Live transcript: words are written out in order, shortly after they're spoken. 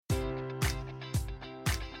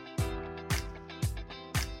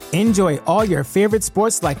Enjoy all your favorite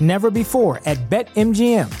sports like never before at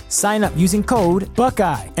BetMGM. Sign up using code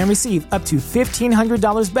Buckeye and receive up to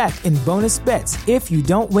 $1,500 back in bonus bets if you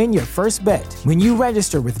don't win your first bet. When you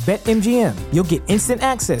register with BetMGM, you'll get instant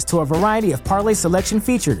access to a variety of parlay selection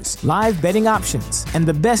features, live betting options, and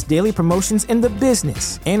the best daily promotions in the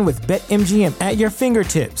business. And with BetMGM at your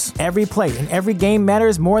fingertips, every play and every game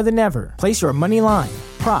matters more than ever. Place your money line,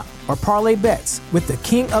 prop, or parlay bets with the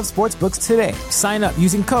king of sportsbooks today. Sign up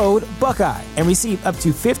using code Buckeye and receive up to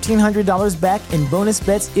 $1,500 back in bonus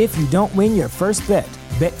bets if you don't win your first bet.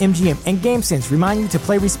 BetMGM and GameSense remind you to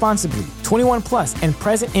play responsibly. 21 plus and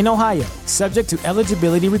present in Ohio, subject to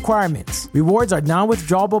eligibility requirements. Rewards are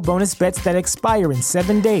non-withdrawable bonus bets that expire in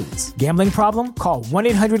 7 days. Gambling problem? Call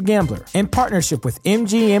 1-800-GAMBLER. In partnership with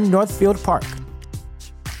MGM Northfield Park.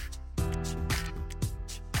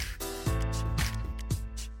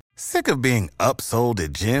 Sick of being upsold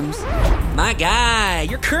at gyms? My guy,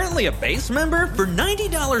 you're currently a base member? For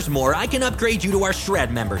 $90 more, I can upgrade you to our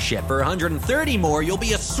Shred membership. For $130 more, you'll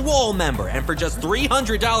be a Swole member. And for just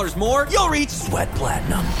 $300 more, you'll reach Sweat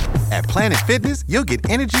Platinum. At Planet Fitness, you'll get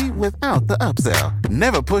energy without the upsell.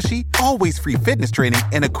 Never pushy, always free fitness training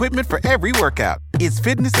and equipment for every workout. It's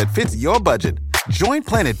fitness that fits your budget. Join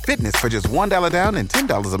Planet Fitness for just $1 down and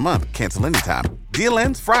 $10 a month. Cancel anytime. Deal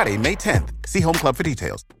ends Friday, May 10th. See Home Club for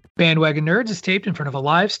details. Bandwagon Nerds is taped in front of a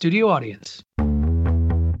live studio audience.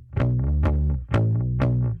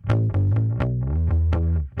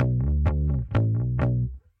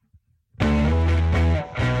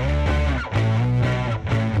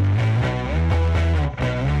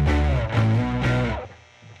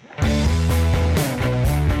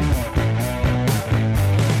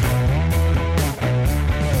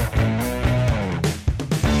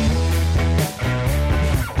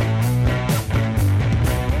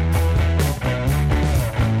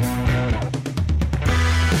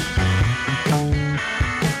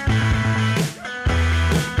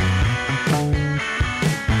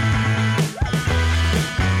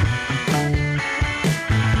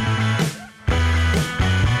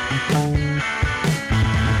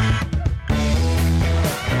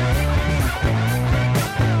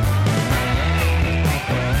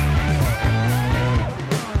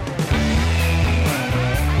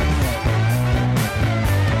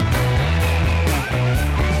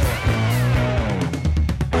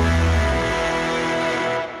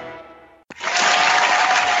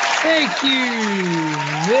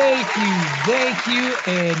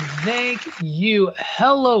 Thank you.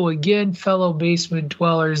 Hello again, fellow basement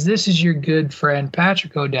dwellers. This is your good friend,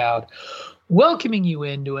 Patrick O'Dowd, welcoming you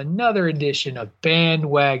into another edition of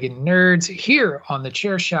Bandwagon Nerds here on the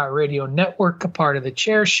Chairshot Radio Network, a part of the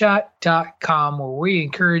Chairshot.com, where we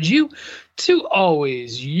encourage you to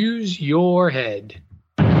always use your head.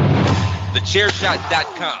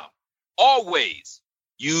 TheChairShot.com. Always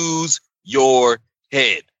use your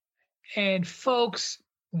head. And folks,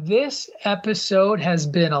 this episode has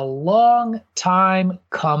been a long time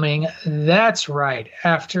coming. That's right.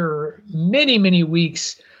 After many, many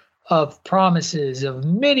weeks of promises, of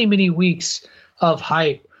many, many weeks of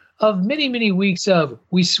hype, of many, many weeks of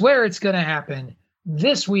we swear it's going to happen,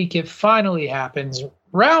 this week it finally happens.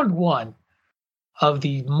 Round one of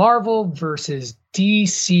the Marvel versus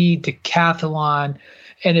DC Decathlon.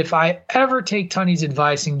 And if I ever take Tunney's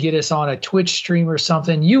advice and get us on a Twitch stream or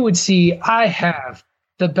something, you would see I have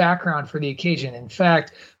the background for the occasion. In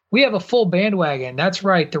fact, we have a full bandwagon. That's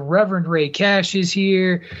right. The Reverend Ray Cash is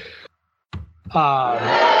here. God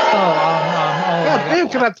damn,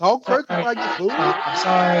 can I talk first? I'm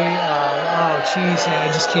sorry. Geez,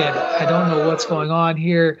 I just can't. I don't know what's going on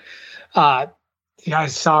here. Yeah,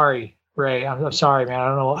 sorry, Ray. I'm sorry, man.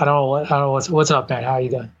 I don't know what's up, man. How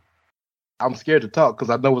you doing? I'm scared to talk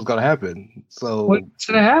because I know what's going to happen. So what's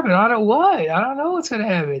going to happen? I don't know what's going to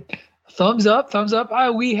happen. Thumbs up.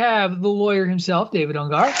 We have the lawyer himself, David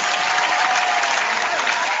Ungar.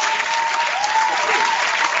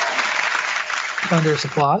 Thunderous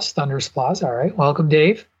applause. All right. Welcome,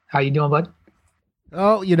 Dave. How you doing, bud?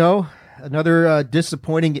 Oh, another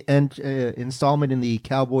disappointing installment in the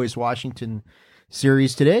Cowboys-Washington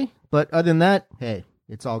series today. But other than that, hey,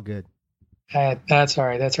 it's all good. That's all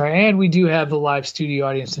right. And we do have the live studio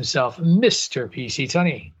audience himself, Mr. PC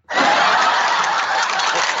Tunney.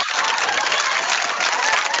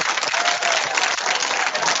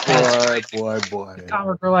 Boy.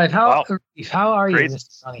 Comic Life. How are you,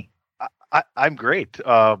 Mr. Tunney? I'm great.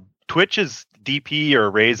 Twitch is DP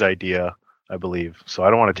or Ray's idea, I believe. So I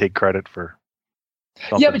don't want to take credit for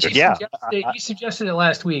something. Yeah, but you suggested it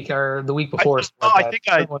last week or the week before. I think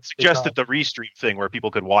I suggested the restream thing where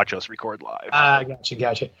people could watch us record live.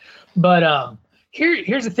 Gotcha. But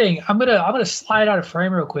Here's the thing. I'm gonna slide out of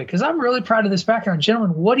frame real quick because I'm really proud of this background,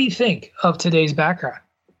 gentlemen. What do you think of today's background?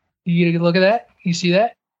 You get a look at that? You see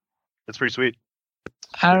that? That's pretty sweet.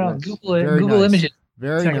 I don't know. Nice. Google it. Very Google nice. images.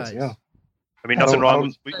 Very Seconds. nice. Yeah. I mean, I nothing don't- wrong I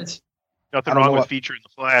with It's- I don't know what- featuring the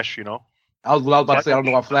Flash. You know, I was about to say I don't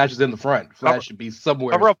know why Flash is in the front. Flash should be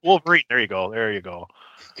somewhere. cover up Wolverine. There you go.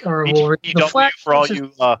 or Wolverine. The EW Flash for all versus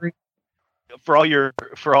you Wolverine. for all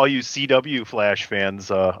you CW Flash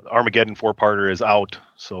fans. Armageddon 4-parter is out,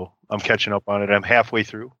 so I'm catching up on it. I'm halfway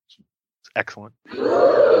through. It's excellent.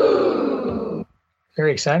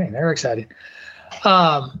 Very exciting. Very exciting.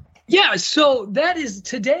 Yeah, so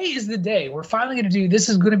today is the day. We're finally going to do, this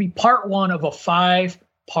is going to be part 1 of a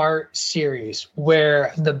 5-part series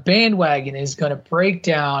where the bandwagon is going to break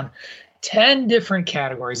down 10 different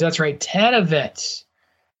categories. That's right, 10 events,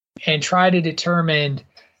 and try to determine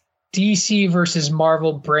DC versus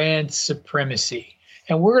Marvel brand supremacy.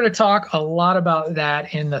 And we're going to talk a lot about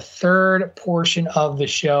that in the third portion of the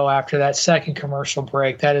show after that second commercial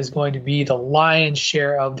break. That is going to be the lion's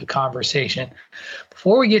share of the conversation.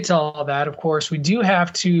 Before we get to all that, of course, we do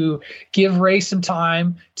have to give Ray some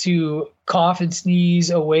time to cough and sneeze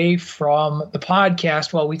away from the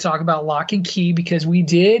podcast while we talk about Lock and Key, because we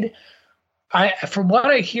did. From what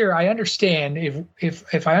I hear, I understand.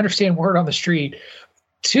 If I understand word on the street,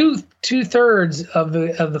 two-thirds of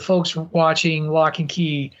the folks watching Lock and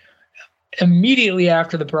Key immediately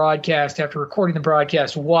after the broadcast, after recording the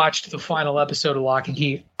broadcast, watched the final episode of Lock and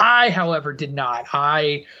Key. I, however, did not.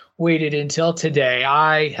 I waited until today.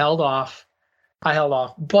 I held off,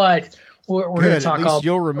 but we're going to talk At least all.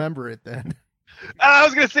 you'll remember it then. I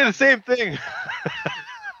was going to say the same thing.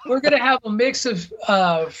 We're going to have a mix of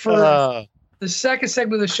for the second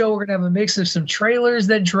segment of the show. We're going to have a mix of some trailers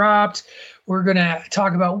that dropped. We're going to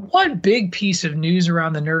talk about one big piece of news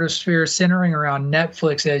around the Nerdosphere centering around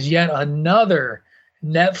Netflix, as yet another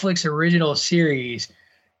Netflix original series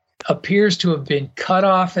appears to have been cut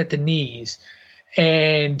off at the knees.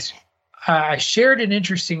 And I shared an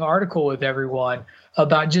interesting article with everyone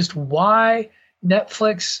about just why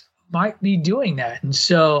Netflix might be doing that. And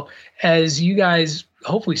so as you guys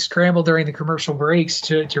hopefully scramble during the commercial breaks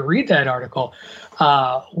to read that article,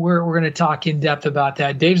 we're going to talk in depth about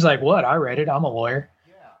that. Dave's like, what? I read it. I'm a lawyer.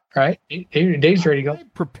 Yeah. Right? Dave's ready to go.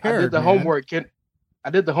 Prepared. I did the man. homework. I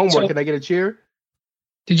did the homework. So- Can I get a cheer?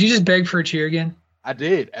 Did you just beg for a cheer again? I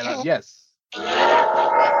did. And yes. You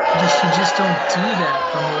just don't do that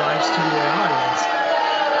from the live studio audience.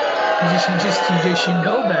 You should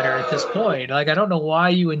know better at this point. Like, I don't know why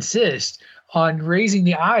you insist on raising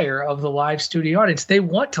the ire of the live studio audience. They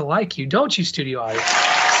want to like you, don't you, studio audience?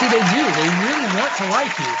 See, they do. They really want to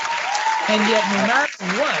like you. And yet, no matter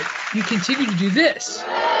what, you continue to do this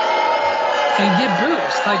and get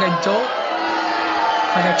boost.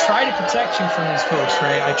 I try to protect you from these folks,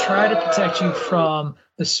 Ray. I try to protect you from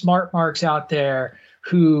the smart marks out there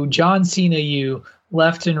who John Cena you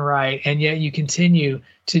left and right, and yet you continue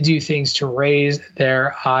to do things to raise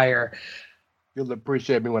their ire. You'll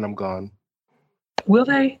appreciate me when I'm gone. Will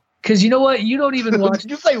they? Because you know what? You don't even watch.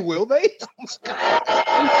 Did you say will they?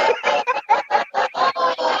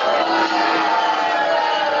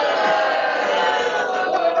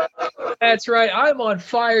 That's right. I'm on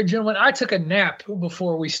fire, gentlemen. I took a nap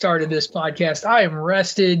before we started this podcast. I am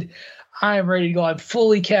rested. I am ready to go. I'm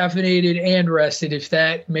fully caffeinated and rested, if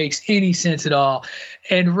that makes any sense at all.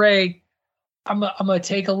 And Ray, I'm going to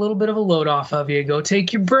take a little bit of a load off of you. Go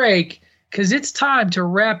take your break, because it's time to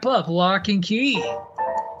wrap up Lock and Key.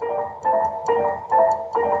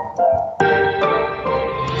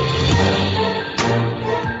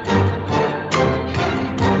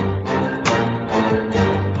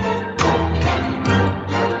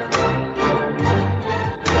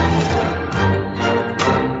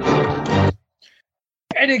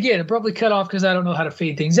 And again, abruptly cut off because I don't know how to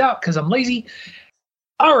fade things out because I'm lazy.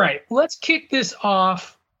 All right, let's kick this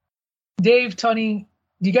off. Dave, Tunney,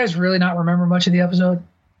 do you guys really not remember much of the episode?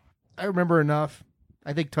 I remember enough.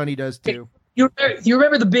 I think Tunney does too. You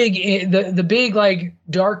remember the big like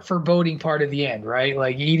dark foreboding part of the end, right?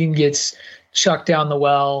 Like Eden gets chucked down the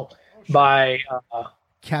well by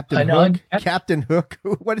Captain Hook. Captain Hook.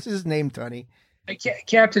 What is his name, Tunney?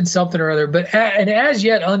 Captain something or other, but an as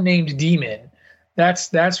yet unnamed demon.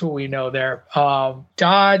 That's what we know there.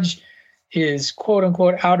 Dodge is quote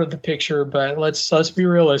unquote out of the picture, but let's be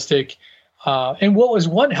realistic. And what was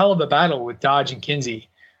one hell of a battle with Dodge and Kinsey,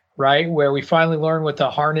 right? Where we finally learn what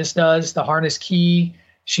the harness does. The harness key,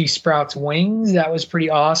 she sprouts wings. That was pretty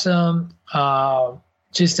awesome.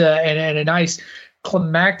 Just a nice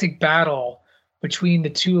climactic battle between the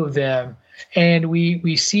two of them. And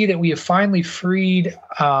we see that we have finally freed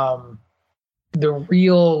the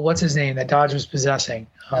real, what's his name that Dodge was possessing?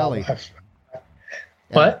 Ellie.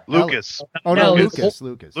 What? Lucas. Oh no, Ellie.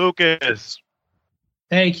 Lucas.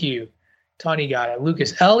 Thank you. Tony got it.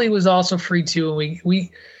 Lucas. Ellie was also free too. And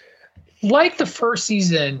we like the first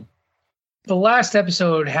season, the last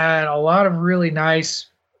episode had a lot of really nice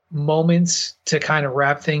moments to kind of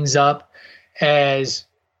wrap things up. As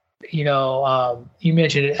you know, you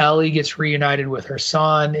mentioned it, Ellie gets reunited with her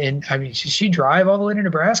son. And I mean, should she drive all the way to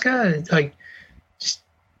Nebraska? Like,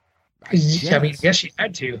 I guess she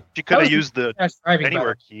had to. She could have used the driving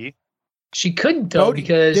anywhere key. She couldn't though,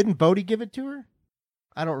 because didn't Bodie give it to her?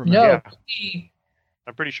 I don't remember. No,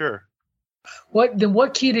 I'm pretty sure.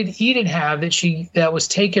 What key did Eden have that was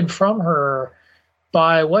taken from her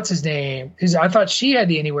by what's his name? Because I thought she had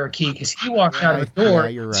the anywhere key because he walked out of the door. Yeah,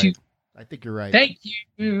 you're right. I think you're right. Thank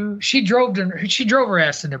you. She drove her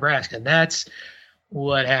ass to Nebraska. That's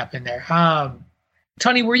what happened there.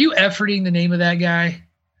 Tony, were you efforting the name of that guy?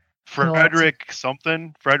 Frederick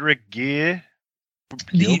something. Frederick Gilbert.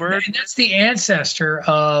 And that's the ancestor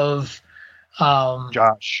of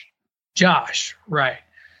Josh, right?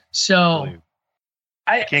 So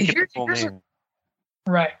I can't get the full name.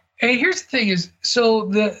 Right. And here's the thing: is so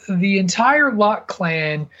the entire Locke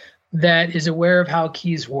clan that is aware of how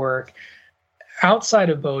keys work, outside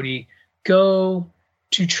of Bodhi, go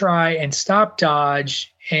to try and stop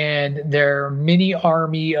Dodge and their mini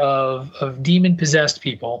army of demon possessed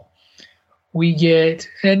people. We get,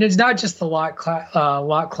 and it's not just the Locke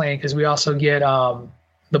clan, because we also get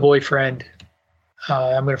the boyfriend.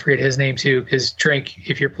 I'm going to forget his name too, because Drake,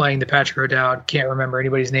 if you're playing the Patrick O'Dowd, can't remember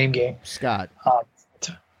anybody's name game. Scott.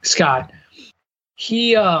 Scott.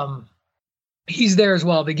 He's there as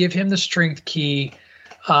well. They give him the strength key.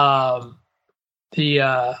 The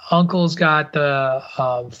uncle's got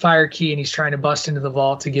the fire key, and he's trying to bust into the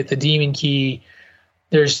vault to get the demon key.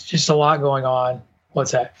 There's just a lot going on.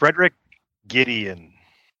 What's that? Frederick Gideon.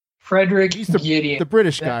 He's the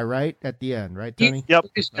British guy, right? At the end, right, Tony? Yep.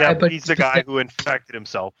 He's the guy who infected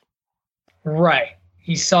himself. Right.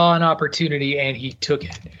 He saw an opportunity and he took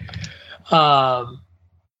it.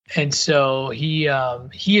 And so he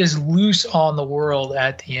is loose on the world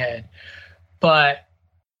at the end. But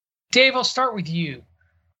Dave, I'll start with you.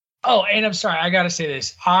 Oh, and I'm sorry, I got to say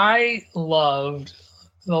this. I loved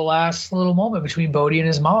the last little moment between Bodhi and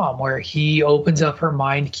his mom, where he opens up her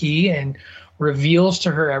mind key and reveals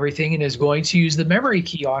to her everything and is going to use the memory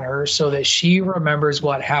key on her so that she remembers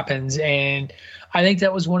what happens. And I think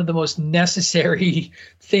that was one of the most necessary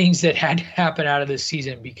things that had to happen out of this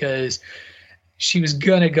season, because she was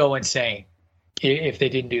going to go insane if they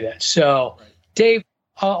didn't do that. So, Dave,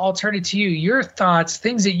 I'll turn it to you. Your thoughts,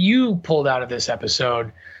 things that you pulled out of this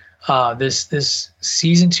episode, this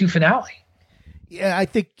season 2 finale. Yeah, I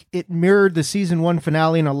think it mirrored the season 1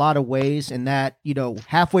 finale in a lot of ways, in that,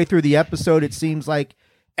 halfway through the episode, it seems like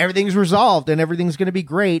everything's resolved and everything's going to be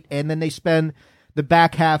great. And then they spend the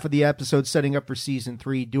back half of the episode setting up for season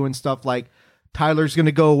 3, doing stuff like Tyler's going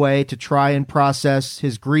to go away to try and process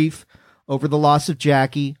his grief over the loss of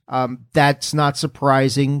Jackie. That's not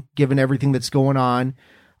surprising given everything that's going on.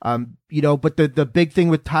 But the big thing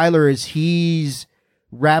with Tyler is he's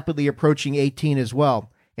rapidly approaching 18 as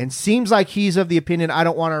well. And seems like he's of the opinion, I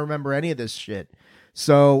don't want to remember any of this shit.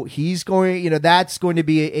 So he's going, that's going to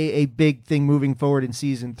be a big thing moving forward in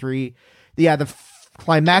season 3. Yeah, the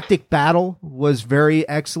climactic battle was very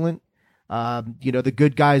excellent. The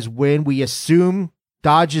good guys win. We assume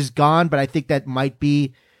Dodge is gone, but I think that might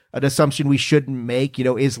be an assumption we shouldn't make.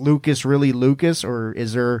 Is Lucas really Lucas, or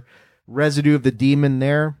is there residue of the demon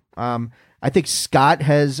there? I think Scott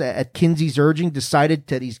has, at Kinsey's urging, decided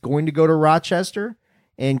that he's going to go to Rochester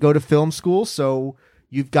and go to film school. So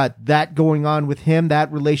you've got that going on with him.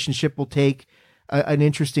 That relationship will take an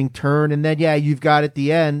interesting turn. And then, you've got at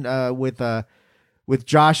the end with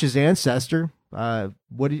Josh's ancestor.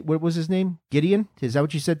 What was his name? Gideon? Is that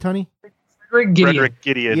what you said, Tony? Frederick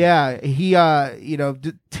Gideon. Yeah, he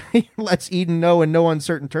lets Eden know in no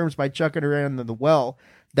uncertain terms by chucking her in the well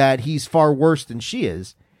that he's far worse than she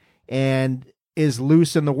is and is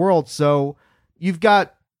loose in the world. So you've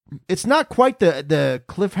got, it's not quite the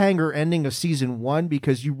cliffhanger ending of season 1,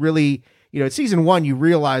 because you really, at season 1, you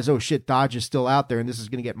realize, oh shit, Dodge is still out there and this is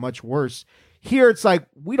going to get much worse. Here, it's like,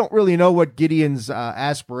 we don't really know what Gideon's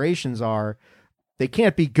aspirations are. They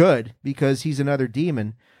can't be good because he's another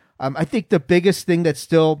demon. I think the biggest thing that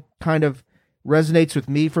still kind of resonates with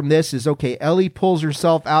me from this is, okay, Ellie pulls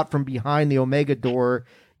herself out from behind the Omega door.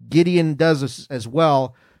 Gideon does as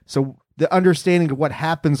well. So the understanding of what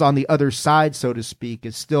happens on the other side, so to speak,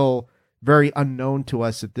 is still very unknown to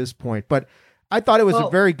us at this point. But I thought it was a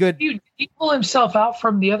very good. Did he pull himself out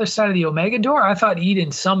from the other side of the Omega door? I thought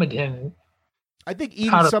Eden summoned him. I think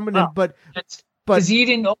Eden summoned him, but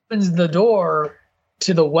Eden opens the door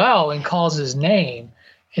to the well and calls his name,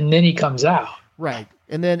 and then he comes out. Right.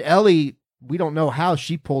 And then Ellie, we don't know how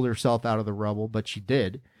she pulled herself out of the rubble, but she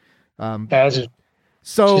did. I mean,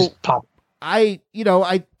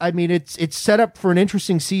 it's set up for an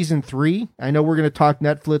interesting season 3. I know we're going to talk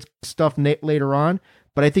Netflix stuff later on,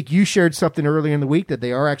 but I think you shared something earlier in the week that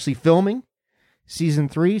they are actually filming season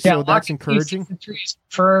 3. So that's encouraging. Season 3 is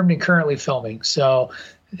confirmed and currently filming. So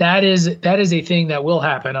that is a thing that will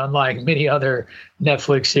happen, unlike many other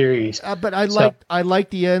Netflix series. But I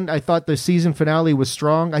liked the end. I thought the season finale was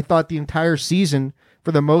strong. I thought the entire season,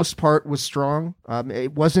 for the most part, was strong.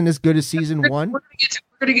 It wasn't as good as season 1.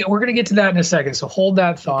 We're gonna get to that in a second. So hold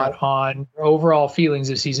that thought on overall feelings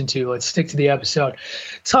of season 2. Let's stick to the episode.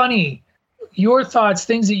 Tony, your thoughts,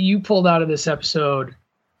 things that you pulled out of this episode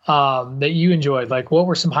that you enjoyed. Like, what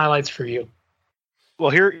were some highlights for you? Well,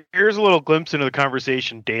 here's a little glimpse into the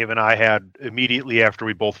conversation Dave and I had immediately after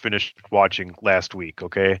we both finished watching last week.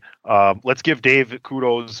 Okay, let's give Dave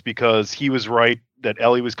kudos because he was right that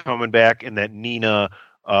Ellie was coming back and that Nina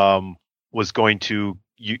was going to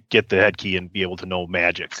get the head key and be able to know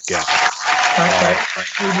magic again.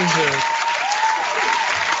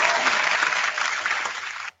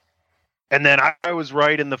 And then I was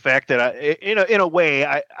right in the fact that in a way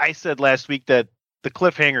I said last week that the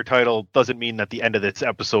cliffhanger title doesn't mean that the end of this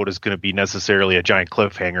episode is going to be necessarily a giant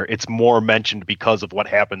cliffhanger. It's more mentioned because of what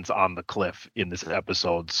happens on the cliff in this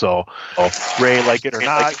episode. So, Ray, like it or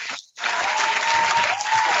not.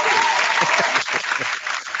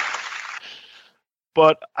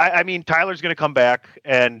 But I mean, Tyler's going to come back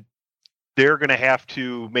and they're going to have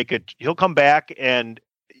to he'll come back and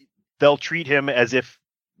they'll treat him as if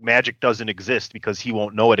magic doesn't exist because he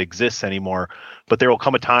won't know it exists anymore. But there will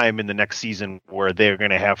come a time in the next season where they're going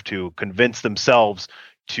to have to convince themselves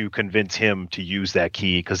to convince him to use that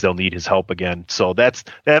key because they'll need his help again. So that's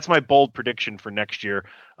my bold prediction for next year.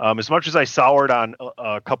 As much as I soured on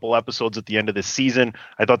a couple episodes at the end of this season,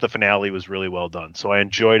 I thought the finale was really well done. So I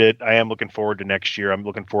enjoyed it. I am looking forward to next year. I'm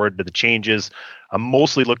looking forward to the changes. I'm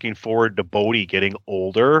mostly looking forward to Bodhi getting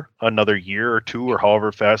older another year or two or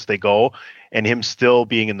however fast they go, and him still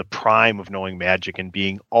being in the prime of knowing magic and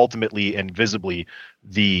being ultimately and visibly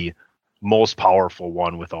the most powerful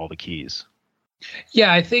one with all the keys.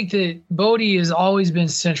 Yeah, I think that Bodhi has always been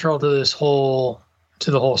central to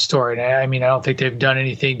the whole story. I mean, I don't think they've done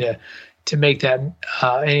anything to make that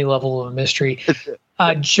any level of a mystery.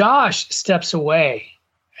 Josh steps away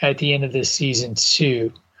at the end of this season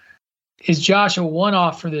too. Is Josh a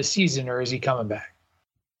one-off for this season, or is he coming back?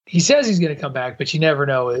 He says he's going to come back, but you never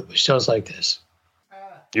know with shows like this.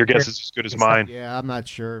 Your guess is as good as mine. Yeah, I'm not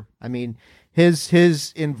sure. I mean,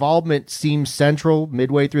 his involvement seems central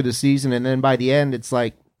midway through the season, and then by the end, it's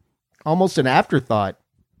like almost an afterthought.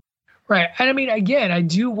 Right. And I mean, again, I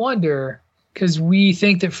do wonder, because we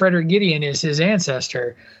think that Frederick Gideon is his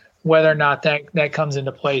ancestor, whether or not that comes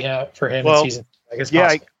into play for him in season 3. I guess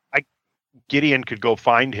possible. Gideon could go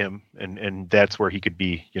find him, and that's where he could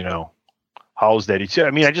be, housed at.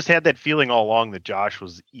 I mean, I just had that feeling all along that Josh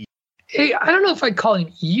was evil. I don't know if I'd call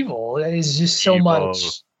him evil. It's just so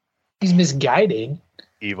much. He's misguided.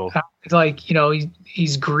 Evil.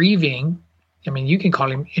 He's grieving. I mean, you can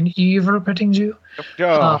call him an evil petting Jew.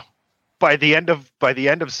 By the end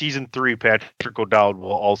of season 3, Patrick O'Dowd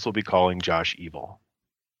will also be calling Josh evil.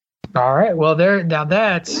 All right. Well, now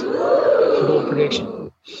that's a bold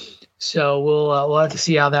prediction. So we'll have to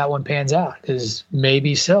see how that one pans out. Because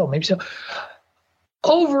maybe so.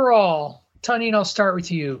 Overall, Tony, I'll start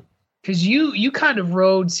with you. Because you kind of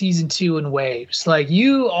rode season 2 in waves. Like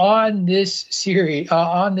you on this series,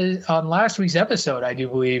 on last week's episode, I do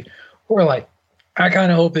believe, were like, I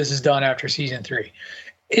kind of hope this is done after season 3.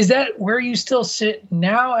 Is that where you still sit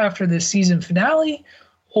now after the season finale?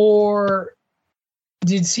 Or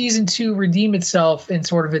did season 2 redeem itself in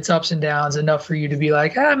sort of its ups and downs enough for you to be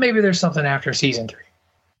like, maybe there's something after season 3?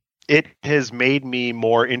 It has made me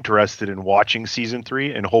more interested in watching season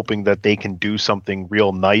 3 and hoping that they can do something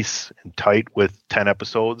real nice and tight with 10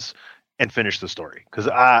 episodes and finish the story. Because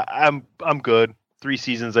I'm good. 3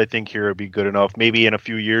 seasons, I think, here would be good enough. Maybe in a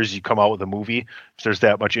few years you come out with a movie. If there's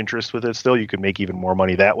that much interest with it still, you could make even more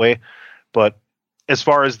money that way. But as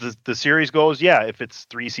far as the series goes, yeah, if it's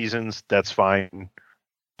 3 seasons, that's fine.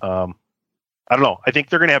 I don't know. I think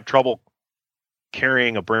they're going to have trouble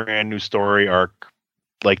carrying a brand new story arc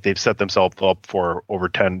like they've set themselves up for over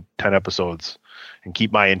 10 episodes and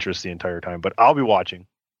keep my interest the entire time. But I'll be watching.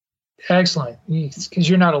 Excellent. Because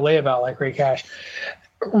you're not a layabout like Ray Cash.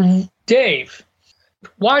 Dave,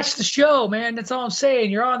 Watch the show, man. That's all I'm saying.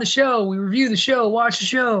 You're on the show. We review the show. Watch the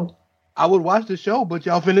show. I would watch the show, but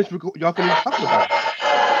y'all finished talking about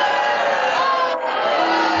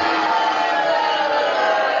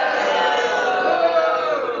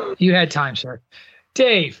it. You had time, sir.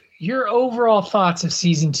 Dave, your overall thoughts of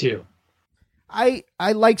season 2. I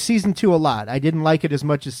like season 2 a lot. I didn't like it as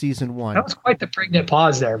much as season 1. That was quite the pregnant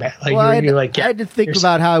pause there, man. Like, well, you're like, I had to think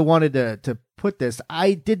about how I wanted to put this.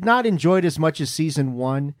 I did not enjoy it as much as season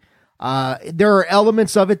 1. There are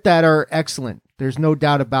elements of it that are excellent. There's no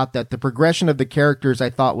doubt about that. The progression of the characters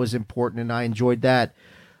I thought was important, and I enjoyed that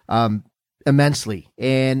immensely.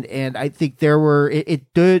 And I think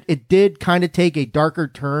it did kind of take a darker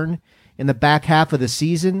turn in the back half of the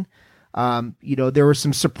season. There were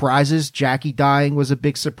some surprises. Jackie dying was a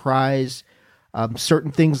big surprise.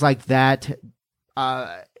 Certain things like that.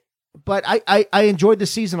 But I enjoyed the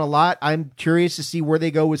season a lot. I'm curious to see where they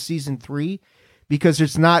go with season 3, because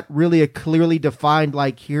it's not really a clearly defined,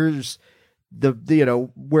 like, here's the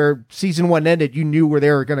where season 1 ended. You knew where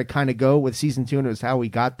they were going to kind of go with season 2, and it was how we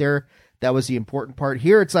got there. That was the important part.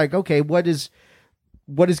 Here, it's like, okay, what is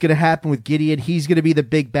going to happen with Gideon? He's going to be the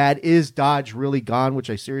big bad. Is Dodge really gone? Which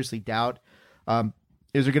I seriously doubt.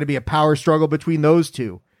 Is there going to be a power struggle between those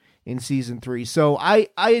two in season 3? So I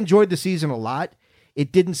enjoyed the season a lot.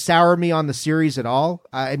 It didn't sour me on the series at all.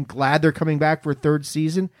 I'm glad they're coming back for a 3rd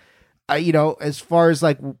season. As far as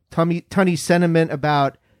like Tunney's sentiment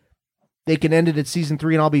about they can end it at season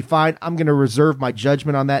 3 and I'll be fine, I'm going to reserve my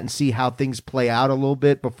judgment on that and see how things play out a little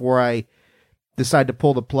bit before I decide to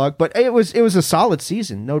pull the plug. But it was a solid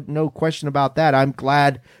season. No question about that. I'm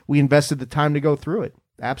glad we invested the time to go through it.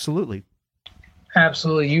 Absolutely.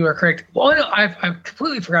 Absolutely. You are correct. Well, no, I've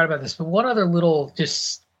completely forgot about this, but one other little,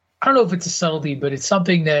 just, I don't know if it's a subtlety, but it's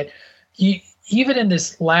something that even in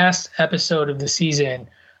this last episode of the season,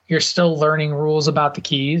 you're still learning rules about the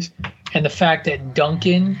keys, and the fact that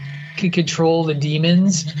Duncan could control the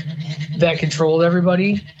demons that controlled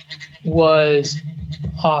everybody was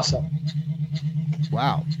awesome.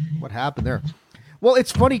 Wow. What happened there? Well,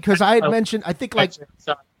 it's funny because I had mentioned, I think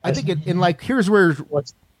here's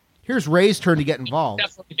Ray's turn to get involved.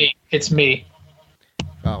 Definitely me. It's me.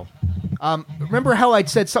 Oh. Remember how I'd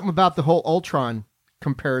said something about the whole Ultron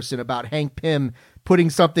comparison about Hank Pym putting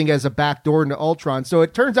something as a backdoor into Ultron? So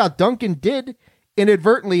it turns out Duncan did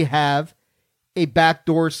inadvertently have a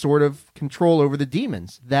backdoor sort of control over the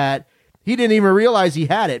demons that he didn't even realize he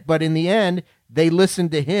had it. But in the end, they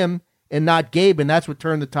listened to him and not Gabe, and that's what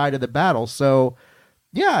turned the tide of the battle. So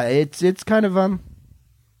yeah, it's kind of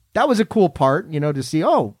that was a cool part, to see,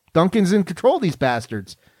 oh, Duncan's in control of these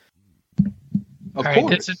bastards. All right,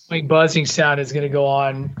 this annoying buzzing sound is going to go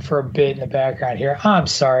on for a bit in the background here. I'm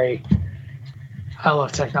sorry. I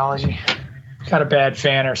love technology. Got a bad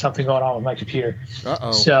fan or something going on with my computer.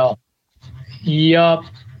 Uh-oh. So, yup,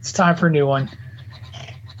 it's time for a new one.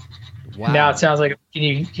 Wow. Now it sounds like, can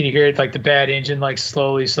you hear it, like the bad engine like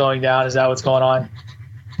slowly slowing down? Is that what's going on?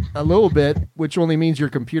 A little bit, which only means your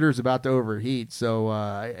computer's about to overheat. So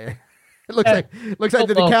it looks like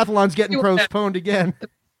the decathlon's getting postponed again.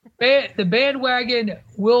 The bandwagon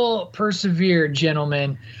will persevere,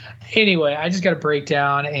 gentlemen. Anyway, I just got to break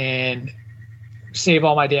down and save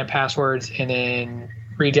all my damn passwords and then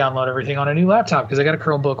re-download everything on a new laptop because I got a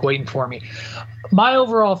Chromebook waiting for me. My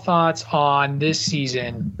overall thoughts on this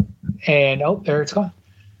season, and there it's gone,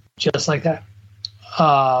 just like that.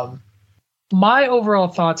 My overall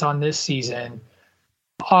thoughts on this season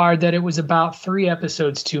are that it was about 3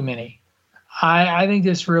 episodes too many. I think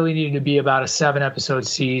this really needed to be about a 7-episode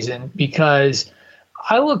season because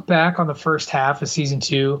I look back on the first half of season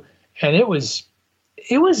 2 and it was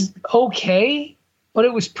okay, but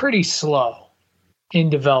it was pretty slow in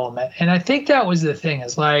development. And I think that was the thing,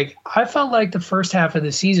 is like, I felt like the first half of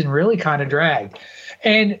the season really kind of dragged,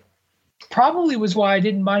 and probably was why I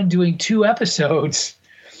didn't mind doing 2 episodes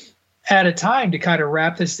at a time to kind of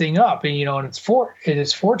wrap this thing up. And, and it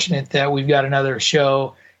is fortunate that we've got another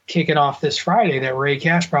show kicking off this Friday that Ray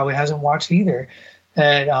Cash probably hasn't watched either.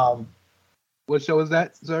 What show is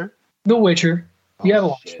that, sir? The Witcher. You haven't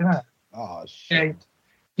watched it, huh? Oh, shit. And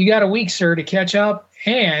you got a week, sir, to catch up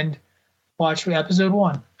and watch episode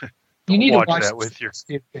 1. You need to watch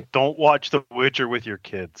that Don't watch The Witcher with your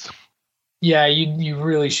kids. Yeah, you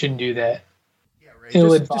really shouldn't do that. Yeah, right.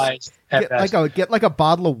 Ill-advised. Get like a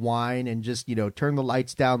bottle of wine and just turn the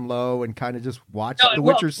lights down low and kind of just watch The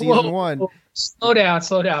Witcher season 1. Slow down.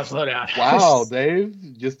 Wow, Dave,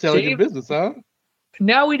 just telling your business, huh?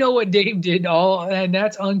 Now we know what Dave did, and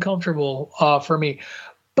that's uncomfortable for me,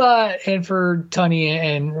 and for Tunney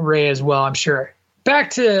and Ray as well, I'm sure. Back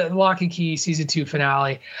to Lock and Key season 2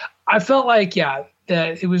 finale. I felt like,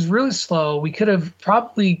 that it was really slow. We could have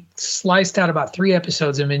probably sliced out about 3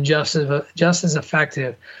 episodes and been just as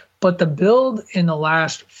effective. But the build in the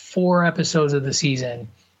last 4 episodes of the season,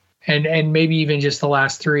 and maybe even just the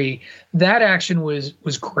last 3, that action was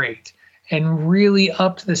great and really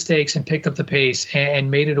upped the stakes and picked up the pace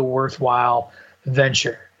and made it a worthwhile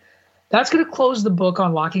venture. That's going to close the book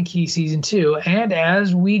on Lock and Key Season 2. And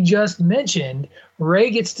as we just mentioned,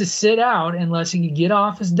 Ray gets to sit out unless he can get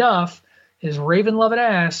off his duff, his Raven-loving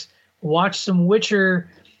ass, watch some Witcher.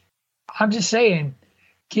 I'm just saying,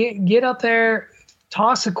 get up there,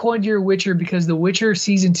 toss a coin to your Witcher, because The Witcher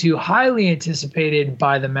Season 2, highly anticipated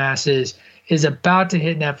by the masses, is about to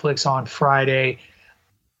hit Netflix on Friday.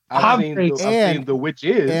 I've seen The Witch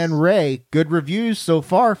Is. And Ray, good reviews so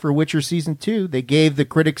far for Witcher Season 2. They gave the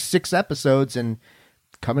critics 6 episodes and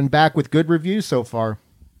coming back with good reviews so far.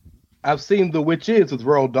 I've seen The Witch Is with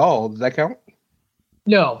Roald Dahl. Does that count?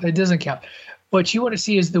 No, it doesn't count. What you want to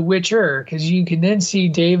see is The Witcher, because you can then see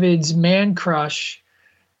David's man crush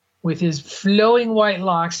with his flowing white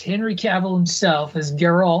locks, Henry Cavill himself as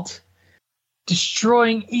Geralt,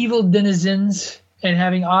 destroying evil denizens and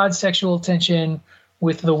having odd sexual tension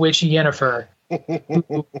with the witch Yennefer.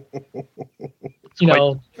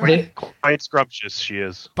 Quite scrumptious she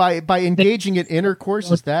is. By engaging in intercourse,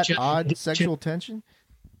 is that odd sexual tension?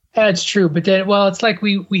 That's true, but then, well, it's like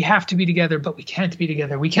we have to be together, but we can't be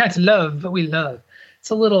together. We can't love, but we love. It's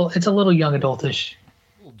a little young adultish.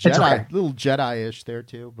 Little Jedi-ish there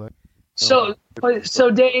too, but so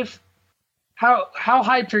Dave, how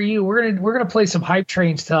hyped are you? We're gonna play some hype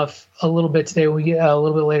train stuff a little bit today when we get a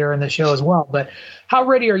little bit later in the show as well. But how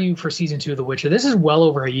ready are you for Season 2 of The Witcher? This is well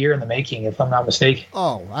over a year in the making, if I'm not mistaken.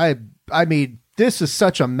 Oh, I mean, this is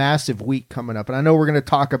such a massive week coming up, and I know we're going to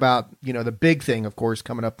talk about the big thing, of course,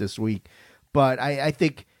 coming up this week. But I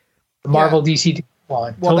think Marvel DC.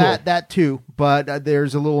 Well, totally. that too, but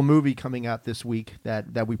there's a little movie coming out this week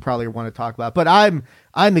that we probably want to talk about. But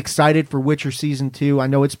I'm excited for Witcher Season 2. I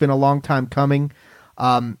know it's been a long time coming.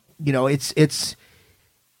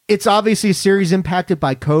 It's obviously a series impacted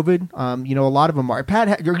by COVID. A lot of them are.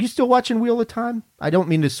 Pat, are you still watching Wheel of Time? I don't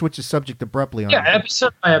mean to switch the subject abruptly on. Yeah,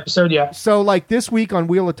 episode by episode, yeah. So like this week on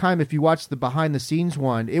Wheel of Time, if you watch the behind the scenes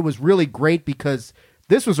one, it was really great because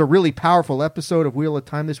this was a really powerful episode of Wheel of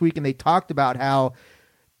Time this week, and they talked about how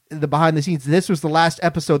the behind the scenes, this was the last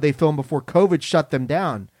episode they filmed before COVID shut them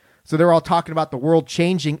down. So they're all talking about the world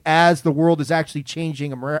changing as the world is actually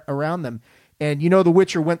changing around them. And The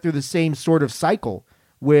Witcher went through the same sort of cycle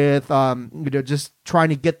with just trying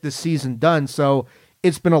to get this season done. So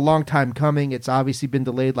it's been a long time coming. It's obviously been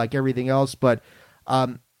delayed like everything else, but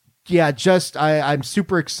I'm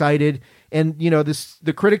super excited. And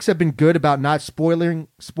the critics have been good about not spoiling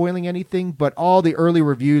anything, but all the early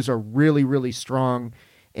reviews are really, really strong,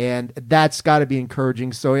 and that's got to be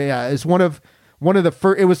encouraging. So yeah, it's one of the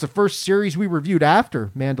first. It was the first series we reviewed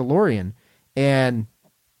after Mandalorian, and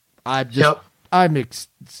it's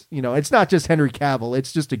not just Henry Cavill;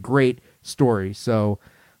 it's just a great story. So,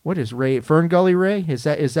 what is Ray Fern Gully Ray? Is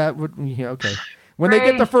that what? Yeah, okay. When Ray, they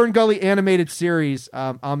get the Fern Gully animated series,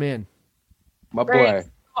 I'm in. My boy.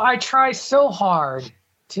 I try so hard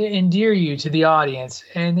to endear you to the audience,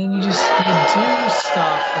 and then you do stuff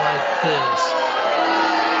like this,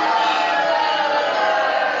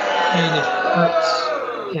 and it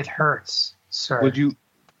hurts. It hurts, sir.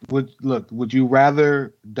 Would you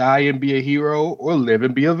rather die and be a hero or live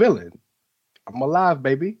and be a villain? I'm alive,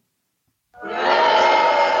 baby.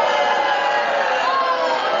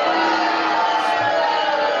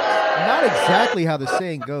 Not exactly how the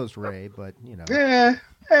saying goes, Ray, but Yeah.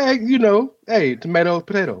 Hey, tomato,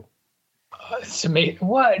 potato.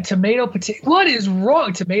 Tomato, potato. What is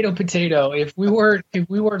wrong? Tomato, potato. If we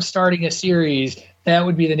weren't starting a series, that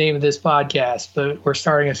would be the name of this podcast. But we're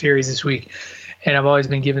starting a series this week, and I've always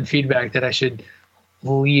been given feedback that I should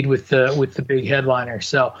lead with the big headliner.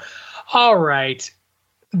 So, all right,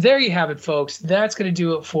 there you have it, folks. That's going to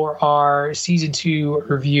do it for our Season 2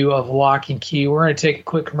 review of Lock and Key. We're going to take a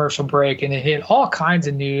quick commercial break and then hit all kinds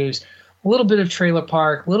of news. A little bit of Trailer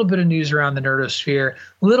Park, a little bit of news around the Nerdosphere,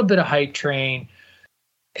 a little bit of Hype Train.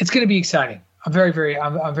 It's going to be exciting. I'm very,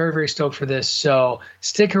 very stoked for this. So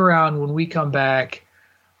stick around when we come back.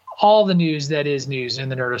 All the news that is news in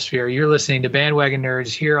the Nerdosphere. You're listening to Bandwagon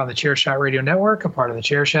Nerds here on the Chairshot Radio Network, a part of the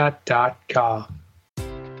Chairshot.com.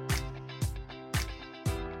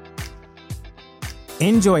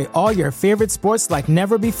 Enjoy all your favorite sports like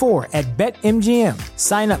never before at BetMGM.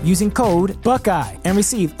 Sign up using code Buckeye and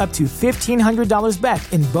receive up to $1,500 back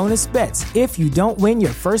in bonus bets if you don't win your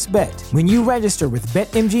first bet. When you register with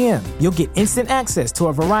BetMGM, you'll get instant access to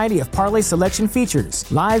a variety of parlay selection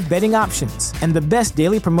features, live betting options, and the best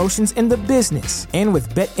daily promotions in the business. And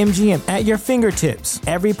with BetMGM at your fingertips,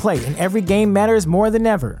 every play and every game matters more than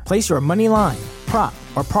ever. Place your money line, prop,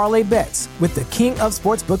 or parlay bets with the king of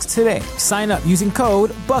sportsbooks today. Sign up using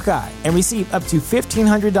code Buckeye and receive up to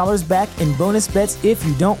 $1,500 back in bonus bets if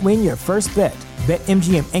you don't win your first bet.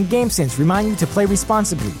 BetMGM and GameSense remind you to play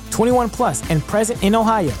responsibly. 21 plus and present in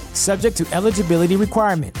Ohio, subject to eligibility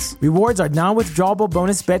requirements. Rewards are non-withdrawable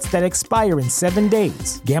bonus bets that expire in 7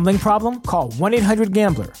 days. Gambling problem? Call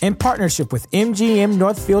 1-800-GAMBLER. In partnership with MGM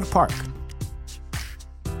Northfield Park.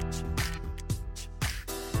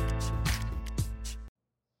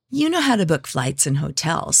 You know how to book flights and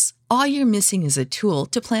hotels. All you're missing is a tool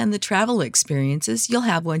to plan the travel experiences you'll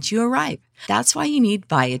have once you arrive. That's why you need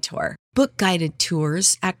Viator. Book guided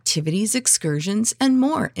tours, activities, excursions, and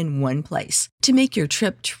more in one place to make your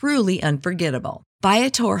trip truly unforgettable.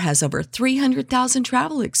 Viator has over 300,000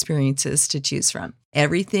 travel experiences to choose from.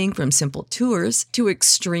 Everything from simple tours to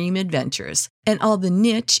extreme adventures and all the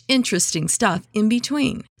niche, interesting stuff in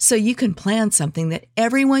between. So you can plan something that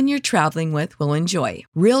everyone you're traveling with will enjoy.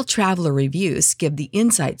 Real traveler reviews give the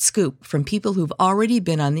inside scoop from people who've already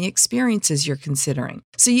been on the experiences you're considering.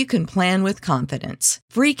 So you can plan with confidence.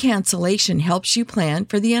 Free cancellation helps you plan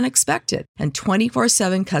for the unexpected. And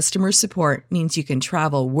 24/7 customer support means you can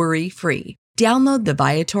travel worry-free. Download the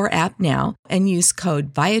Viator app now and use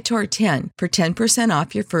code Viator10 for 10%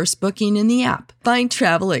 off your first booking in the app. Find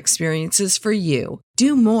travel experiences for you.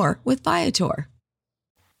 Do more with Viator.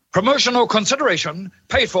 Promotional consideration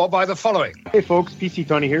paid for by the following. Hey folks, PC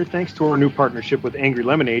Tony here. Thanks to our new partnership with Angry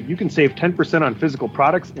Lemonade, you can save 10% on physical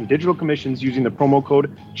products and digital commissions using the promo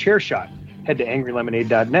code ChairShot. Head to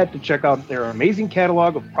angrylemonade.net to check out their amazing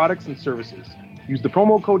catalog of products and services. Use the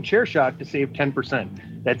promo code ChairShot to save 10%.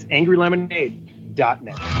 That's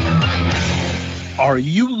angrylemonade.net. Are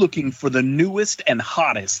you looking for the newest and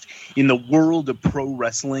hottest in the world of pro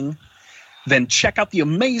wrestling? Then check out the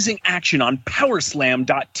amazing action on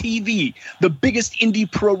Powerslam.tv, the biggest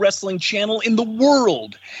indie pro wrestling channel in the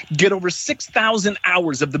world. Get over 6,000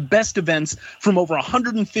 hours of the best events from over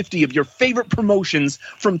 150 of your favorite promotions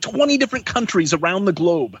from 20 different countries around the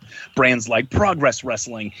globe. Brands like Progress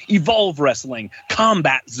Wrestling, Evolve Wrestling,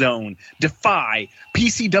 Combat Zone, Defy,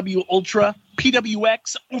 PCW Ultra,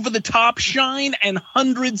 PWX, Over the Top, Shine, and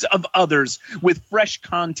hundreds of others with fresh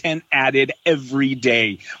content added every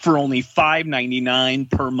day for only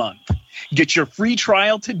 $5.99 per month. Get your free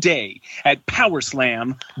trial today at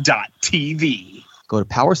Powerslam.tv. Go to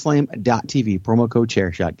Powerslam.tv, promo code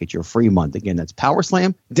ChairShot. Get your free month. Again, that's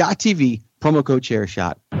Powerslam.tv, promo code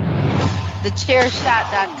ChairShot.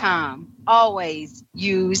 TheChairShot.com. Always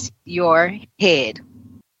use your head.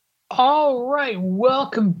 All right,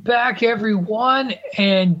 welcome back, everyone.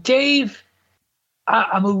 And Dave,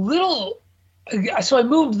 I'm a little. So I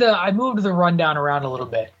moved the rundown around a little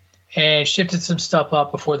bit and shifted some stuff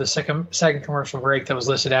up before the second commercial break that was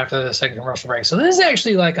listed after the second commercial break. So this is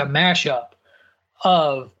actually like a mashup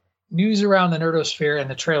of news around the Nerdosphere and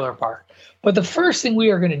the trailer park. But the first thing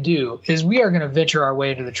we are going to do is we are going to venture our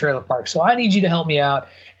way into the trailer park. So I need you to help me out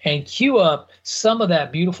and cue up some of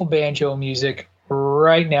that beautiful banjo music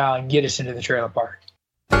right now and get us into the trailer park.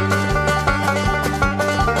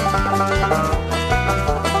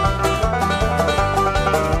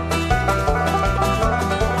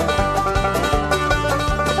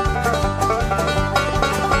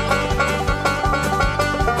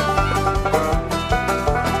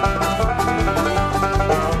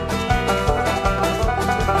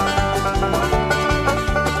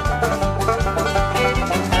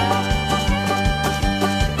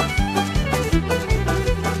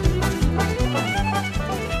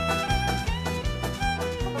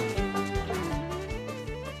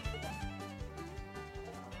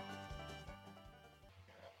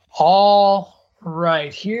 All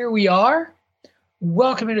right, here we are.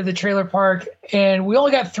 Welcome into the trailer park. And we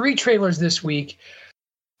only got 3 trailers this week.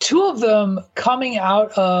 2 of them coming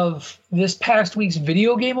out of this past week's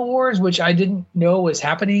Video Game Awards, which I didn't know was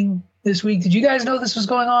happening this week. Did you guys know this was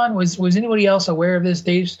going on? Was anybody else aware of this?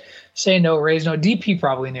 Dave's saying no, Ray's no. DP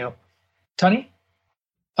probably knew. Tony?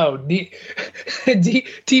 Oh,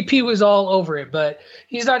 DP was all over it, but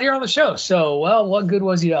he's not here on the show. So, well, what good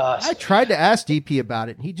was he to us? I tried to ask DP about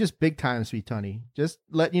it. He just big times me, Tony. Just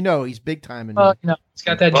letting you know, he's big timing me. No, he's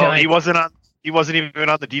got that giant. He wasn't even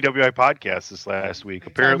on the DWI podcast this last week.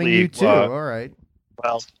 Apparently, you too. All right.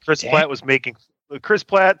 Well, Chris Platt was making Chris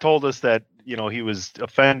Platt told us that, he was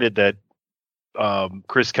offended that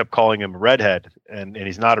Chris kept calling him a redhead, and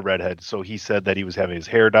he's not a redhead. So he said that he was having his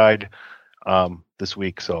hair dyed this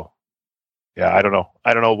week. So, yeah, I don't know.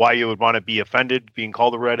 I don't know why you would want to be offended being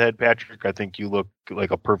called a redhead, Patrick. I think you look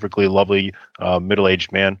like a perfectly lovely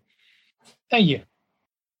middle-aged man. Thank you.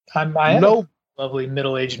 I am a lovely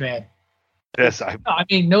middle-aged man. Yes, I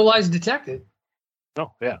mean, no lies detected.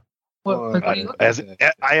 No, yeah.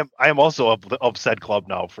 I am also of said club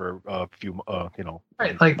now for a few,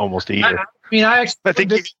 right, like almost a year. I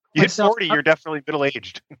think you hit 40. You're definitely middle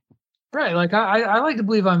aged. Right, like I like to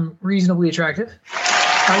believe I'm reasonably attractive.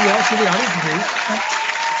 Yeah, so the audience agrees.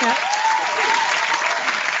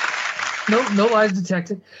 Yeah. No lies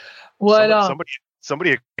detected. What?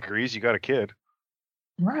 Somebody agrees. You got a kid.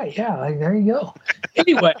 Right. Yeah. Like there you go.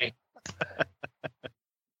 Anyway.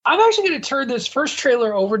 I'm actually going to turn this first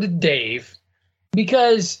trailer over to Dave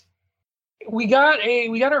because we got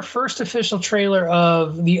our first official trailer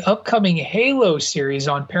of the upcoming Halo series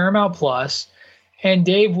on Paramount Plus, and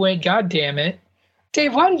Dave went, "God damn it!"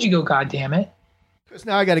 Dave, why did you go, "God damn it"? Because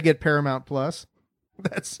now I got to get Paramount Plus.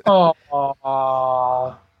 That's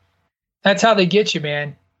that's how they get you,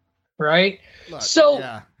 man. Right? Look, so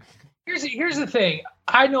yeah. Here's the thing.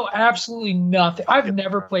 I know absolutely nothing. I've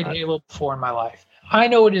never played Halo before in my life. I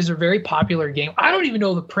know it is a very popular game. I don't even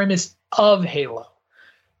know the premise of Halo.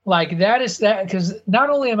 Like that because not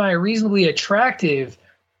only am I a reasonably attractive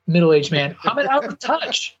middle-aged man, I'm an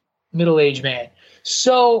out-of-touch middle-aged man.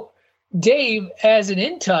 So Dave, as an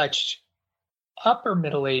in-touch upper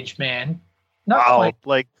middle-aged man,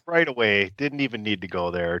 like right away, didn't even need to go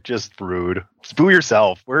there. Just rude. Just boo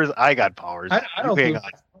yourself. I got powers. I don't hang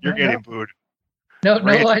on. You're getting booed. No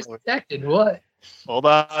lies detected. What? Hold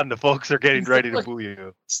on, the folks are getting ready to boo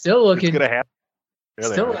you. Still looking. It's gonna happen.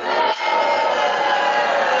 Still.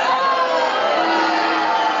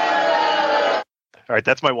 All right,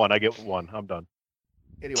 that's my one. I get one. I'm done.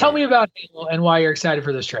 Anyway. Tell me about Halo and why you're excited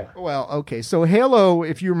for this trailer. Well, okay. So Halo,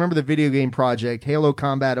 if you remember the video game project, Halo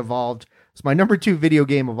Combat Evolved, it's my number 2 video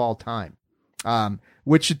game of all time.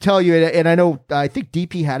 Which should tell you, and I think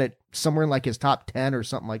DP had it somewhere in like his top 10 or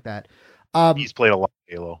something like that. He's played a lot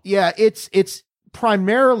of Halo. Yeah, it's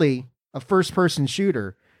primarily a first-person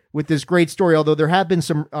shooter with this great story, although there have been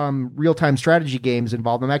some real-time strategy games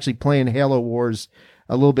involved. I'm actually playing Halo Wars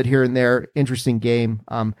a little bit here and there. Interesting game.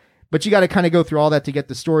 But you got to kind of go through all that to get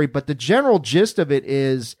the story. But the general gist of it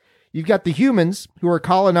is you've got the humans who are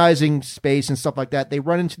colonizing space and stuff like that. They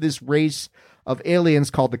run into this race of aliens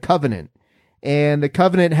called the Covenant. And the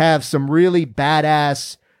Covenant have some really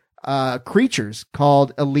badass creatures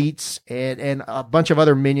called elites and a bunch of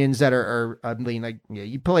other minions that are I mean, like, yeah,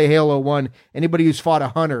 you play Halo 1, anybody who's fought a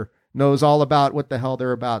hunter knows all about what the hell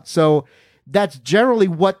they're about. So that's generally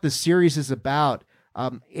what the series is about.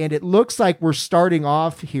 And it looks like we're starting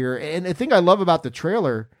off here. And the thing I love about the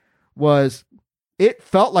trailer was it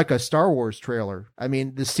felt like a Star Wars trailer. I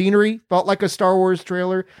mean, the scenery felt like a Star Wars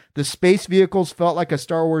trailer. The space vehicles felt like a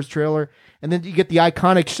Star Wars trailer. And then you get the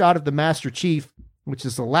iconic shot of the Master Chief, which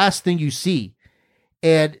is the last thing you see.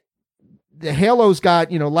 And the Halo's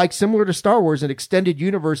got, like similar to Star Wars, an extended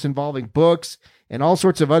universe involving books and all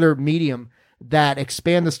sorts of other medium that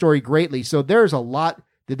expand the story greatly. So there's a lot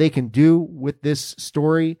that they can do with this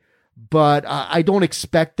story, but I don't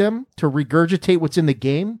expect them to regurgitate what's in the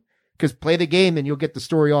game, because play the game and you'll get the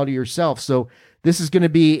story all to yourself. So this is going to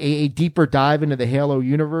be a deeper dive into the Halo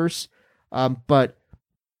universe. But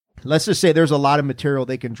let's just say there's a lot of material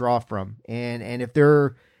they can draw from. And if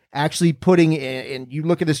they're actually putting in, and you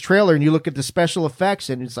look at this trailer and you look at the special effects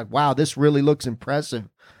and it's like, wow, this really looks impressive.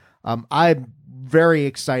 I'm very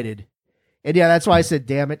excited. And yeah, that's why I said,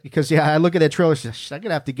 damn it, because I look at that trailer, I'm going to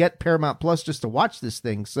have to get Paramount Plus just to watch this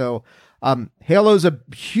thing. So, Halo's a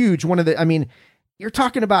huge one of the, I mean, you're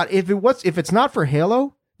talking about if it's not for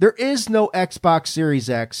Halo, there is no Xbox Series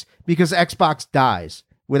X, because Xbox dies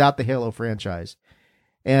without the Halo franchise.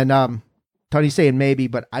 And, Tony's saying maybe,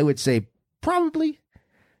 but I would say probably.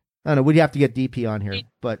 I don't know. We'd have to get DP on here,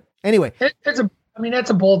 but anyway, that's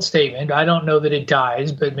a bold statement. I don't know that it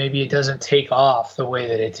dies, but maybe it doesn't take off the way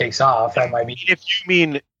that it takes off. That might be.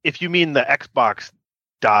 If you mean the Xbox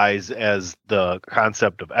dies as the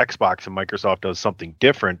concept of Xbox and Microsoft does something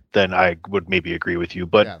different, then I would maybe agree with you.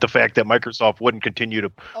 But the fact that Microsoft wouldn't continue to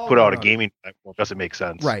put out a gaming platform doesn't make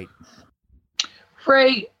sense. Right.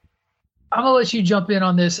 Ray, I'm going to let you jump in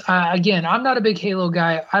on this. Again, I'm not a big Halo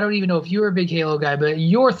guy. I don't even know if you're a big Halo guy, but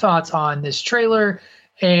your thoughts on this trailer,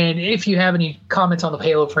 and if you have any comments on the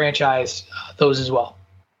Halo franchise, those as well.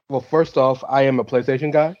 Well, first off, I am a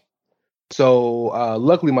PlayStation guy. So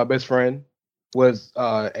luckily my best friend was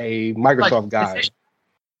a Microsoft guy.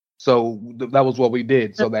 So that was what we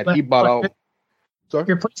did. So that he bought all. Sorry?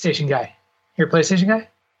 You're a PlayStation guy. You're a PlayStation guy?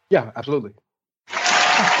 Yeah, absolutely.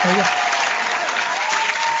 Oh, there you go.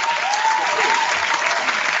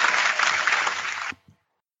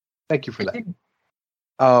 Thank you for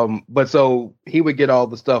that. But so he would get all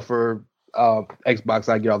the stuff for Xbox.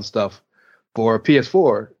 I get all the stuff for PS4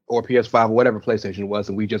 or PS5 or whatever PlayStation was,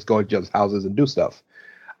 and we just go to each other's houses and do stuff.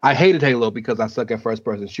 I hated Halo because I suck at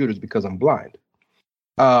first-person shooters because I'm blind.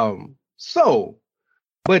 But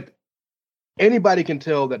anybody can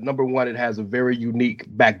tell that, number one, it has a very unique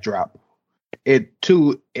backdrop. It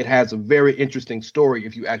has a very interesting story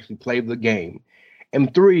if you actually play the game.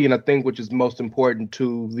 And three, and I think which is most important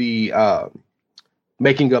to the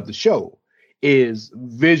making of the show, is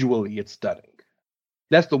visually it's stunning.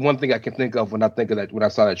 That's the one thing I can think of when I think of that, when I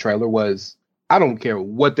saw that trailer, was I don't care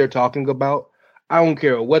what they're talking about. I don't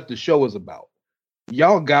care what the show is about.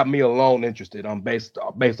 Y'all got me alone interested on based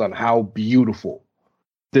on how beautiful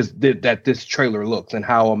this trailer looks and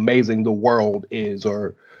how amazing the world is,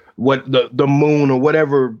 or what the moon or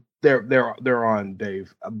whatever they're on,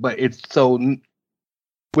 Dave. But it's so,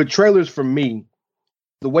 with trailers, for me,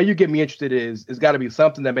 the way you get me interested is it's got to be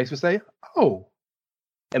something that makes me say, oh.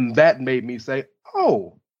 And that made me say,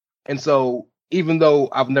 oh. And so even though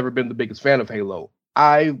I've never been the biggest fan of Halo,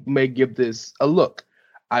 I may give this a look.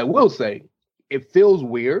 I will say it feels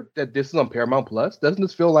weird that this is on Paramount Plus. Doesn't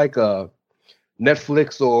this feel like a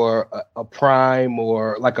Netflix or a Prime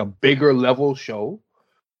or like a bigger level show?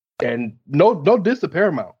 And no diss to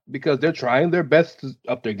Paramount, because they're trying their best to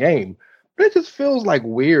up their game. But it just feels like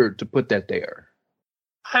weird to put that there.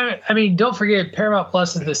 I mean, don't forget Paramount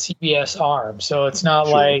Plus is the CBS arm, so it's not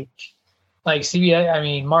like CBS. I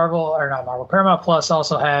mean, Paramount Plus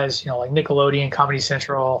also has, like Nickelodeon, Comedy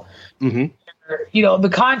Central. Mm-hmm. The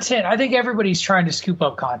content. I think everybody's trying to scoop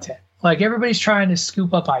up content. Like everybody's trying to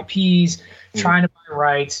scoop up IPs, trying to buy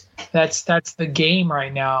rights. That's the game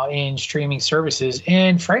right now in streaming services.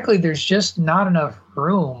 And frankly, there's just not enough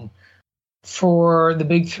room for the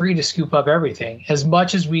big three to scoop up everything as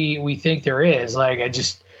much as we think there is. Like,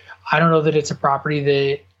 I don't know that it's a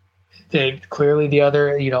property that clearly the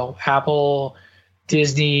other, Apple,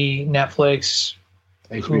 Disney, Netflix,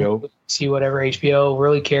 HBO, HBO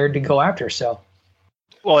really cared to go after. So,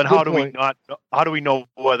 well, and how do we know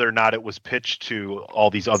whether or not it was pitched to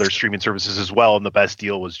all these other streaming services as well, and the best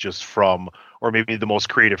deal was just from, or maybe the most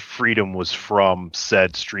creative freedom was from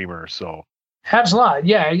said streamer? So absolutely,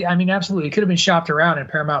 yeah. I mean, absolutely, it could have been shopped around, and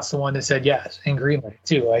Paramount's the one that said yes, and greenlit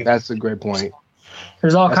too. Like, that's a great point.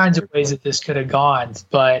 There's all kinds of ways that this could have gone,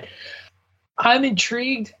 but I'm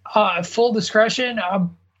intrigued. Full discretion,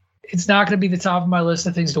 it's not going to be the top of my list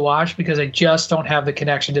of things to watch because I just don't have the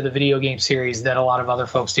connection to the video game series that a lot of other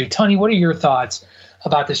folks do. Tony, what are your thoughts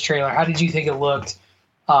about this trailer? How did you think it looked?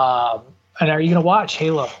 And are you going to watch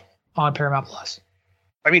Halo on Paramount Plus?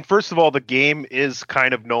 I mean, first of all, the game is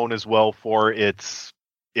kind of known as well for its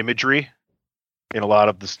imagery in a lot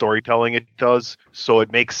of the storytelling it does. So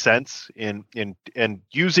it makes sense in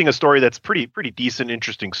using a story that's pretty decent,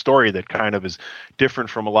 interesting story that kind of is different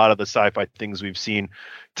from a lot of the sci-fi things we've seen,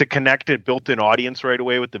 to connect a built-in audience right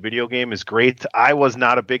away with the video game is great. I was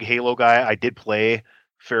not a big Halo guy. I did play a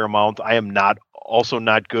fair amount. I am also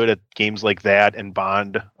not good at games like that and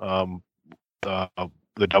Bond,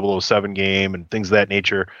 the 007 game and things of that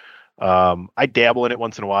nature. I dabble in it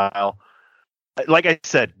once in a while. Like I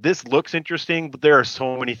said, this looks interesting, but there are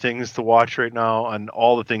so many things to watch right now on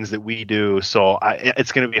all the things that we do. So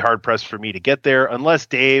it's going to be hard pressed for me to get there unless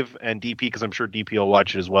Dave and DP, because I'm sure DP will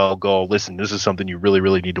watch it as well, go, listen, this is something you really,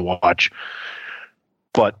 really need to watch.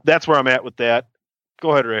 But that's where I'm at with that.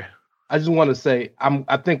 Go ahead, Ray. I just want to say,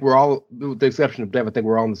 I think we're all, with the exception of Dave, I think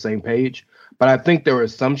we're all on the same page. But I think there are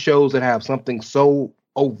some shows that have something so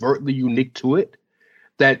overtly unique to it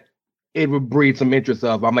that it would breed some interest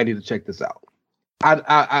of, I might need to check this out.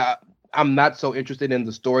 I'm not so interested in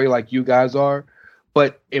the story like you guys are,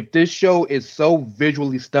 but if this show is so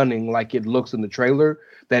visually stunning like it looks in the trailer,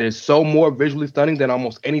 that is so more visually stunning than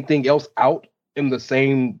almost anything else out in the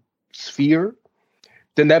same sphere,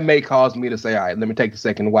 then that may cause me to say, all right, let me take a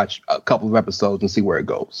second and watch a couple of episodes and see where it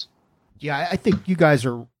goes. Yeah, I think you guys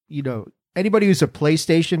are, anybody who's a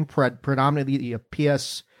PlayStation, predominantly a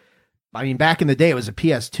PS, I mean, back in the day, it was a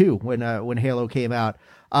PS2 when Halo came out.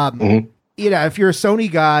 If you're a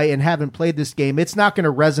Sony guy and haven't played this game, it's not going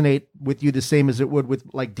to resonate with you the same as it would with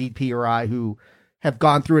like DP or I, who have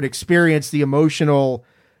gone through and experienced the emotional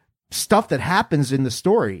stuff that happens in the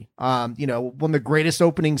story. One of the greatest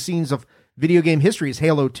opening scenes of video game history is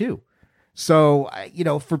Halo 2. So,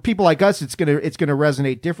 for people like us, it's gonna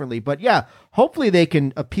resonate differently. But yeah, hopefully they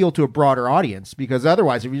can appeal to a broader audience, because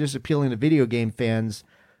otherwise, if you're just appealing to video game fans,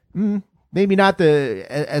 maybe not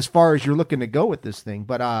as far as you're looking to go with this thing.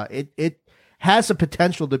 But it has the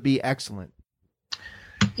potential to be excellent.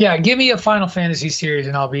 Yeah, give me a Final Fantasy series,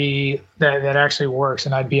 and I'll be that actually works,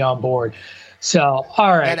 and I'd be on board. So,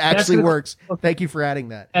 all right. That actually works. Thank you for adding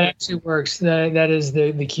that. That actually works. That is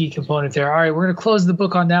the key component there. All right, we're going to close the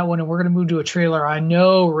book on that one, and we're going to move to a trailer I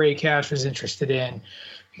know Ray Cash was interested in,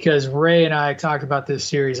 because Ray and I talked about this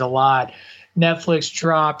series a lot. Netflix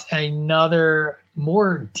dropped another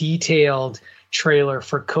more detailed trailer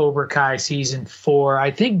for Cobra Kai season 4.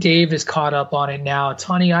 I think Dave is caught up on it now.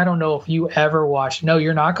 Tony, I don't know if you ever watched. No,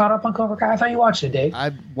 you're not caught up on Cobra Kai. I thought you watched it, Dave.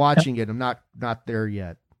 I'm watching it. I'm not there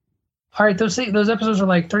yet. All right, those episodes are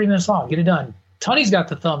like 30 minutes long. Get it done. Tony's got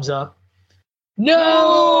the thumbs up.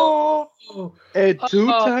 No! And two,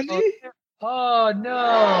 Tony? Oh, no.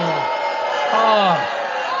 Oh.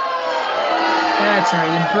 That's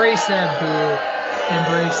right. Embrace that boo.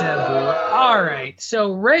 Embrace that boo. All right.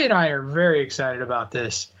 So Ray and I are very excited about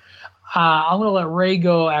this. I'm going to let Ray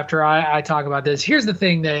go after I talk about this. Here's the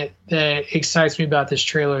thing that excites me about this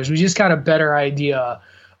trailer is we just got a better idea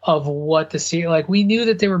of what the series, like we knew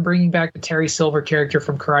that they were bringing back the Terry Silver character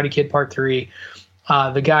from Karate Kid Part 3,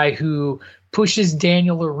 the guy who pushes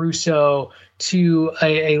Daniel LaRusso to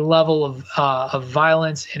a level of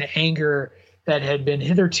violence and anger that had been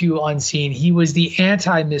hitherto unseen. He was the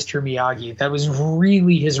anti-Mr. Miyagi. That was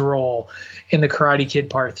really his role in the Karate Kid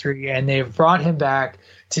Part 3, and they've brought him back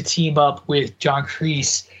to team up with John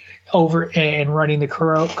Kreese over and running the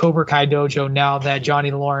Cobra Kai dojo now that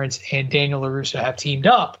Johnny Lawrence and Daniel LaRusso have teamed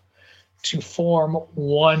up to form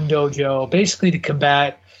one dojo, basically to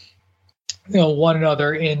combat one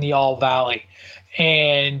another in the All Valley.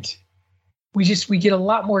 And we get a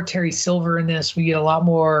lot more Terry Silver in this. We get a lot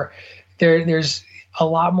more there's a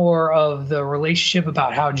lot more of the relationship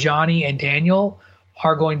about how Johnny and Daniel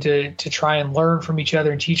are going to try and learn from each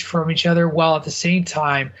other and teach from each other, while at the same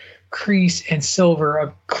time Kreese and Silver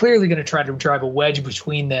are clearly going to try to drive a wedge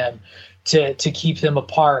between them to keep them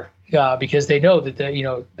apart, because they know that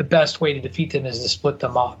the best way to defeat them is to split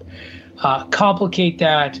them up. Complicate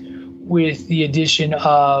that with the addition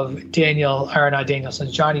of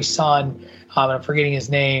Johnny's son. I'm forgetting his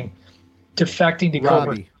name. Defecting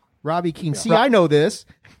to Robbie Keane. See, I know this.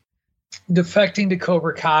 Defecting to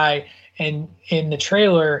Cobra Kai, and in the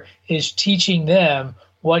trailer is teaching them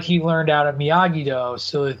what he learned out of Miyagi-Do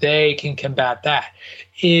so that they can combat that.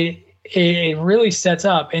 It really sets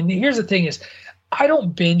up. And here's the thing is, I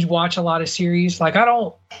don't binge watch a lot of series. Like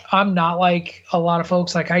I'm not like a lot of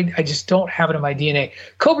folks. Like I just don't have it in my DNA.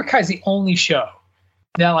 Cobra Kai is the only show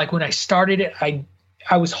that, like, when I started it,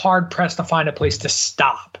 I was hard pressed to find a place to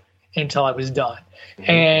stop until I was done.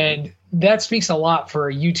 Mm-hmm. And that speaks a lot for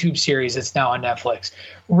a YouTube series that's now on Netflix.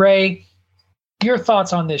 Ray, your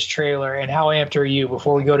thoughts on this trailer, and how amped are you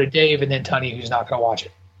before we go to Dave and then Tony, who's not going to watch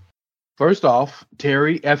it? First off,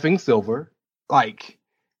 Terry effing Silver. Like,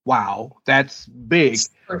 wow, that's big.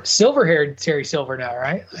 Silver-haired Terry Silver now,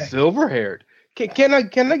 right? Silver-haired. Can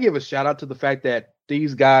I give a shout out to the fact that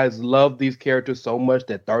these guys love these characters so much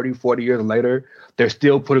that 30, 40 years later, they're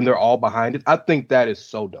still putting their all behind it? I think that is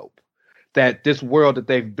so dope. That this world that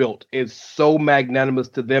they've built is so magnanimous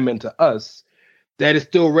to them and to us that it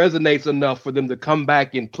still resonates enough for them to come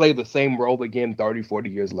back and play the same role again 30, 40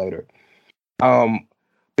 years later. But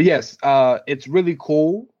yes, it's really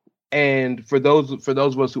cool. And for those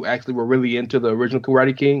of us who actually were really into the original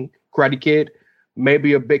Karate Kid,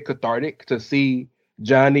 maybe a bit cathartic to see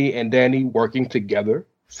Johnny and Danny working together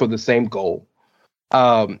for the same goal.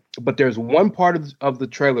 But there's one part of the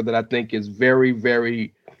trailer that I think is very,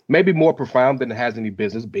 very, maybe more profound than it has any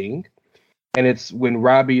business being. And it's when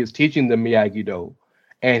Robbie is teaching them Miyagi-Do,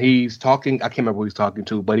 and he's talking, I can't remember who he's talking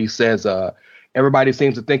to, but he says, everybody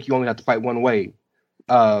seems to think you only have to fight one way.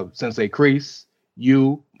 Sensei Kreese,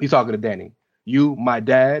 you, he's talking to Danny, you, my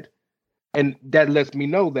dad. And that lets me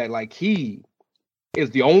know that, like, he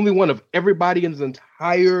is the only one of everybody in his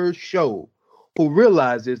entire show who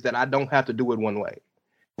realizes that I don't have to do it one way.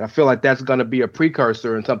 And I feel like that's going to be a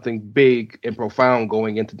precursor and something big and profound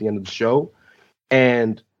going into the end of the show.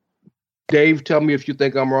 And Dave, tell me if you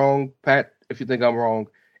think I'm wrong. Pat, if you think I'm wrong.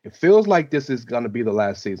 It feels like this is going to be the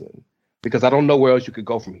last season, because I don't know where else you could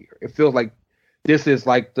go from here. It feels like this is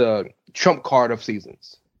like the trump card of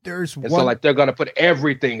seasons. So like they're going to put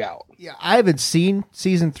everything out. Yeah, I haven't seen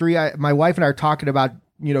season 3. My wife and I are talking about,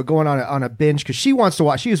 going on a binge, because she wants to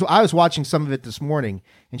watch. I was watching some of it this morning,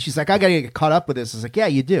 and she's like, I got to get caught up with this. I was like, yeah,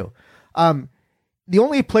 you do. The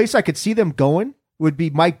only place I could see them going would be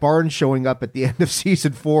Mike Barnes showing up at the end of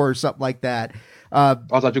season 4 or something like that. I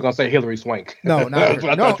thought you were going to say Hillary Swank. No, That's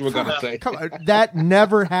what I thought you were going to say. Come on, that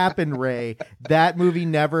never happened, Ray. That movie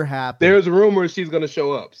never happened. There's rumors she's going to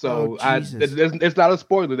show up. So it's not a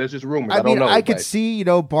spoiler. There's just rumors. I mean, don't know. I could see,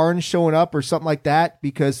 Barnes showing up or something like that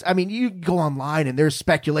because, I mean, you go online and there's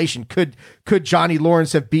speculation. Could Johnny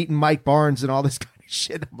Lawrence have beaten Mike Barnes and all this kind of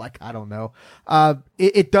shit? I'm like, I don't know.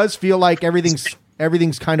 It does feel like everything's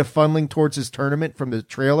kind of funneling towards his tournament from the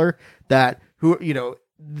trailer that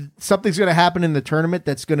something's going to happen in the tournament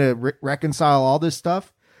that's going to reconcile all this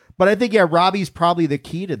stuff. But I think, Robbie's probably the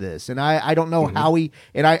key to this. And I don't know how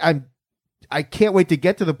I can't wait to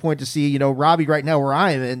get to the point to see, Robbie right now where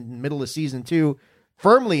I am in the middle of season 2,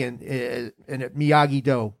 firmly in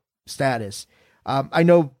Miyagi-Do status. I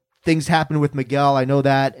know things happen with Miguel. I know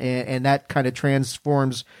that, and that kind of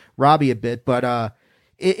transforms Robbie a bit, but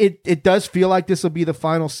it does feel like this will be the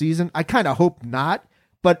final season. I kind of hope not.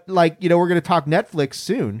 But we're going to talk Netflix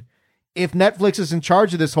soon. If Netflix is in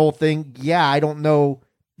charge of this whole thing, I don't know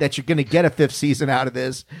that you're going to get a 5th season out of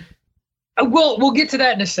this. We'll get to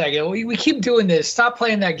that in a second. We keep doing this. Stop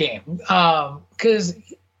playing that game. Because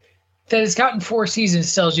that it's gotten 4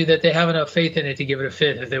 seasons tells you that they have enough faith in it to give it a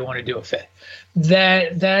 5th if they want to do a 5th.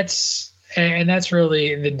 That's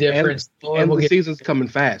really the difference. And the season's coming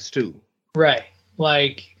fast too. Right.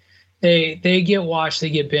 Like they get watched, they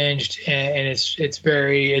get binged, and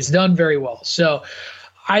it's done very well. So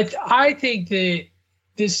I think that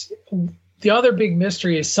the other big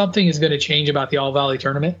mystery is something is going to change about the All Valley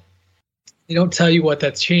tournament. They don't tell you what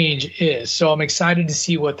that change is. So I'm excited to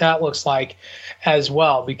see what that looks like as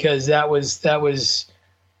well, because that was the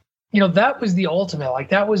ultimate. Like,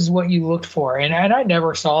 that was what you looked for. And I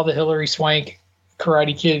never saw the Hillary Swank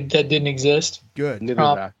Karate Kid that didn't exist. Good.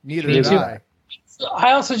 Neither did I.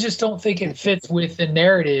 I also just don't think it fits with the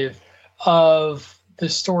narrative of the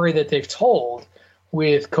story that they've told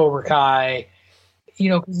with Cobra Kai,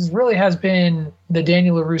 because it really has been the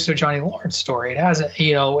Daniel LaRusso, Johnny Lawrence story. It hasn't,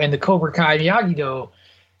 and the Cobra Kai Miyagi-Do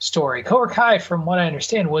story. Cobra Kai, from what I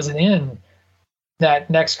understand, wasn't in that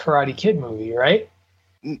next Karate Kid movie, right?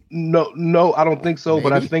 No, I don't think so. Maybe.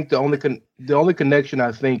 But I think the only connection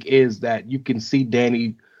I think is that you can see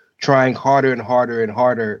Danny trying harder and harder and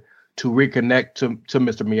harder to reconnect to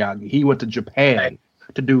Mr. Miyagi. He went to Japan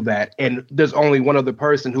to do that. And there's only one other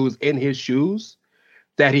person who's in his shoes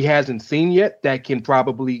that he hasn't seen yet that can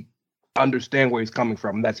probably understand where he's coming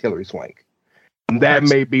from. And that's Hillary Swank. And that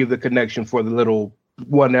may be the connection for the little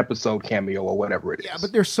 1 episode cameo or whatever it is. Yeah,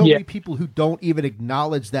 but there's so many people who don't even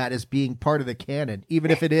acknowledge that as being part of the canon,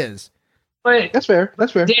 even if it is. But that's fair.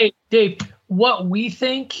 Dave, what we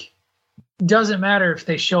think doesn't matter if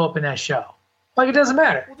they show up in that show. Like, it doesn't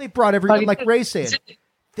matter. Well, they brought everybody, like Ray said,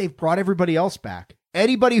 they've brought everybody else back.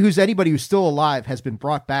 Anybody who's still alive has been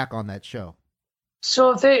brought back on that show.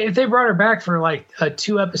 So if they brought her back for like a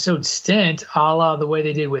 2-episode stint, a la the way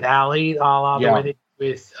they did with Ali, the way they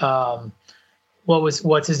did with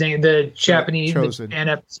what's his name, the Japanese Japan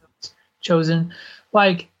episodes, Chosen.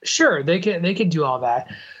 Like, sure, they could do all that.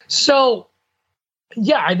 So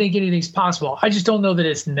yeah, I think anything's possible. I just don't know that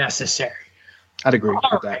it's necessary. I'd agree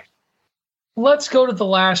with that. Let's go to the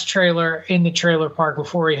last trailer in the trailer park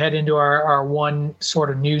before we head into our one sort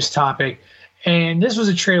of news topic. And this was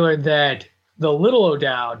a trailer that the Little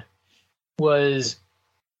O'Dowd was,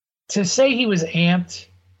 to say he was amped,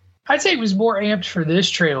 I'd say he was more amped for this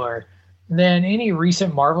trailer than any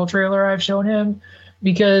recent Marvel trailer I've shown him,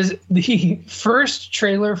 because the first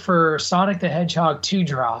trailer for Sonic the Hedgehog 2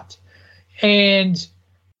 dropped. And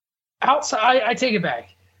outside, I take it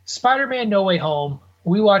back. Spider-Man No Way Home,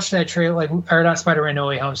 we watched that trailer, or not Spider-Man No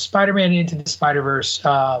Way Home, Spider-Man Into the Spider-Verse,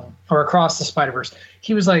 or Across the Spider-Verse.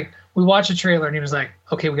 He was like, we watched the trailer, and he was like,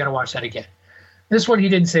 okay, we got to watch that again. This one, he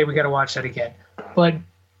didn't say we got to watch that again. But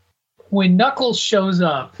when Knuckles shows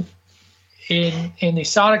up in the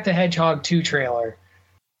Sonic the Hedgehog 2 trailer,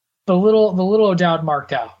 the little O'Dowd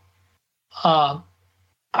marked out.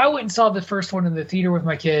 I went and saw the first one in the theater with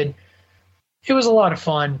my kid. It was a lot of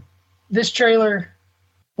fun. This trailer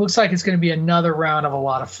looks like it's going to be another round of a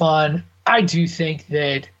lot of fun. I do think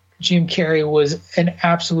that Jim Carrey was an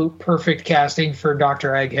absolute perfect casting for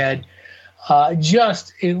Dr. Egghead.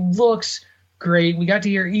 It looks great. We got to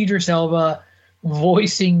hear Idris Elba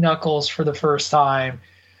voicing Knuckles for the first time.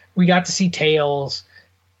 We got to see Tails.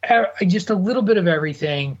 Just a little bit of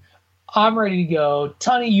everything. I'm ready to go.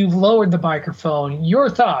 Tunney, you've lowered the microphone. Your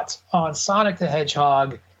thoughts on Sonic the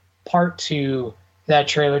Hedgehog Part 2, that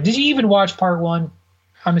trailer. Did you even watch Part 1?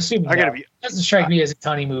 I'm assuming it doesn't strike me as a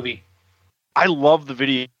Tunney movie. I love the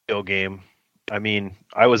video game. I mean,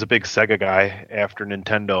 I was a big Sega guy after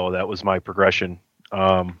Nintendo. That was my progression.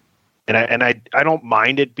 And I don't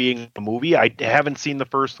mind it being a movie. I haven't seen the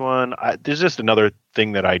first one. There's just another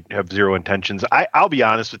thing that I have zero intentions. I'll be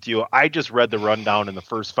honest with you. I just read the rundown in the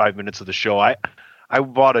first 5 minutes of the show. I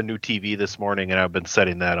bought a new TV this morning, and I've been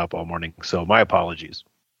setting that up all morning. So my apologies.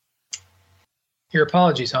 Your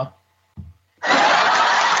apologies, huh?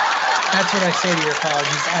 That's what I say to your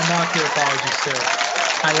apologies. I mock your apologies, sir.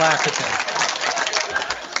 I laugh at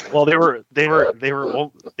them. Well, they were.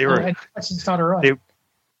 It's not a run.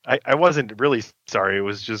 I wasn't really sorry. It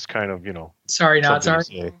was just kind of, Sorry, not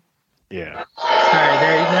sorry. Yeah. All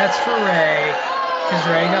right, that's for Ray, because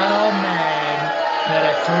Ray got all mad that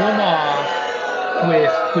I threw him off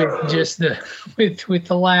with just with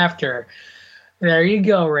the laughter. There you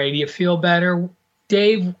go, Ray. Do you feel better?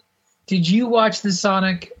 Dave, did you watch the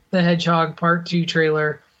Sonic the Hedgehog Part 2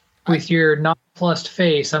 trailer with your nonplussed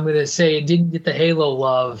face? I'm going to say it didn't get the Halo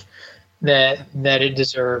love that it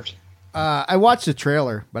deserved. I watched the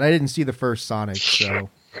trailer, but I didn't see the first Sonic. So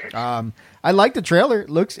I like the trailer. It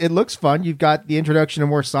looks fun. You've got the introduction of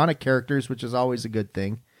more Sonic characters, which is always a good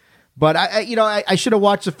thing. But I should have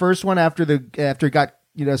watched the first one after it got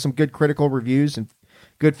some good critical reviews and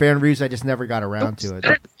good fan reviews. I just never got around to it.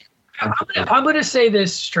 I'm going to say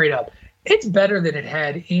this straight up. It's better than it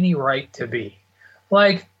had any right to be.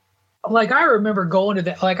 Like I remember going to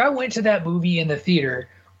that. Like I went to that movie in the theater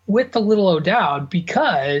with the little O'Dowd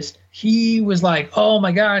because he was like, oh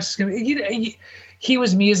my gosh, he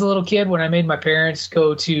was me as a little kid when I made my parents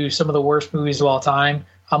go to some of the worst movies of all time.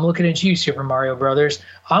 I'm looking at you, Super Mario Brothers.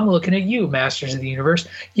 I'm looking at you, Masters of the Universe.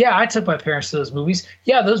 Yeah, I took my parents to those movies.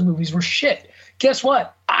 Yeah, those movies were shit. Guess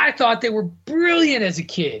what? I thought they were brilliant as a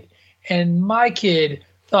kid. And my kid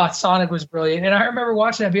thought Sonic was brilliant. And I remember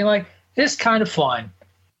watching that being like, this is kind of fun.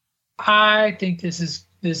 I think this is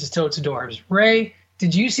totes adorbs. Ray,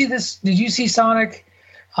 did you see this? Did you see Sonic?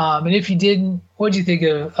 And if you didn't, what did you think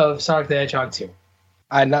of Sonic the Hedgehog 2?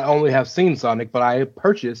 I not only have seen Sonic, but I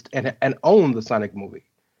purchased and own the Sonic movie.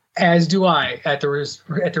 As do I. At the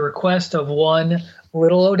request of one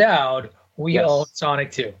little O'Dowd, we own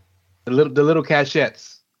Sonic 2. The little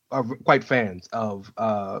Cashettes are quite fans of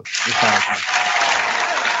the Sonic movie.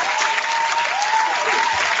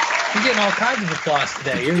 You're getting all kinds of applause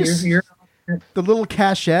today. You're the little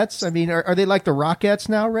Cashettes. I mean, are they like the Rockettes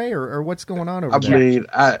now, Ray, or what's going on over there?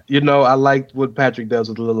 I mean, I liked what Patrick does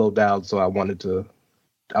with the little O'Dowd, so I wanted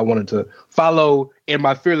to follow in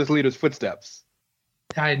my fearless leader's footsteps.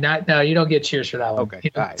 No, you don't get cheers for that one.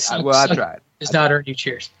 Okay, all right. I tried. Does not earn you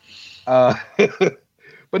cheers.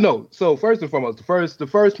 But no. So first and foremost, the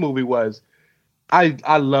first movie was,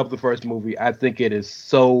 I love the first movie. I think it is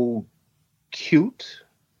so cute.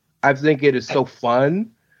 I think it is so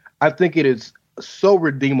fun. I think it is so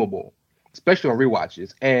redeemable, especially on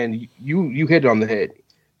rewatches. And you hit it on the head.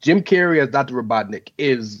 Jim Carrey as Dr. Robotnik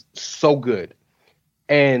is so good.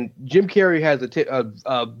 And Jim Carrey has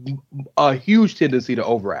a huge tendency to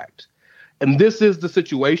overact. And this is the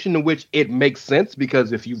situation in which it makes sense,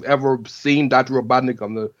 because if you've ever seen Dr. Robotnik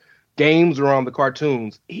on the games or on the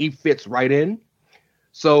cartoons, he fits right in.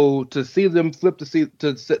 So to see them flip to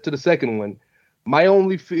the second one, my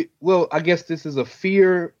only I guess this is a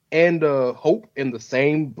fear and a hope in the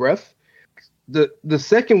same breath. The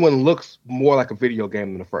second one looks more like a video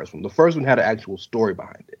game than the first one. The first one had an actual story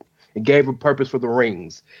behind it. It gave a purpose for the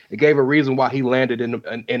rings. It gave a reason why he landed in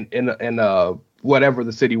whatever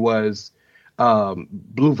the city was,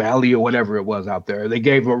 Blue Valley or whatever it was out there. They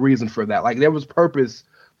gave him a reason for that. Like, there was purpose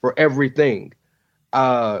for everything.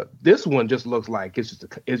 This one just looks like it's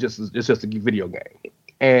just a video game,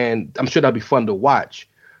 and I'm sure that'll be fun to watch.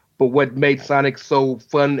 But what made Sonic so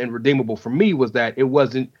fun and redeemable for me was that it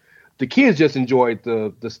wasn't the kids just enjoyed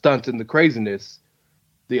the stunts and the craziness.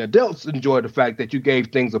 The adults enjoyed the fact that you gave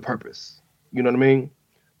things a purpose. You know what I mean?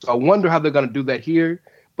 So I wonder how they're going to do that here.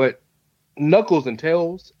 But Knuckles and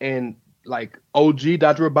Tails and like OG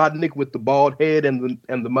Dr. Robotnik with the bald head and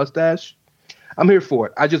the mustache, I'm here for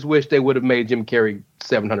it. I just wish they would have made Jim Carrey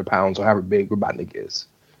 700 pounds or however big Robotnik is.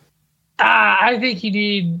 I think you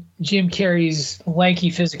need Jim Carrey's lanky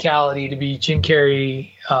physicality to be Jim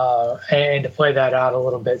Carrey and to play that out a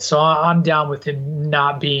little bit. So I'm down with him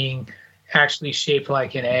not being actually shaped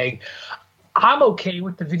like an egg. I'm okay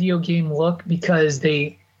with the video game look because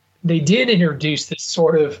they did introduce this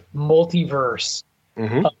sort of multiverse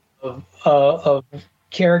of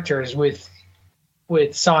characters with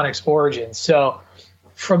Sonic's origins. So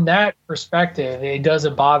from that perspective, it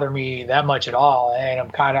doesn't bother me that much at all, and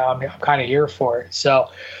I'm kind of here for it. So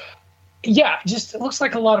yeah, just it looks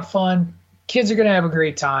like a lot of fun. Kids are gonna have a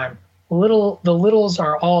great time. The littles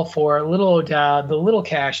are all for it. Little O'Dowd, the little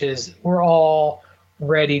Cashes, we're all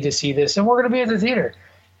ready to see this, and we're going to be at the theater.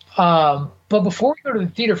 But before we go to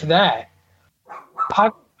the theater for that,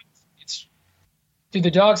 do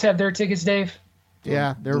the dogs have their tickets, Dave?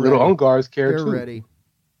 Yeah, they're little ready. Ungars care They're too. ready.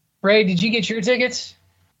 Ray, did you get your tickets?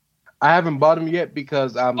 I haven't bought them yet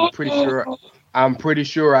because I'm pretty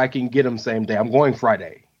sure I can get them same day. I'm going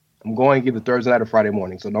Friday. I'm going either Thursday night or Friday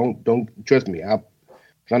morning. So don't trust me. I'm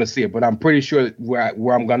gonna see it, but I'm pretty sure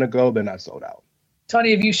where I'm gonna go, they're not sold out.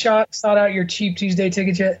 Tony, have you sought out your cheap Tuesday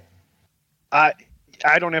tickets yet? I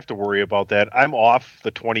don't have to worry about that. I'm off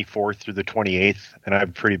the 24th through the 28th, and I have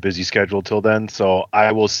a pretty busy schedule till then. So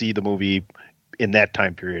I will see the movie in that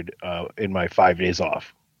time period in my 5 days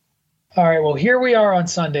off. All right, well, here we are on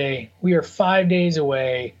Sunday. We are 5 days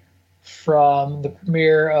away from the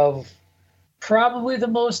premiere of probably the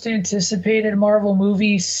most anticipated Marvel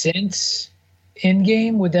movie since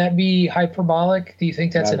Endgame. Would that be hyperbolic? Do you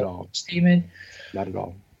think that's an statement? Not at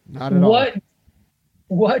all. Not at all.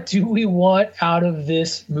 What do we want out of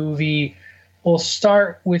this movie? We'll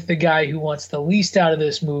start with the guy who wants the least out of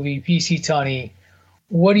this movie, PC Tunney.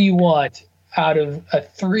 What do you want out of a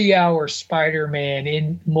 3-hour Spider-Man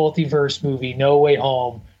in multiverse movie, No Way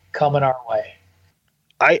Home, coming our way?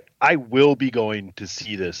 I will be going to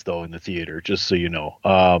see this, though, in the theater, just so you know.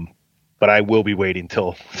 But I will be waiting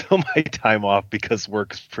till my time off because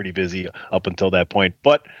work's pretty busy up until that point.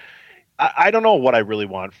 But I don't know what I really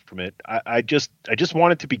want from it. I just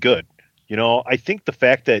want it to be good. You know, I think the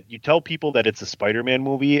fact that you tell people that it's a Spider-Man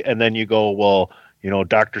movie and then you go, well, you know,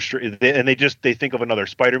 Doctor Strange, and they think of another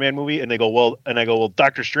Spider-Man movie and they go, well, and I go, well,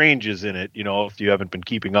 Doctor Strange is in it. You know, if you haven't been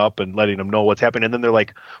keeping up and letting them know what's happening, and then they're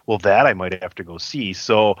like, well, that I might have to go see.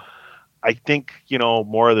 So I think, you know,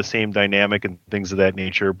 more of the same dynamic and things of that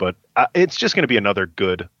nature. But it's just going to be another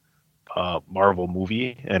good Marvel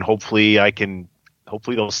movie, and hopefully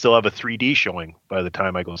they'll still have a 3D showing by the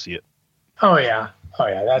time I go see it. Oh yeah.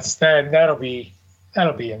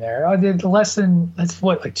 That'll be in there. That's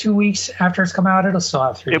like 2 weeks after it's come out. It'll still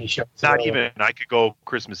have 3D shows. Not even. I could go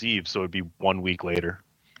Christmas Eve, so it'd be 1 week later.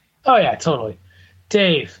 Oh yeah, totally.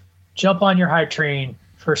 Dave, jump on your hype train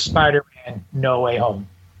for Spider-Man: No Way Home.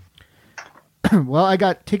 Well, I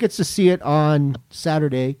got tickets to see it on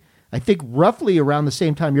Saturday. I think roughly around the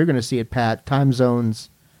same time you're going to see it, Pat. Time zones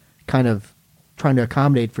kind of trying to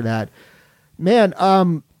accommodate for that. Man,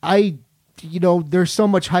 there's so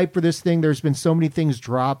much hype for this thing. There's been so many things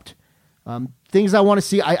dropped. Things I want to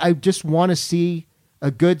see. I just want to see a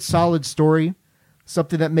good, solid story,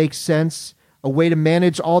 something that makes sense, a way to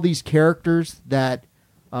manage all these characters that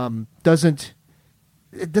doesn't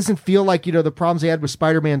feel like, the problems they had with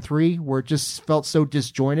Spider-Man 3, where it just felt so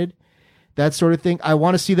disjointed, that sort of thing. I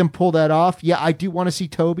want to see them pull that off. Yeah, I do want to see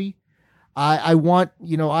Toby. I'm one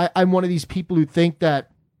of these people who think that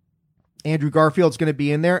Andrew Garfield's going to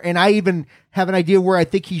be in there. And I even have an idea where I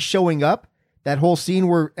think he's showing up. That whole scene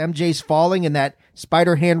where MJ's falling and that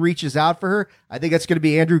spider hand reaches out for her. I think that's going to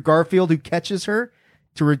be Andrew Garfield who catches her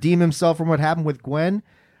to redeem himself from what happened with Gwen.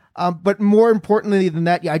 But more importantly than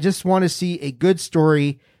that, I just want to see a good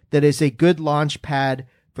story that is a good launch pad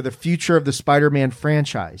for the future of the Spider-Man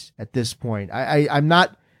franchise at this point. I'm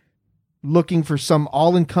not looking for some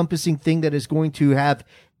all-encompassing thing that is going to have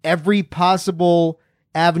every possible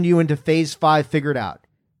avenue into Phase 5 figured out.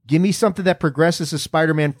 Give me something that progresses the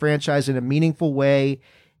Spider-Man franchise in a meaningful way,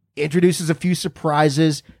 introduces a few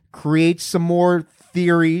surprises, creates some more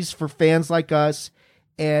theories for fans like us,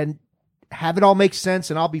 and have it all make sense,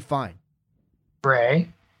 and I'll be fine. Ray?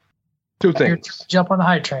 Two things. Jump on the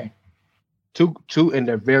hype train. Two, and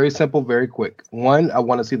they're very simple, very quick. One, I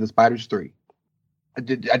want to see the Spiders 3.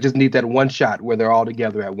 I just need that one shot where they're all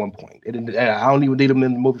together at one point. I don't even need them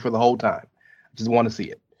in the movie for the whole time. I just want to see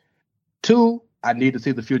it. Two, I need to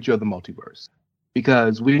see the future of the multiverse.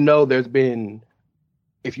 Because we know there's been,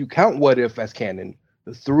 if you count What If as canon,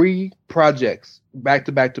 the 3 projects back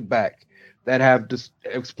to back to back that have just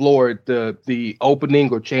explored the opening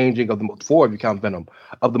or changing of the 4, if you count Venom,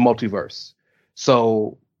 of the multiverse.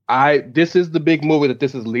 So this is the big movie that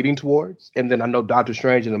this is leading towards. And then I know Doctor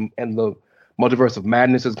Strange and the Multiverse of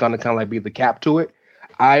Madness is going to kind of like be the cap to it.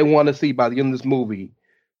 I want to see by the end of this movie,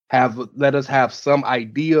 let us have some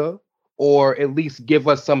idea, or at least give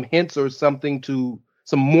us some hints or some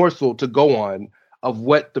morsel to go on of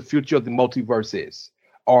what the future of the multiverse is.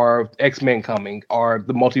 Are X-Men coming? Are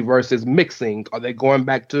the multiverse is mixing? Are they going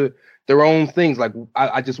back to their own things? Like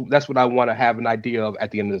that's what I want to have an idea of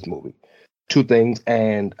at the end of this movie. 2 things,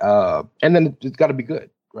 and then it's got to be good,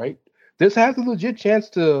 right? This has a legit chance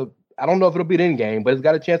to. I don't know if it'll beat Endgame, but it's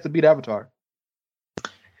got a chance to beat Avatar.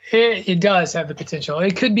 It does have the potential.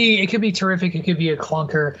 It could be terrific. It could be a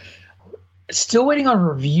clunker. Still waiting on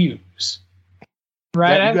reviews.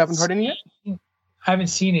 Right? You haven't heard any yet? I haven't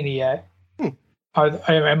seen any yet.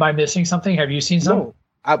 Am I missing something? Have you seen some? No,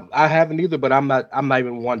 I haven't either, but I'm not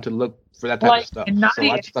even one to look for that type of stuff. So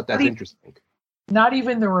I just thought that's interesting. Not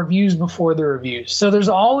even the reviews before the reviews. So there's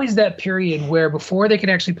always that period where before they can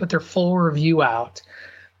actually put their full review out,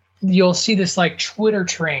 you'll see this like Twitter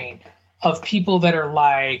train of people that are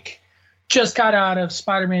like, just got out of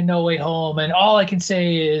Spider-Man No Way Home, and all I can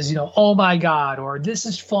say is, oh my God, or this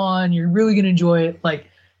is fun, you're really going to enjoy it. Like,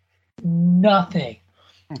 nothing.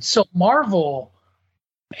 So Marvel,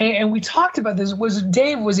 and we talked about this, was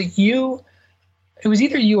it you? It was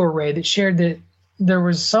either you or Ray that shared that there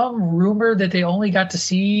was some rumor that they only got to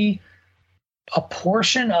see a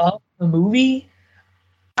portion of the movie.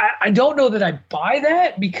 I don't know that I buy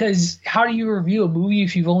that, because how do you review a movie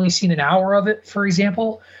if you've only seen an hour of it, for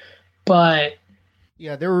example? But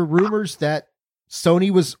yeah, there were rumors that Sony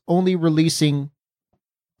was only releasing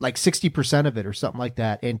like 60% of it or something like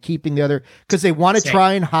that, and keeping the other, because they want to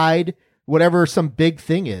try and hide whatever some big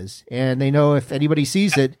thing is. And they know if anybody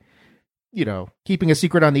sees it, keeping a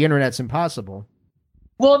secret on the internet's impossible.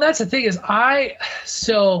 Well, that's the thing is I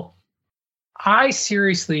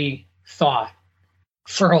seriously thought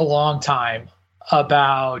for a long time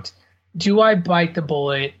about, do I bite the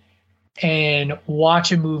bullet and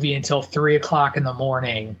watch a movie until 3:00 in the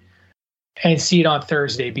morning and see it on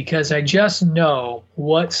Thursday? Because I just know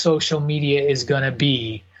what social media is going to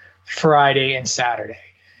be Friday and Saturday.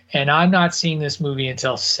 And I'm not seeing this movie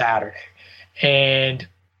until Saturday. And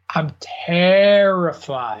I'm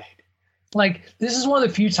terrified. Like, this is one of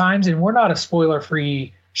the few times, and we're not a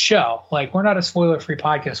spoiler-free show. Like, we're not a spoiler-free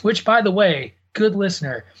podcast, which, by the way, good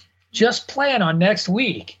listener, just plan on next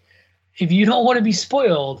week. If you don't want to be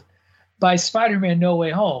spoiled by Spider-Man No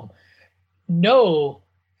Way Home, know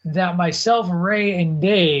that myself, Ray, and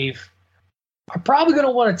Dave are probably going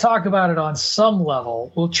to want to talk about it on some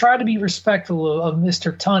level. We'll try to be respectful of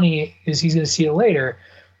Mr. Tunney, because he's going to see it later.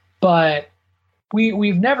 But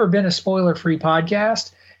we've never been a spoiler-free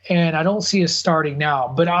podcast, and I don't see us starting now.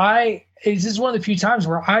 But this is one of the few times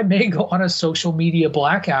where I may go on a social media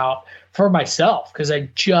blackout for myself, because I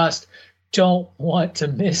just don't want to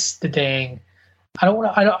miss the dang. I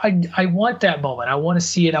want that moment. I want to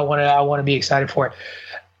see it. I want to be excited for it.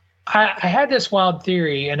 I had this wild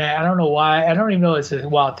theory, and I don't know why. I don't even know it's a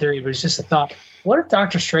wild theory, but it's just a thought. What if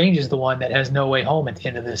Doctor Strange is the one that has No Way Home at the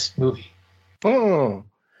end of this movie? Oh,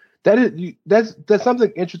 that's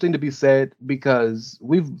something interesting to be said, because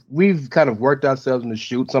we've kind of worked ourselves in the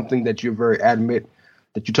shoot, something that you're very adamant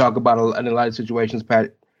that you talk about in a lot of situations,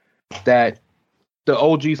 Pat, that the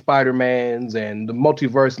OG Spider-Mans and the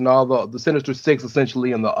multiverse and all the Sinister Six,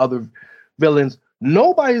 essentially, and the other villains,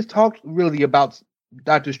 nobody's talked really about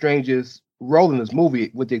Doctor Strange's role in this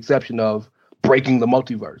movie, with the exception of breaking the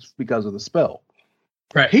multiverse because of the spell.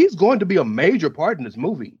 Right. He's going to be a major part in this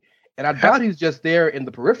movie, and I doubt he's just there in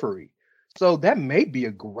the periphery. So that may be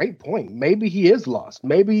a great point. Maybe he is lost.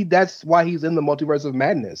 Maybe that's why he's in the multiverse of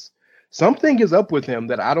madness. Something is up with him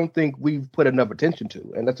that I don't think we've put enough attention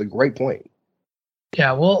to, and that's a great point.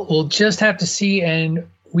 Yeah, we'll just have to see, and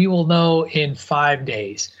we will know in 5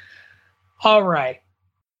 days. All right.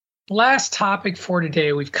 Last topic for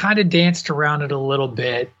today. We've kind of danced around it a little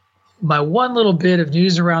bit. My one little bit of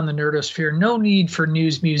news around the nerdosphere. No need for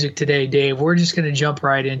news music today, Dave. We're just going to jump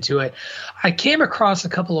right into it. I came across a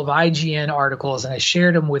couple of IGN articles, and I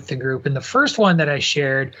shared them with the group. And the first one that I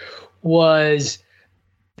shared was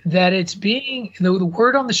that it's being, the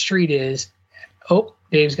word on the street is,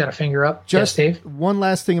 Dave's got a finger up. Just yes, Dave. One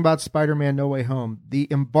last thing about Spider-Man No Way Home. The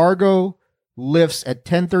embargo lifts at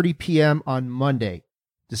 10:30 p.m. on Monday,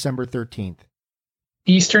 December 13th.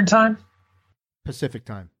 Eastern time? Pacific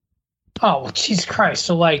time. Oh, well, Jesus Christ.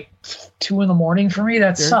 So like 2 a.m. for me?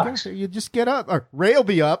 That sucks. You just get up. Or Ray will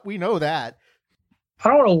be up. We know that. I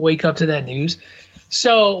don't want to wake up to that news.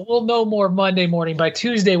 So we'll know more Monday morning. By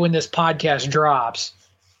Tuesday, when this podcast drops,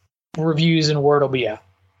 reviews and word will be out.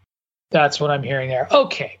 That's what I'm hearing there.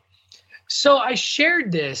 Okay. So I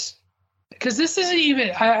shared this because this isn't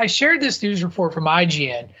even, I shared this news report from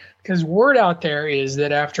IGN because word out there is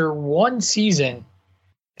that after one season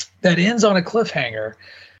that ends on a cliffhanger,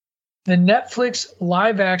 the Netflix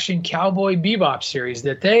live action Cowboy Bebop series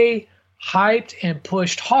that they hyped and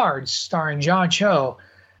pushed hard, starring John Cho,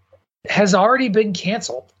 has already been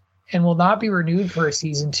canceled and will not be renewed for a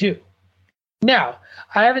season 2. Now,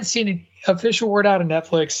 I haven't seen an official word out of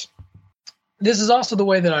Netflix. This is also the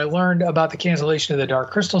way that I learned about the cancellation of the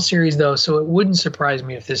Dark Crystal series, though, so it wouldn't surprise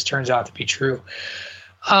me if this turns out to be true.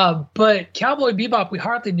 But Cowboy Bebop, we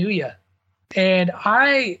hardly knew you. And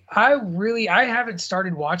I haven't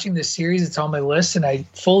started watching this series. It's on my list, and I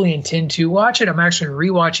fully intend to watch it. I'm actually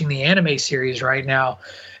rewatching the anime series right now,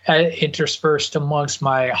 interspersed amongst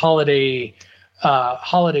my holiday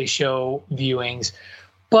show viewings.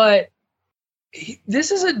 But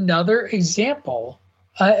this is another example,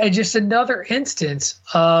 just another instance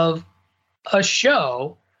of a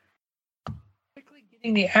show quickly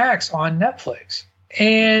getting the axe on Netflix.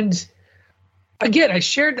 And again, I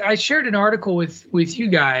shared an article with you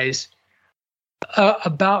guys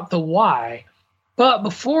about the why. But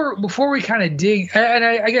before we kind of dig, and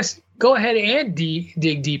I guess go ahead and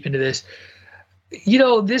dig deep into this.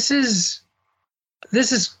 This is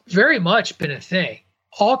very much been a thing.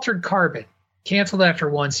 Altered Carbon canceled after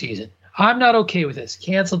one season. I'm not okay with this.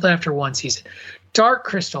 Canceled after one season. Dark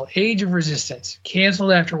Crystal, Age of Resistance,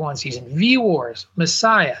 canceled after one season. V-Wars,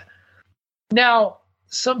 Messiah. Now,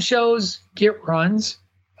 some shows get runs.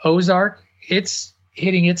 Ozark, it's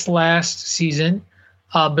hitting its last season,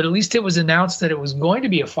 but at least it was announced that it was going to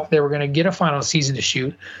be they were going to get a final season to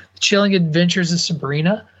shoot. The Chilling Adventures of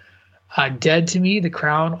Sabrina, Dead to Me, The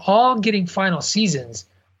Crown, all getting final seasons,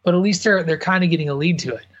 but at least they're kind of getting a lead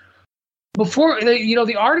to it. Before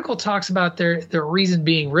the article talks about their reason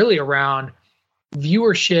being really around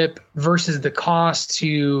viewership versus the cost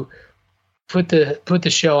to put the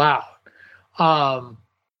show out.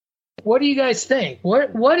 What do you guys think?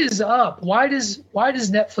 What is up? Why does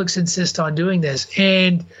Netflix insist on doing this?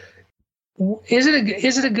 And is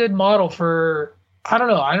it a good model for? I don't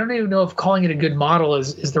know. I don't even know if calling it a good model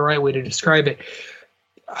is the right way to describe it.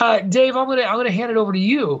 Dave, I'm gonna hand it over to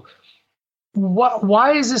you.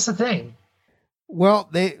 Why is this a thing? Well,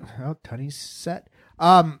 Tunney's set.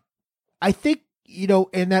 I think,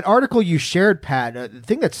 in that article you shared, Pat, the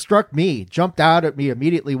thing that jumped out at me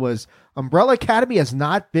immediately was Umbrella Academy has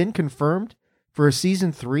not been confirmed for a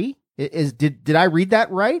season 3. Did I read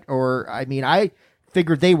that right? Or, I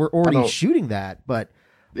figured they were already shooting that, but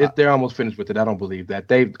they're almost finished with it. I don't believe that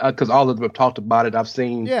because all of them have talked about it. I've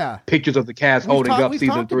seen pictures of the cast holding up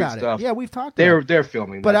season 3 stuff. Yeah, we've talked. They're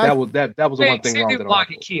filming, but that was the one thing wrong. Lock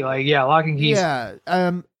and Key, Lock and Key. Yeah,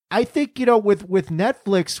 I think with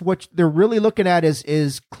Netflix, what they're really looking at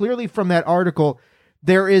is clearly from that article,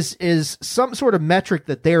 there is some sort of metric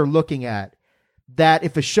that they're looking at. That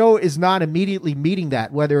if a show is not immediately meeting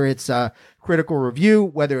that, whether it's critical review,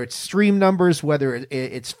 whether it's stream numbers, whether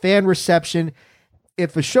it's fan reception.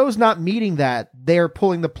 If a show's not meeting that, they're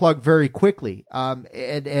pulling the plug very quickly.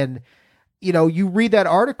 And you read that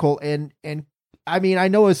article and I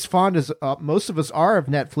know as fond as most of us are of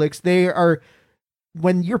Netflix, they are,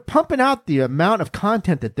 when you're pumping out the amount of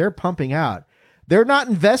content that they're pumping out, they're not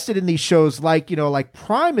invested in these shows like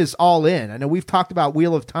Prime is all in. I know we've talked about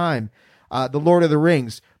Wheel of Time, The Lord of the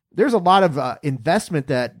Rings. There's a lot of investment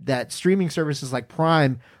that streaming services like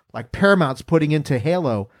Prime, like Paramount's putting into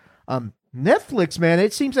Halo. Netflix, man,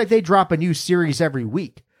 it seems like they drop a new series every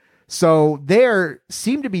week. So they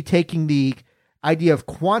seem to be taking the idea of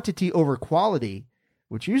quantity over quality,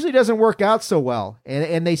 which usually doesn't work out so well.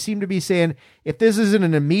 And they seem to be saying, if this isn't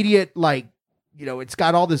an immediate, it's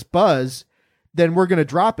got all this buzz, then we're going to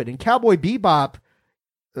drop it. And Cowboy Bebop,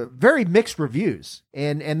 very mixed reviews.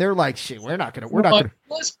 And they're like, shit, we're not going to.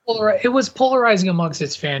 It was polarizing amongst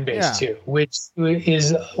its fan base too, which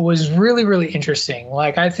was really, really interesting.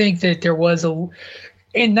 I think that there was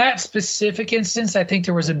in that specific instance, I think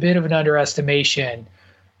there was a bit of an underestimation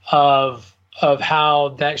of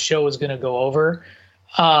how that show was going to go over.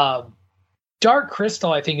 Dark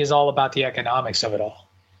Crystal, I think, is all about the economics of it all.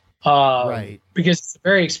 Right. Because it's a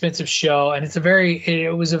very expensive show, and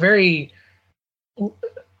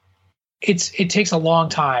it takes a long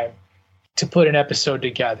time to put an episode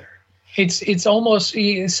together. It's almost,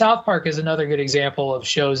 South Park is another good example of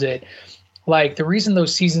shows that, the reason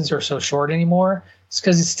those seasons are so short anymore is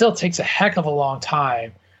because it still takes a heck of a long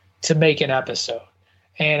time to make an episode.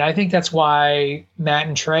 And I think that's why Matt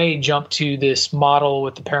and Trey jumped to this model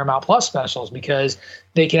with the Paramount Plus specials, because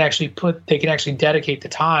they can actually dedicate the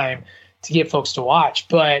time to get folks to watch.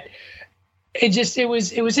 But it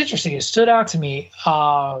was interesting. It stood out to me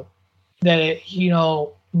that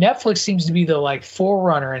Netflix seems to be the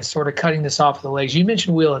forerunner and sort of cutting this off at the legs. You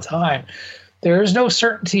mentioned Wheel of Time. There is no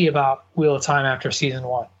certainty about Wheel of Time after season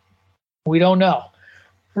 1. We don't know.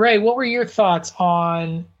 Ray, what are your thoughts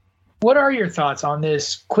on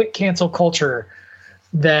this quick cancel culture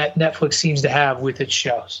that Netflix seems to have with its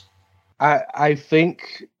shows? I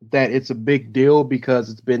think that it's a big deal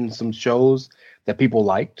because it's been some shows that people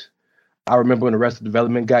liked. I remember when Arrested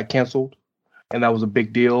Development got canceled, and that was a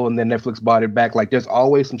big deal, and then Netflix bought it back. There's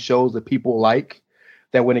always some shows that people like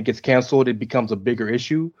that when it gets canceled, it becomes a bigger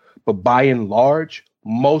issue. But by and large,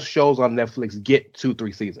 most shows on Netflix get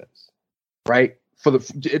 2-3 seasons, right?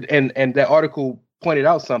 And that article pointed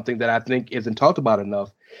out something that I think isn't talked about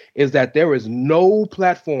enough, is that there is no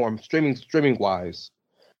platform streaming wise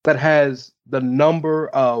that has the number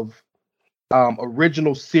of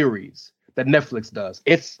original series that Netflix does.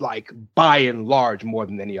 It's like by and large more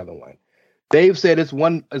than any other one. They've said it's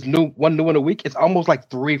one new one a week. It's almost like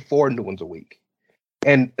 3-4 new ones a week.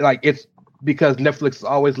 And like it's because Netflix is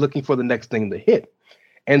always looking for the next thing to hit.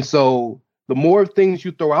 And so the more things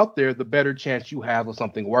you throw out there, the better chance you have of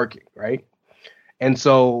something working, right? And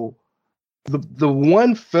so the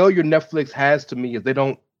one failure Netflix has to me is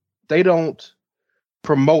they don't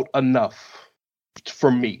promote enough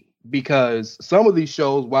for me, because some of these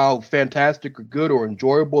shows, while fantastic or good or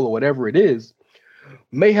enjoyable or whatever it is,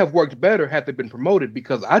 may have worked better had they been promoted,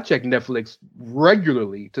 because I check Netflix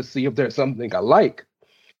regularly to see if there's something I like.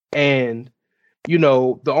 And, you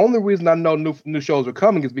know, the only reason I know new shows are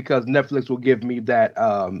coming is because Netflix will give me that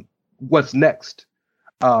what's next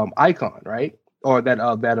icon, right? Or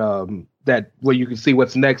that where you can see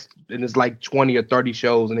what's next, and it's like 20 or 30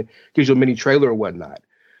 shows, and it gives you a mini trailer or whatnot.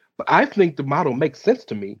 But I think the model makes sense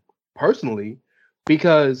to me personally,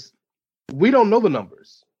 because we don't know the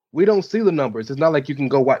numbers. We don't see the numbers. It's not like you can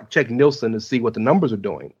go check Nielsen to see what the numbers are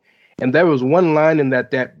doing. And there was one line in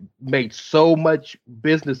that made so much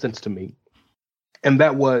business sense to me. And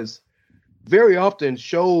that was, very often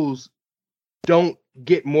shows don't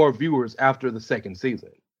get more viewers after the second season.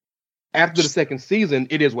 After the second season,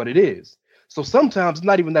 it is what it is. So sometimes it's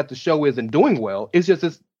not even that the show isn't doing well. It's just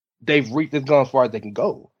it's gone as far as they can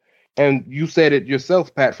go. And you said it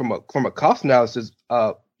yourself, Pat, from a cost analysis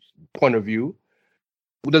point of view.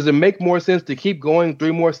 Does it make more sense to keep going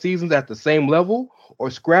 3 more seasons at the same level,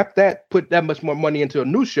 or scrap that, put that much more money into a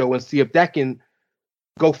new show and see if that can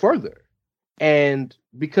go further? And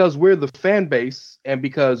because we're the fan base, and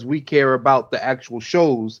because we care about the actual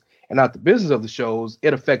shows and not the business of the shows,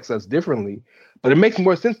 it affects us differently. But it makes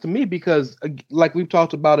more sense to me because, like we've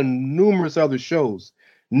talked about in numerous other shows,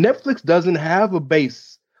 Netflix doesn't have a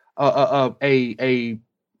base, a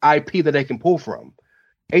IP that they can pull from.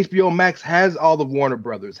 HBO Max has all of Warner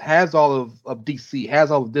Brothers, has all of DC,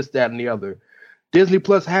 has all of this, that, and the other. Disney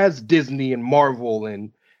Plus has Disney and Marvel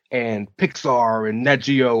and Pixar and Nat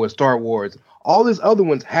Geo and Star Wars. All these other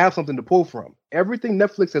ones have something to pull from. Everything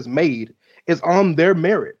Netflix has made is on their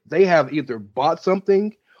merit. They have either bought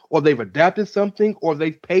something, or they've adapted something, or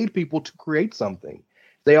they've paid people to create something.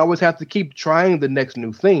 They always have to keep trying the next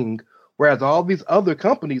new thing, whereas all these other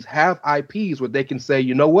companies have IPs where they can say,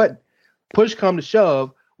 you know what, push come to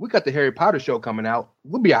shove, we got the Harry Potter show coming out,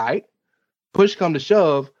 we'll be all right. Push come to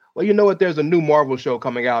shove, well, you know what, there's a new Marvel show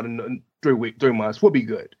coming out in 3 months, we'll be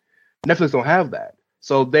good. Netflix don't have that.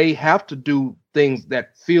 So they have to do things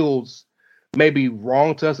that feels maybe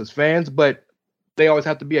wrong to us as fans, but they always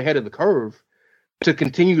have to be ahead of the curve to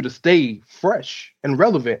continue to stay fresh and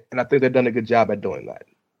relevant. And I think they've done a good job at doing that.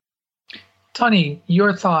 Tony,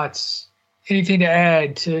 your thoughts, anything to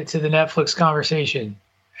add to the Netflix conversation,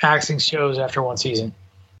 axing shows after 1 season?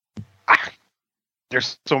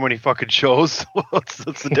 There's so many fucking shows. What's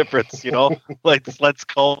the difference, you know? Let's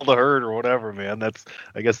call the herd or whatever, man.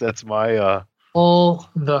 I guess that's my Pull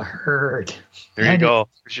the herd. There you go.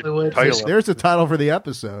 There's a title for the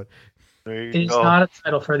episode. It's not a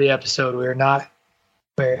title for the episode. We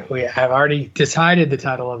have already decided the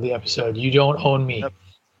title of the episode. You don't own me.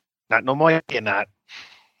 Not no more. You're not.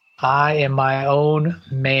 I am my own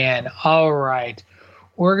man. All right.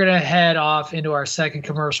 We're going to head off into our second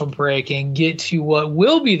commercial break and get to what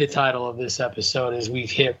will be the title of this episode as we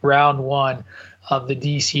hit round 1 of the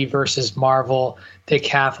DC versus Marvel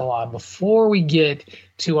decathlon. Before we get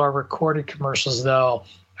to our recorded commercials, though,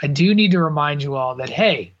 I do need to remind you all that,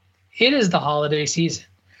 hey, it is the holiday season.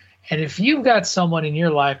 And if you've got someone in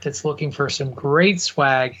your life that's looking for some great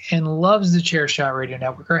swag and loves the Chairshot Radio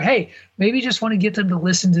Network, or hey, maybe just want to get them to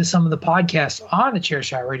listen to some of the podcasts on the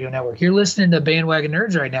Chairshot Radio Network. You're listening to Bandwagon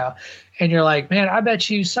Nerds right now, and you're like, man, I bet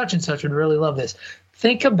you such and such would really love this.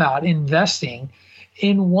 Think about investing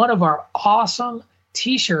in one of our awesome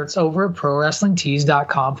t-shirts over at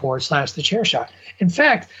ProWrestlingTees.com/thechairshot. In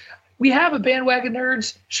fact, we have a Bandwagon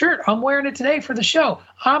Nerds shirt. I'm wearing it today for the show.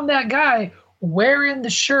 I'm that guy wearing the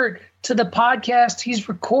shirt to the podcast he's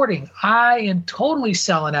recording. I am totally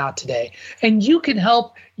selling out today. And you can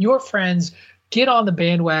help your friends get on the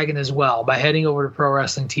bandwagon as well by heading over to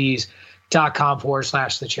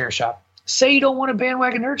ProWrestlingTees.com/thechairshot. Say you don't want a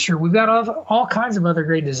bandwagon nerd shirt. We've got all kinds of other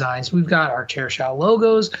great designs. We've got our Chair Shot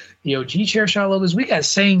logos, the OG Chair Shot logos. We got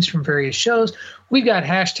sayings from various shows. We've got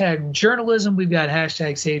hashtag journalism. We've got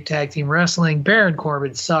hashtag Save Tag Team Wrestling, Baron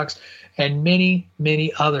Corbin sucks, and many,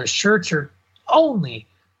 many others. Shirts are only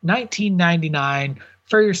 $19.99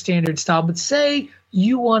 for your standard style. But say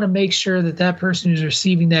you want to make sure that person who's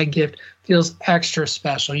receiving that gift feels extra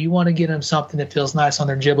special. You want to get them something that feels nice on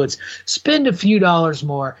their giblets. Spend a few dollars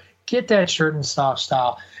more. Get that shirt in soft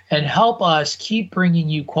style and help us keep bringing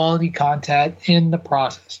you quality content in the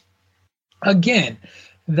process. Again,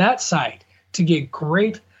 that site to get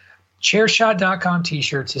great chairshot.com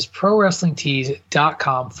t-shirts is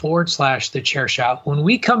prowrestlingtees.com/thechairshot. When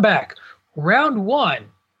we come back, round one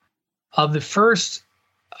of the first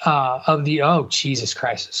when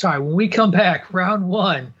we come back, round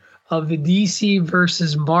one of the DC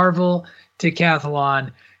versus Marvel Decathlon,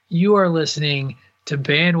 you are listening to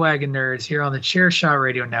Bandwagon Nerds here on the Chairshot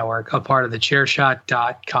Radio Network, a part of the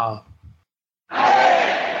Chairshot.com. 8, 7,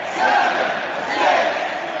 6,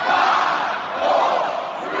 5,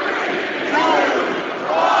 4, 3, 2,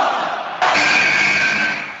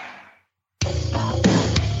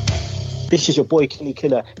 1. This is your boy Kenny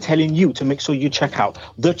Killer telling you to make sure you check out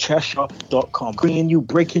thechairshot.com, bringing you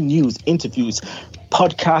breaking news, interviews,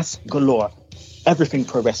 podcasts galore. Everything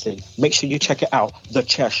pro wrestling. Make sure you check it out,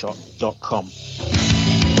 thechairshot.com.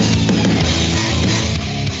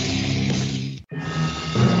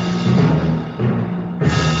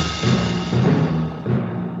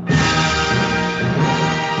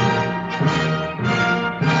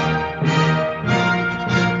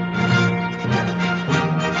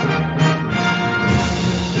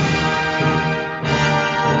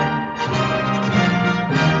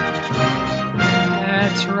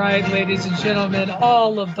 Ladies and gentlemen,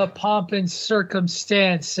 all of the pomp and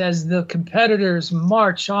circumstance as the competitors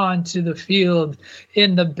march on to the field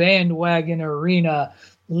in the Bandwagon Arena.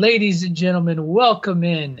 Ladies and gentlemen, welcome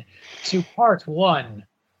in to part one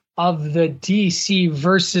of the DC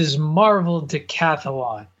versus Marvel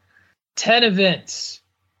Decathlon. 10 events,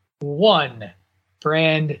 1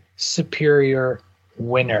 brand superior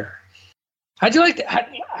winner. How'd you like that?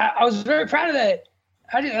 I was very proud of that.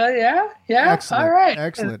 Yeah. Excellent. All right.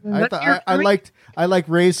 Excellent. I like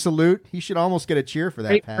Ray's salute. He should almost get a cheer for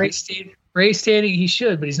that. Ray standing. He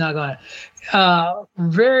should, but he's not going to.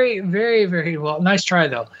 Very, very, very well. Nice try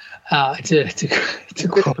though. To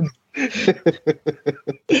quote.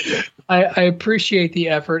 I appreciate the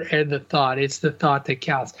effort and the thought. It's the thought that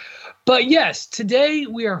counts. But yes, today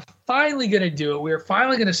we are finally going to do it. We are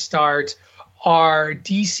finally going to start our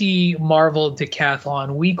DC Marvel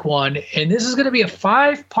Decathlon week 1, and this is going to be a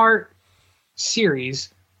 5-part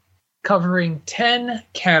series covering 10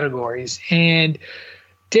 categories. And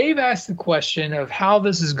Dave asked the question of how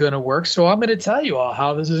this is going to work, so I'm going to tell you all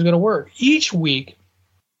how this is going to work. Each week,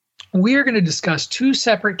 we are going to discuss 2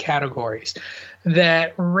 separate categories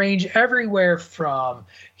that range everywhere from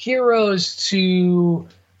heroes to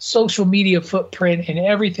social media footprint and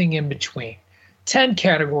everything in between. 10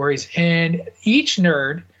 categories, and each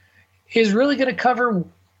nerd is really going to cover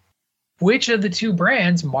which of the 2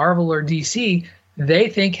 brands, Marvel or DC, they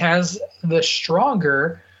think has the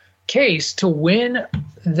stronger case to win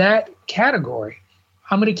that category.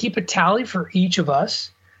 I'm going to keep a tally for each of us,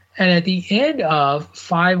 and at the end of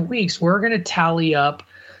 5 weeks, we're going to tally up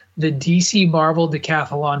the DC Marvel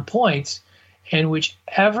Decathlon points, and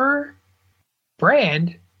whichever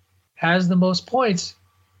brand has the most points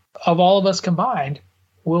of all of us combined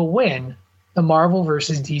will win the Marvel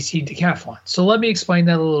versus DC Decathlon. So let me explain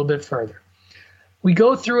that a little bit further. We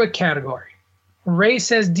go through a category. Ray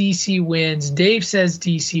says DC wins. Dave says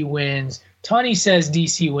DC wins. Tony says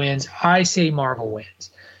DC wins. I say Marvel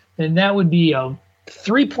wins. Then that would be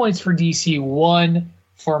 3 points for DC, 1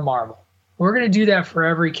 for Marvel. We're going to do that for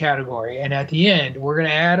every category. And at the end, we're going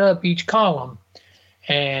to add up each column.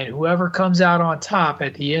 And whoever comes out on top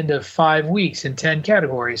at the end of 5 weeks in 10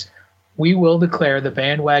 categories, we will declare the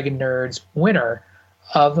Bandwagon Nerds winner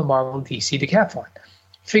of the Marvel DC Decathlon.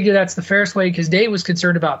 Figure that's the fairest way, because Dave was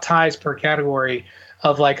concerned about ties per category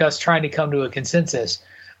of like us trying to come to a consensus.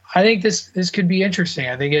 I think this could be interesting.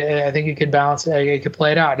 I think it could balance. It could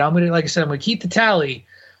play it out. And I'm gonna, like I said, I'm gonna keep the tally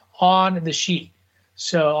on the sheet.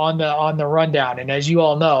 So on the rundown, and as you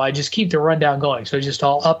all know, I just keep the rundown going. So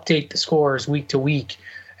I'll update the scores week to week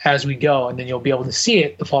as we go, and then you'll be able to see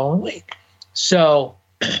it the following week. So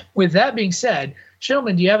with that being said,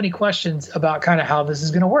 gentlemen, do you have any questions about kind of how this is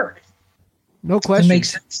going to work? No questions. It makes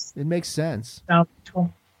sense. It makes sense.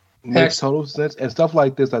 Makes total sense, and stuff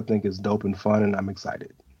like this I think is dope and fun, and I'm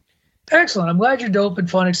excited. Excellent. I'm glad you're dope and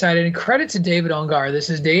fun, excited. And credit to David Ungar. This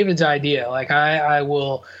is David's idea. Like I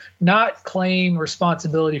will not claim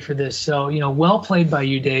responsibility for this. So, well played by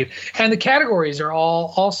you, Dave. And the categories are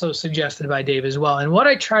all also suggested by Dave as well. And what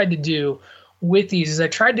I tried to do with these is I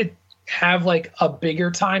tried to have like a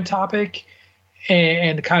bigger time topic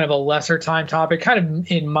and kind of a lesser time topic, kind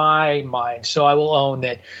of in my mind. So I will own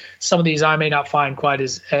that some of these I may not find quite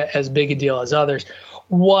as big a deal as others.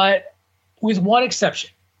 With one exception,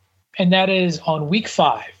 and that is on week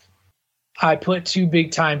 5, I put 2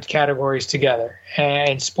 big time categories together.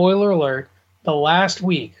 And spoiler alert, the last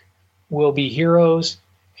week will be heroes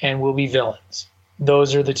and will be villains.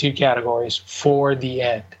 Those are the 2 categories for the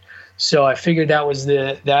end. So I figured that was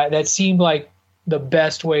that seemed like the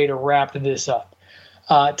best way to wrap this up.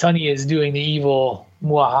 Tunney is doing the evil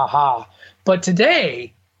mwahaha. But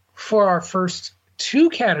today, for our first 2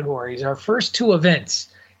 categories, our first 2 events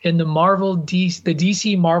in the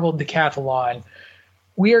DC Marvel Decathlon,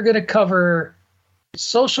 we are going to cover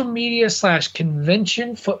social media /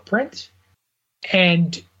 convention footprint,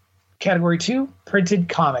 and category 2, printed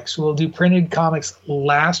comics. We'll do printed comics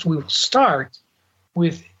last. We will start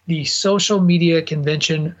with the social media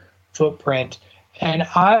convention footprint, and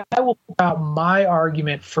I will put out my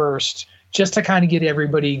argument first, just to kind of get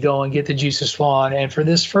everybody going, get the juices flowing. And for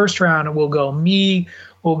this first round, we'll go me,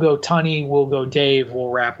 we'll go Tunney, we'll go Dave, we'll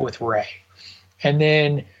wrap with Ray. And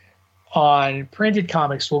then on printed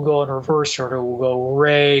comics, we'll go in reverse order. We'll go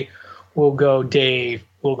Ray, we'll go Dave,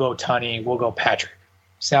 we'll go Tunney, we'll go Patrick.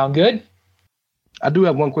 Sound good? I do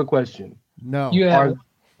have one quick question. No. You have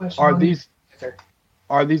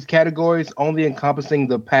are these categories only encompassing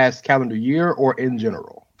the past calendar year or in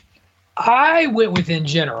general? I went with in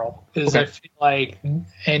general because I feel like,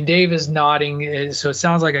 and Dave is nodding, so it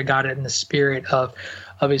sounds like I got it in the spirit of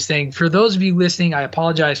his thing. For those of you listening, I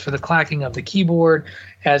apologize for the clacking of the keyboard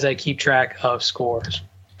as I keep track of scores.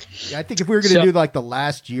 Yeah, I think if we were going to do like the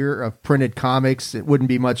last year of printed comics, it wouldn't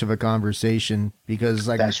be much of a conversation because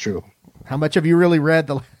that's true. How much have you really read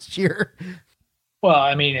the last year? Well,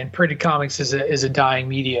 I mean, and printed comics is a dying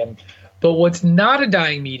medium. But what's not a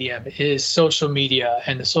dying medium is social media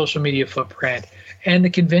and the social media footprint and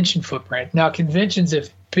the convention footprint. Now, conventions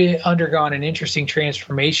have undergone an interesting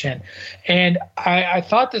transformation. And I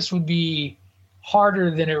thought this would be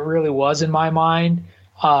harder than it really was in my mind.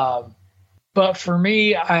 But for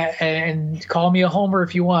me, and call me a homer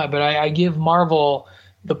if you want, but I give Marvel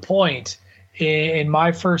the point in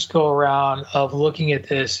my first go around of looking at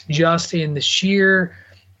this just in the sheer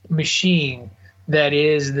machine that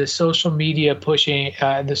is the social media pushing,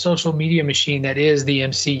 the social media machine that is the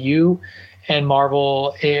MCU and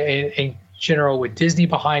Marvel in general with Disney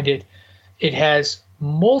behind it. It has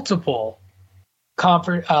multiple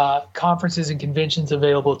conferences and conventions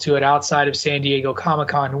available to it outside of San Diego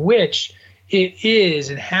Comic-Con, which it is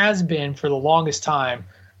and has been for the longest time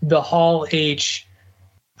the Hall H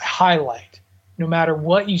highlight. No matter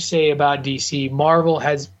what you say about DC, Marvel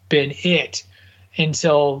has been it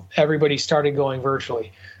until everybody started going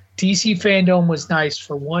virtually. DC fandom was nice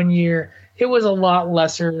for 1 year. It was a lot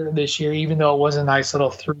lesser this year, even though it was a nice little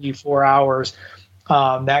 3-4 hours.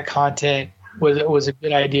 That content was a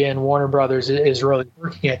good idea, and Warner Brothers is really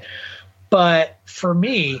working it. But for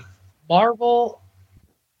me, Marvel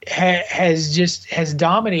has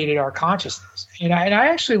dominated our consciousness. And I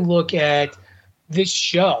actually look at this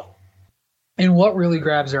show and what really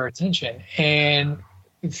grabs our attention. And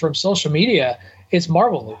from social media, it's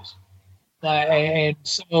Marvel news. And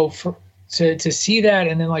so to see that,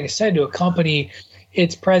 and then, like I said, to accompany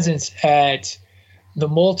its presence at the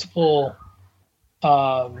multiple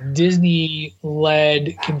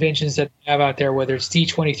Disney-led conventions that we have out there, whether it's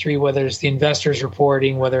D23, whether it's the investors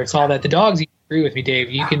reporting, whether it's all that. The dogs agree with me, Dave.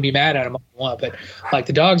 You can be mad at them all you want, but like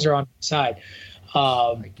the dogs are on the side.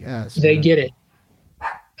 I guess they get it.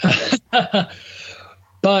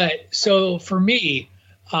 But so for me,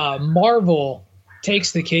 Marvel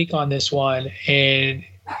takes the cake on this one, and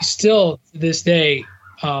still to this day,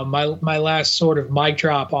 my last sort of mic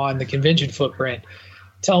drop on the convention footprint.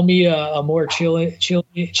 Tell me a more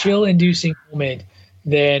chill-inducing moment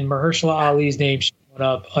than Mahershala Ali's name showing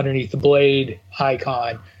up underneath the Blade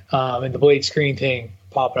icon and the Blade screen thing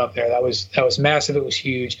popping up there. That was massive. It was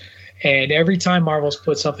huge. And every time Marvel's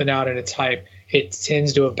put something out in its hype, it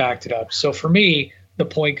tends to have backed it up. So for me, the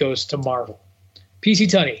point goes to Marvel. PC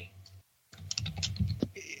Tunney.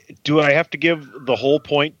 Do I have to give the whole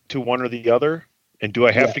point to one or the other? And do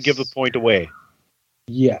I have to give the point away?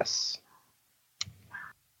 Yes.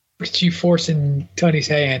 You forcing Tunney's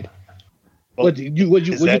hand. Well,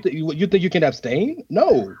 you think you can abstain?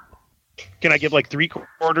 No. Can I give like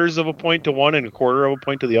 3/4 of a point to one and 1/4 of a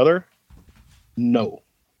point to the other? No.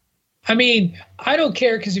 I mean, I don't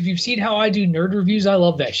care because if you've seen how I do nerd reviews, I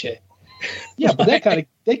love that shit. Yeah, but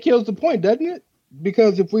that kills the point, doesn't it?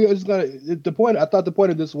 Because if we was gonna I thought the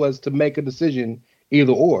point of this was to make a decision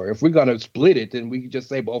either or. If we're gonna split it, then we can just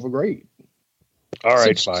say both agree. All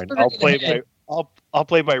right, fine. I'll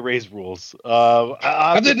play my Rays rules.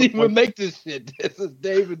 I didn't even make this shit. This is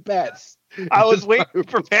David Pat's. I was waiting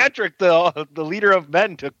for Patrick, the leader of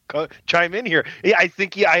men, to chime in here. Yeah, I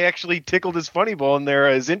think I actually tickled his funny bone there,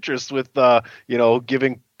 his interest with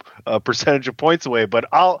giving a percentage of points away. But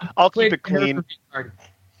I'll keep it clean.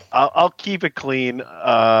 I'll keep it clean,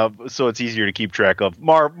 so it's easier to keep track of.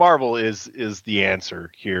 Marvel is the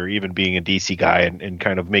answer here, even being a DC guy and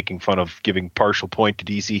kind of making fun of giving partial point to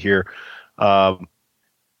DC here. I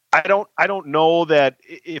don't know that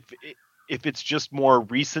if it's just more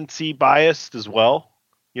recency biased as well,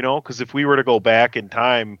 because if we were to go back in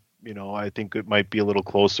time, I think it might be a little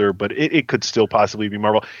closer, but it could still possibly be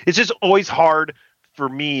Marvel. It's just always hard for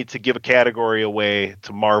me to give a category away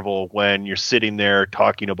to Marvel when you're sitting there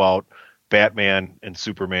talking about Batman and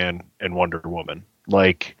Superman and Wonder Woman.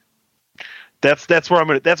 Like that's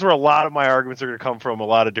where that's where a lot of my arguments are going to come from, a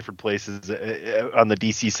lot of different places on the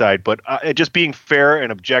DC side, but just being fair and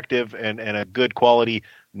objective and a good quality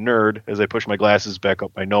nerd, as I push my glasses back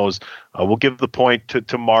up my nose, we'll give the point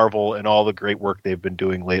to Marvel and all the great work they've been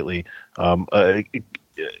doing lately.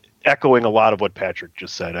 Echoing a lot of what Patrick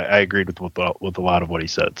just said. I agreed with a lot of what he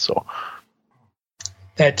said. So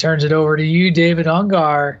that turns it over to you, David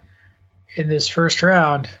Ungar, in this first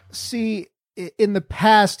round. See, in the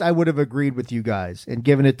past, I would have agreed with you guys and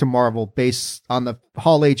given it to Marvel based on the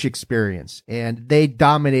Hall H experience, and they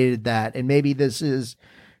dominated that. And maybe this is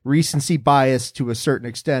recency bias to a certain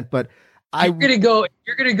extent, but you're gonna go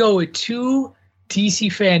with two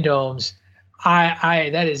DC fandoms.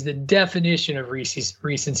 That is the definition of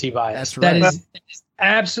recency bias. That's right. That is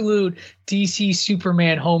absolute DC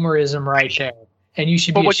Superman homerism right there. And you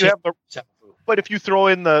should be ashamed. But if you throw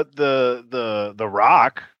in the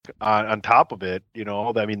Rock on top of it,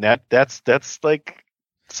 I mean that's like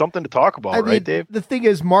something to talk about, right, Dave? The thing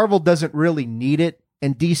is, Marvel doesn't really need it,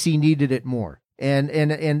 and DC needed it more. And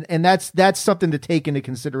that's something to take into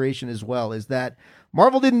consideration as well, is that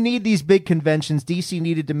Marvel didn't need these big conventions. DC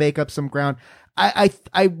needed to make up some ground. I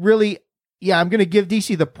really, I'm going to give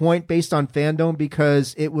DC the point based on fandom,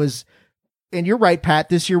 because it was, and you're right, Pat,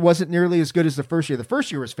 this year wasn't nearly as good as the first year. The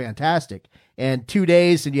first year was fantastic, and 2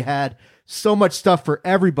 days, and you had so much stuff for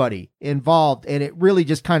everybody involved. And it really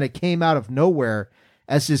just kind of came out of nowhere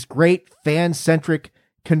as this great fan-centric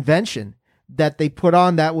convention that they put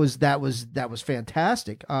on. That was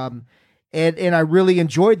fantastic. And I really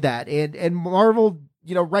enjoyed that. And Marvel,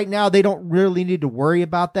 right now they don't really need to worry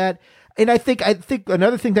about that. And I think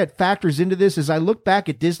another thing that factors into this is I look back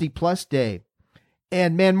at Disney Plus Day,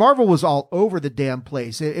 and man, Marvel was all over the damn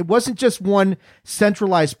place. It wasn't just one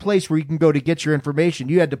centralized place where you can go to get your information.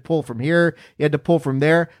 You had to pull from here, you had to pull from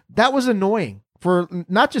there. That was annoying for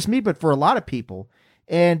not just me, but for a lot of people.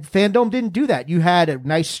 And fandom didn't do that. You had a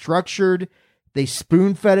nice structured, they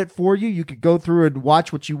spoon fed it for you. You could go through and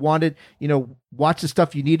watch what you wanted, watch the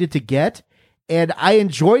stuff you needed to get. And I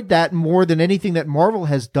enjoyed that more than anything that Marvel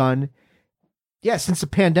has done. Yeah, since the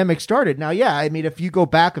pandemic started. Now, I mean, if you go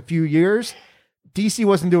back a few years, DC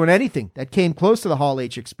wasn't doing anything that came close to the Hall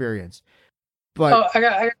H experience. But I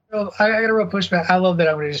got a real pushback. I love that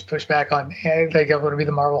I'm going to just push back on. I think I'm going to be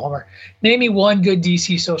the Marvel homer. Name me one good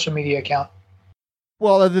DC social media account.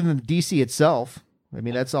 Well, other than DC itself, I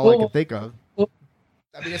mean, that's all I can think of.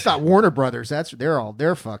 I mean, it's not Warner Brothers.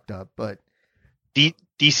 They're fucked up. But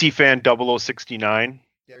DC fan 0069.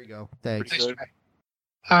 There you go. Thanks.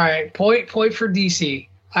 All right, point for DC.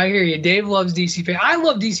 I hear you. Dave loves DC fan. I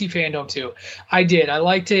love DC fandom too. I did. I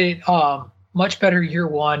liked it much better year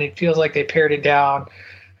one. It feels like they pared it down,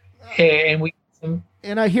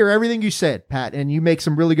 and I hear everything you said, Pat, and you make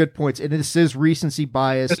some really good points. And this is recency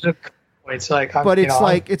bias. It's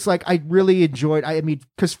like, it's like I really enjoyed. I mean,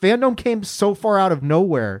 because fandom came so far out of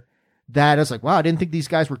nowhere that I was like, wow, I didn't think these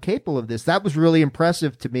guys were capable of this. That was really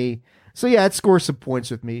impressive to me. So yeah, it scores some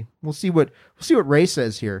points with me. We'll see what Ray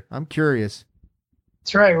says here. I'm curious.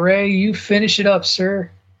 That's right, Ray. You finish it up,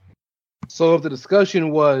 sir. So if the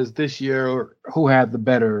discussion was this year who had the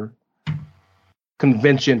better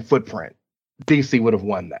convention footprint, DC would have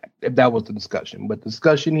won that if that was the discussion. But the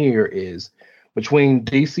discussion here is between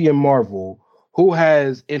DC and Marvel, who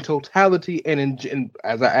has in totality and in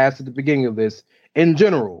as I asked at the beginning of this, in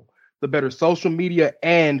general, the better social media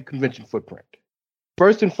and convention footprint.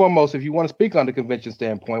 First and foremost, if you want to speak on the convention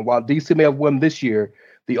standpoint, while DC may have won this year,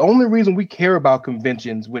 the only reason we care about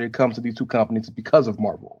conventions when it comes to these two companies is because of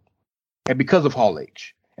Marvel. and because of Hall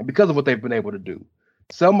H, and because of what they've been able to do.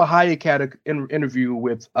 Selma Hayek had an interview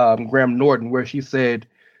with Graham Norton where she said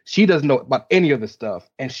she doesn't know about any of this stuff,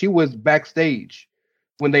 and she was backstage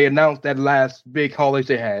when they announced that last big Hall H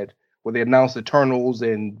they had, where they announced Eternals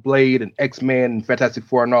and Blade and X-Men and Fantastic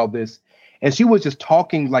Four and all this, and she was just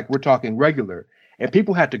talking like we're talking regular, and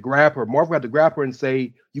people had to grab her. Marvel had to grab her and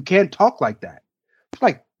say, "You can't talk like that.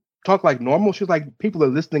 Like talk like normal." She was like, "People are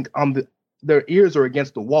listening on their ears are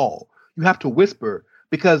against the wall. You have to whisper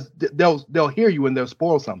because they'll hear you and they'll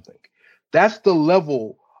spoil something." That's the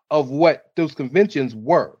level of what those conventions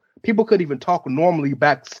were. People couldn't even talk normally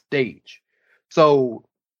backstage. So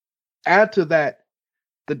add to that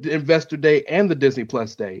the Investor Day and the Disney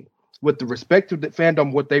Plus Day with the respective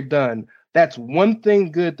fandom, what they've done. That's one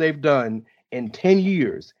thing good they've done in 10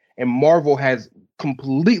 years. And Marvel has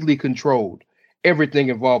completely controlled everything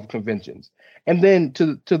involved with conventions. And then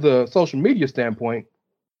to the social media standpoint,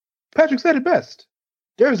 Patrick said it best.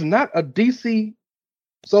 There's not a DC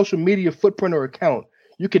social media footprint or account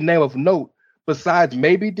you can name of note besides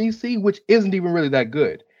maybe DC, which isn't even really that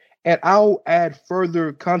good. And I'll add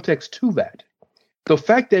further context to that. The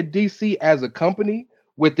fact that DC as a company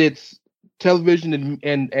with its television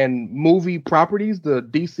and movie properties, the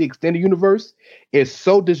DC Extended Universe, is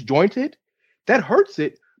so disjointed, that hurts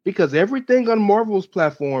it because everything on Marvel's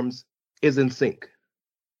platforms is in sync.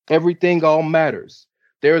 Everything all matters.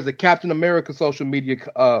 There is a Captain America social media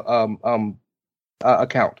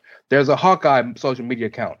account. There's a Hawkeye social media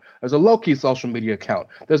account. There's a Loki social media account.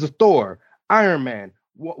 There's a Thor, Iron Man,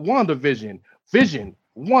 WandaVision, Vision,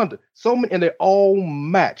 Wanda. So many, and they all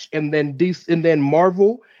match. And then DC, and then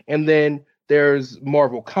Marvel, and then there's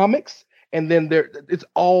Marvel Comics, and then it's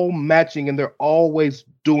all matching, and they're always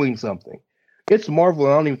doing something. It's Marvel,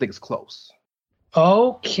 and I don't even think it's close.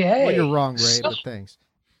 Okay. Well, you're wrong, Ray, but thanks.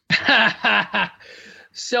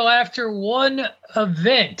 So after one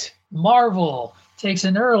event, Marvel takes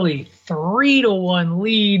an early 3-1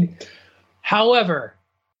 lead. However,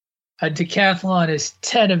 a decathlon is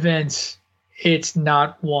 10 events. It's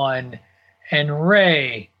not one. And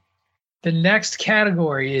Ray, the next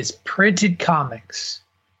category is printed comics.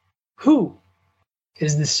 Who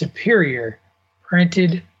is the superior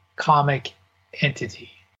printed comic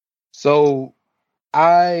entity? So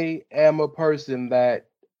I am a person that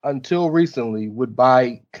until recently would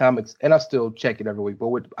buy comics, and I still check it every week,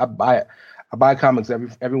 but I buy comics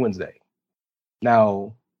every Wednesday.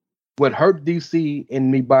 Now, what hurt DC in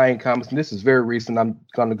me buying comics, and this is very recent, I'm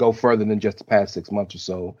going to go further than just the past 6 months or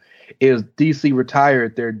so, is DC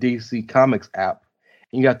retired their DC Comics app,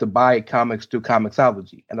 and you have to buy comics through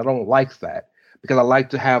Comixology. And I don't like that because I like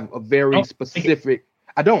to have a very specific.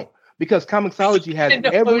 I don't, because Comixology has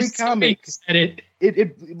every comic.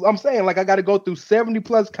 I'm saying, like, I got to go through 70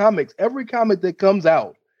 plus comics. Every comic that comes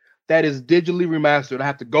out that is digitally remastered, I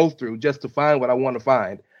have to go through just to find what I want to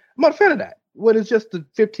find. I'm not a fan of that. What is just the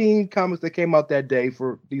 15 comics that came out that day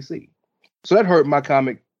for DC. So that hurt my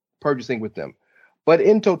comic purchasing with them. But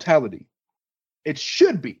in totality, it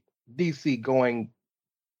should be DC going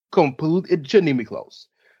complete. It shouldn't even be close.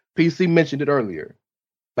 PC mentioned it earlier.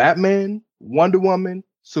 Batman, Wonder Woman,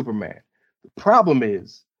 Superman. The problem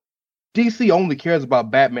is DC only cares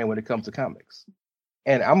about Batman when it comes to comics.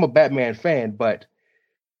 And I'm a Batman fan, but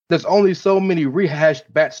there's only so many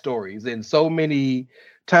rehashed Bat stories and so many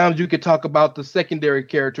times you could talk about the secondary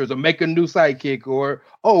characters or make a new sidekick or,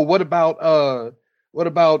 oh, what about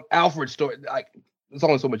Alfred's story? Like, there's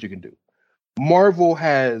only so much you can do. Marvel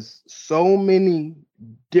has so many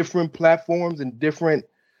different platforms and different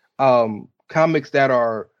comics that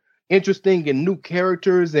are interesting and new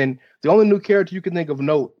characters. And the only new character you can think of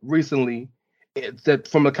note recently is that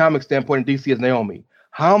from a comic standpoint in DC is Naomi.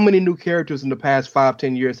 How many new characters in the past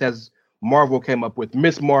 5-10 years has Marvel came up with?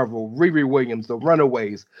 Miss Marvel, Riri Williams, The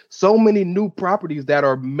Runaways, so many new properties that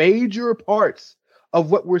are major parts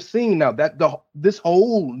of what we're seeing now. This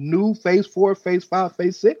whole new Phase 4, Phase 5,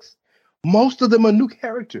 Phase 6, most of them are new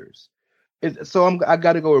characters. So I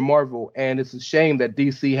got to go with Marvel, and it's a shame that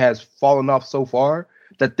DC has fallen off so far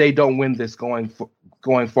that they don't win this going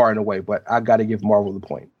far and away. But I got to give Marvel the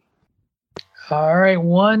point. All right,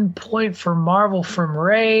 1 point for Marvel from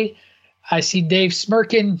Ray. I see Dave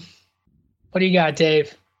smirking. What do you got,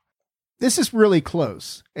 Dave? This is really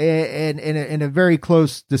close and a very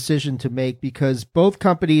close decision to make because both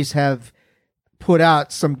companies have put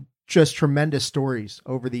out some just tremendous stories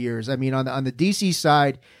over the years. I mean, on the DC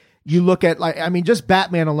side, you look at just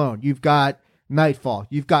Batman alone. You've got Nightfall.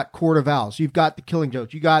 You've got Court of Owls. You've got The Killing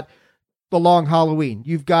Joke. You got The Long Halloween.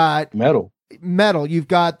 You've got Metal. You've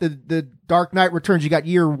got the Dark Knight Returns. You got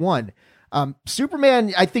Year One.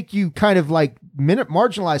 Superman, I think you kind of like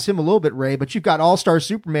marginalize him a little bit, Ray, but you've got All-Star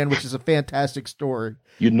Superman, which is a fantastic story.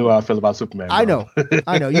 You know how I feel about Superman. I know.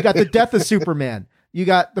 You got the death of Superman. You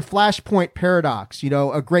got the Flashpoint Paradox,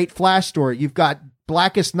 a great Flash story. You've got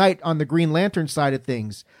Blackest Night on the Green Lantern side of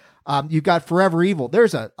things. You've got Forever Evil.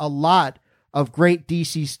 There's a lot of great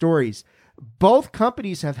DC stories. Both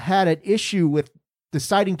companies have had an issue with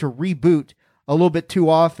deciding to reboot a little bit too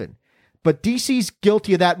often. But DC's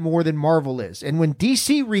guilty of that more than Marvel is. And when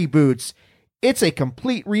DC reboots, it's a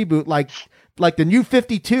complete reboot, like the New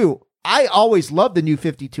 52. I always loved the New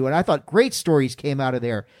 52, and I thought great stories came out of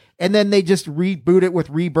there. And then they just reboot it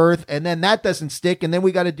with Rebirth, and then that doesn't stick, and then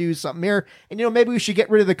we got to do something here. And, maybe we should get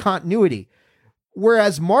rid of the continuity.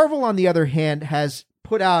 Whereas Marvel, on the other hand, has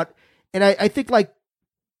put out, and I think,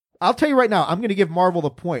 I'll tell you right now, I'm going to give Marvel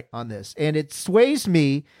the point on this. And it sways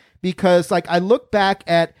me because, I look back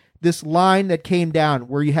at this line that came down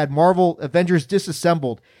where you had Marvel Avengers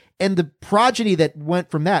Disassembled and the progeny that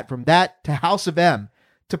went from that to House of M,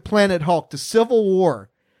 to Planet Hulk, to Civil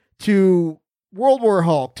War, to World War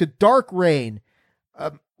Hulk, to Dark Reign,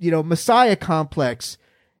 Messiah Complex.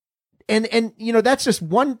 And that's just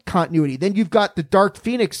one continuity. Then you've got the Dark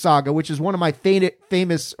Phoenix saga, which is one of my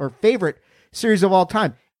famous or favorite series of all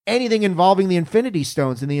time. Anything involving the Infinity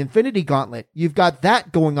Stones and the Infinity Gauntlet. You've got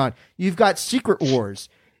that going on. You've got Secret Wars.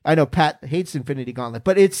 I know Pat hates Infinity Gauntlet,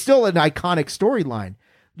 but it's still an iconic storyline.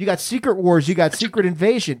 You got Secret Wars. You got Secret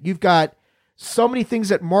Invasion. You've got so many things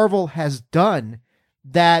that Marvel has done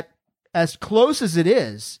that, as close as it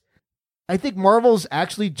is, I think Marvel's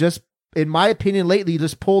actually just, in my opinion, lately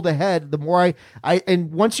just pulled ahead. The more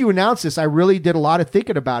and once you announce this, I really did a lot of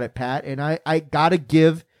thinking about it, Pat, and I gotta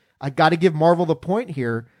give Marvel the point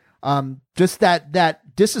here. Just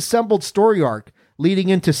that disassembled story arc leading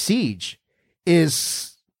into Siege is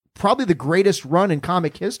probably the greatest run in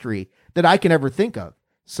comic history that I can ever think of.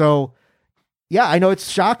 So, yeah, I know it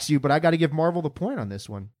shocks you, but I got to give Marvel the point on this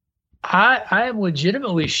one. I am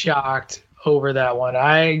legitimately shocked over that one.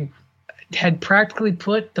 I had practically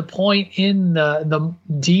put the point in the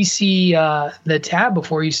DC the tab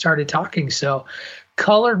before you started talking. So,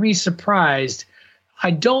 color me surprised.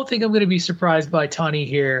 I don't think I'm going to be surprised by Tunney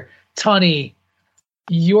here. Tunney,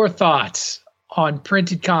 your thoughts on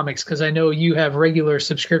printed comics, because I know you have regular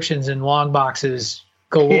subscriptions and long boxes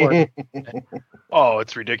galore. Oh,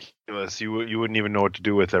 it's ridiculous. You wouldn't even know what to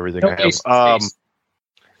do with everything I have.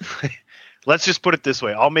 Let's just put it this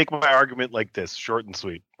way. I'll make my argument like this, short and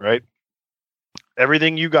sweet, right?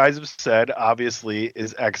 Everything you guys have said obviously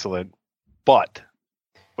is excellent, but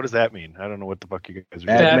what does that mean? I don't know what the fuck you guys are saying.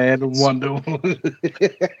 Batman and Wonder Woman.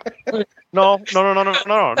 No.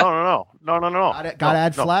 Gotta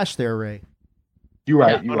add Flash there, Ray. You're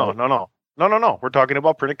right. No. We're talking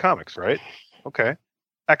about printed comics, right? Okay.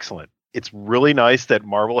 Excellent. It's really nice that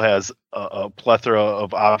Marvel has a plethora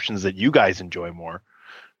of options that you guys enjoy more.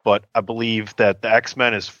 But I believe that the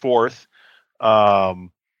X-Men is fourth,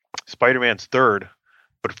 Spider-Man's third,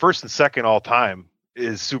 but first and second all time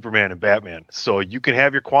is Superman and Batman. So you can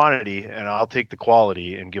have your quantity, and I'll take the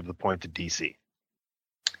quality and give the point to DC.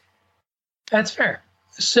 That's fair.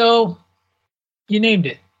 So you named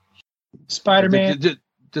it. Spider-Man.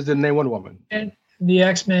 Does it name Wonder Woman? And the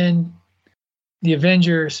X-Men, the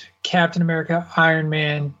Avengers, Captain America, Iron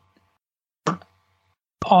Man,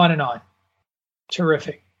 on and on.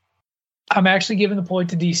 Terrific. I'm actually giving the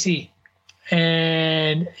point to DC.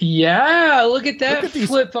 And yeah, look at that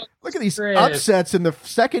flip. Look at these upsets in the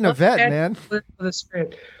second event, man. Flip of the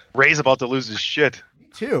script. Ray's about to lose his shit. Me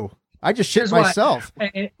too. I just shit myself.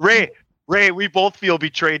 Ray, we both feel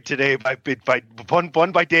betrayed today by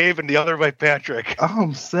one by Dave and the other by Patrick.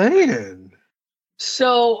 I'm saying.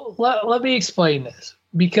 So let me explain this,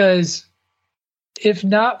 because if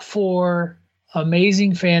not for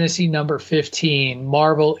Amazing Fantasy number 15,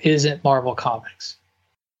 Marvel isn't Marvel Comics.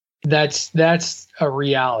 That's a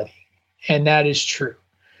reality, and that is true.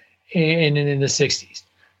 And in the 60s,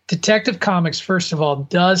 Detective Comics, first of all,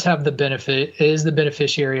 does have is the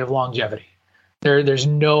beneficiary of longevity. There's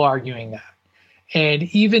no arguing that. And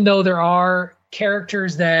even though there are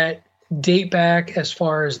characters that date back as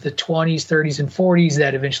far as the 20s, 30s, and 40s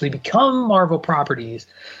that eventually become Marvel properties,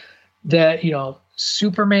 that,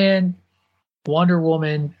 Superman, Wonder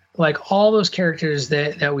Woman, like all those characters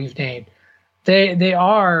that we've named, they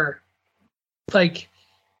are like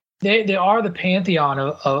they are the pantheon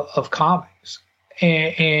of comics,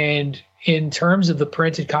 and in terms of the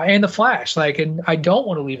printed and the Flash, and I don't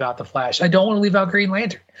want to leave out the Flash. I don't want to leave out Green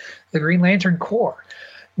Lantern, the Green Lantern Corps.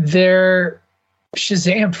 They're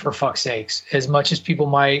Shazammed, for fuck's sakes, as much as people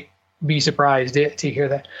might be surprised to hear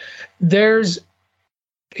that. There's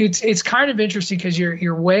it's kind of interesting because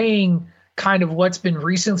you're weighing kind of what's been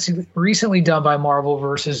recently done by Marvel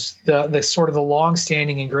versus the sort of the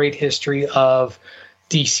long-standing and great history of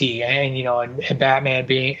DC, and and Batman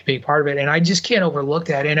being part of it. And I just can't overlook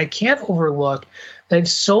that. And I can't overlook that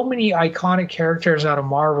so many iconic characters out of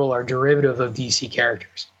Marvel are derivative of DC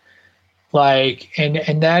characters. Like,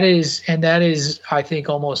 and that is I think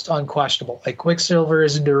almost unquestionable. Like Quicksilver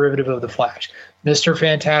is a derivative of the Flash. Mr.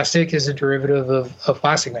 Fantastic is a derivative of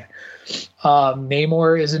Plastic Man.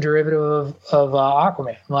 Namor is a derivative of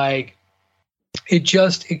Aquaman. Like,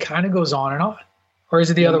 it kind of goes on and on. Or is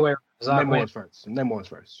it the other way around? Namor was first. Namor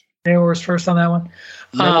was first on that one.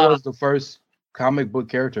 Namor was the first comic book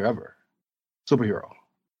character ever. Superhero.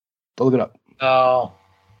 Go look it up. Oh.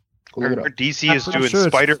 Go look it up. DC is doing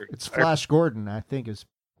Spider. It's Flash Gordon, I think, is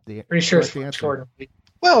the pretty sure it's Flash Gordon.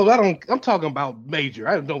 Well, I'm talking about Major.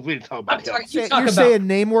 I don't really talk about him. You're saying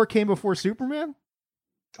Namor came before Superman?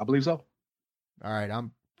 I believe so. All right,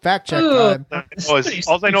 I'm fact check time.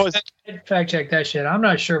 All I know is fact check that shit. I'm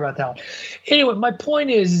not sure about that one. Anyway, my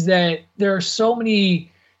point is that there are so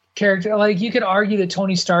many characters. Like, you could argue that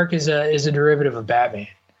Tony Stark is a derivative of Batman.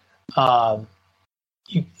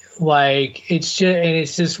 It's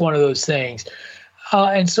just one of those things.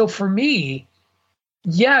 And so for me,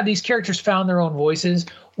 yeah, these characters found their own voices.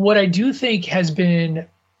 What I do think has been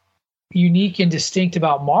unique and distinct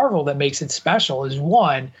about Marvel that makes it special is,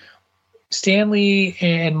 one, Stan Lee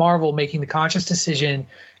and Marvel making the conscious decision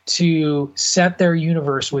to set their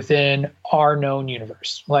universe within our known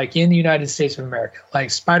universe, like in the United States of America. Like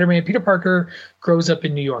Spider-Man, Peter Parker grows up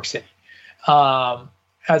in New York City,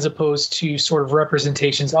 as opposed to sort of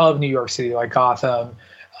representations of New York City, like Gotham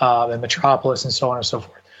and Metropolis and so on and so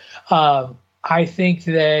forth. I think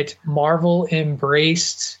that Marvel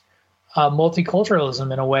embraced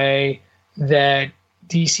multiculturalism in a way that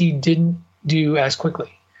DC didn't do as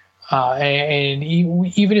quickly. And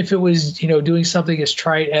even if it was, doing something as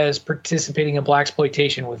trite as participating in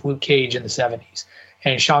blaxploitation with Luke Cage in the 70s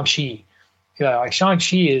and Shang-Chi, like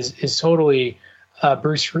Shang-Chi is totally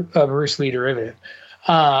Bruce Lee derivative.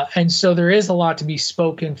 And so there is a lot to be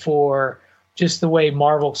spoken for just the way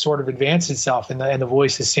Marvel sort of advanced itself and the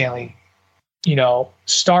voices Stanley,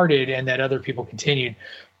 started and that other people continued.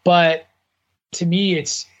 But to me,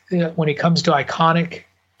 it's when it comes to iconic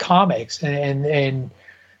comics and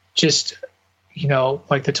just,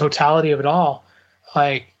 like the totality of it all,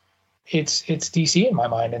 like it's DC in my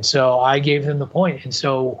mind. And so I gave them the point. And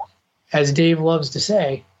so, as Dave loves to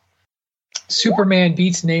say, Superman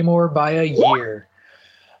beats Namor by a year.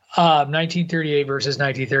 1938 versus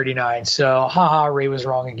 1939. So, haha, Ray was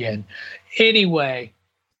wrong again. Anyway,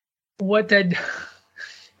 what that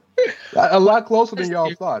a lot closer than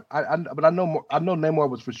y'all thought. But I know Namor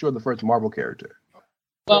was for sure the first Marvel character.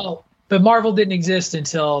 Well, but Marvel didn't exist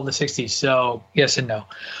until the 60s, so yes and no.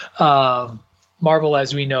 Marvel,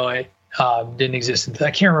 as we know it, didn't exist until,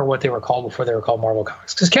 I can't remember what they were called before they were called Marvel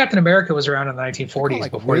Comics, because Captain America was around in the 1940s.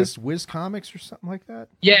 Like before Wiz Comics or something like that?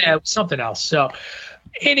 Yeah, it was something else. So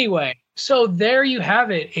anyway, so there you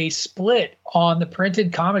have it, a split on the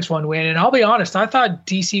printed comics one win. And I'll be honest, I thought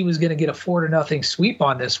DC was going to get a 4-0 sweep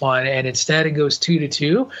on this one, and instead it goes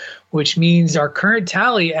 2-2, which means our current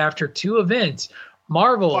tally after 2 events,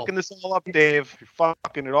 Marvel. Fucking this all up, Dave. You're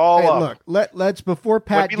fucking it all up. Look, let's before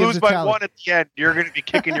Pat if you gives lose a by tally. 1 at the end, you're going to be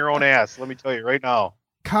kicking your own ass. Let me tell you right now.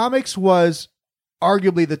 Comics was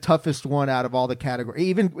arguably the toughest one out of all the categories.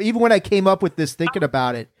 Even when I came up with this, thinking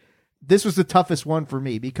about it, this was the toughest one for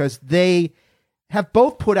me because they have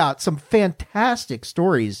both put out some fantastic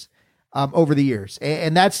stories over the years,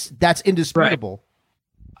 and that's indisputable.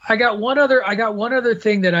 Right. I got one other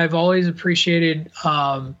thing that I've always appreciated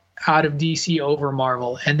out of DC over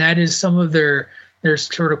Marvel, and that is some of their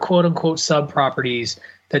sort of quote unquote sub properties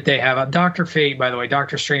that they have. Dr. Fate, by the way,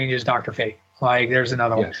 Doctor Strange is Dr. Fate. Like, there's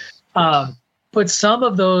another one. But some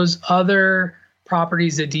of those other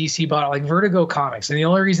properties that DC bought, like Vertigo Comics, and the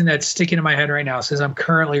only reason that's sticking in my head right now is because I'm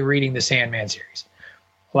currently reading the Sandman series.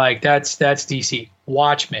 Like, that's DC.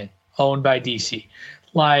 Watchmen, owned by DC.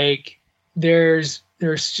 Like, there's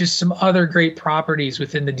just some other great properties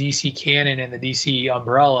within the DC canon and the DC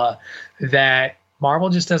umbrella that Marvel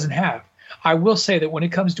just doesn't have. I will say that when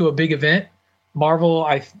it comes to a big event, Marvel,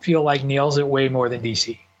 I feel like, nails it way more than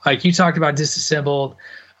DC. Like, you talked about Disassembled.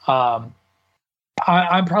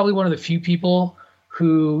 I'm probably one of the few people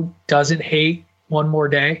who doesn't hate One More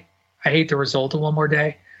Day. I hate the result of One More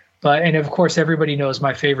Day. And of course, everybody knows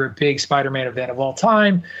my favorite big Spider-Man event of all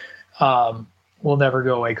time will never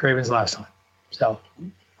go away, Kraven's Last Hunt. So,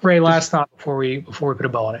 Ray, last thought before we put a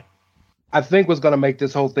bow on it. I think what's going to make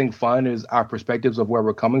this whole thing fun is our perspectives of where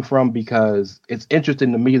we're coming from, because it's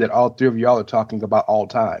interesting to me that all three of y'all are talking about all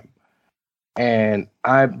time. And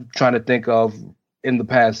I'm trying to think of in the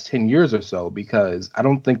past 10 years or so, because I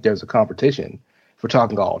don't think there's a competition for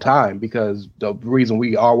talking all time, because the reason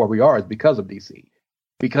we are where we are is because of DC,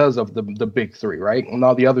 because of the big three, right? And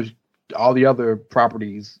all the other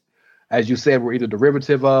properties, as you said, were either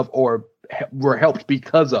derivative of or were helped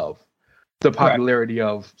because of the popularity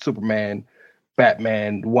of Superman,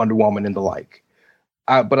 Batman, Wonder Woman, and the like.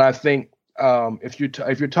 But I think if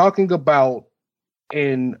you're talking about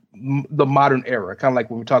in the modern era, kind of like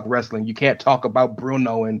when we talk wrestling, you can't talk about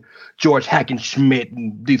Bruno and George Hackenschmidt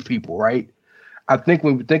and these people, right? I think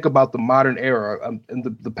when we think about the modern era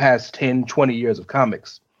in the past 10, 20 years of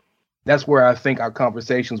comics, that's where I think our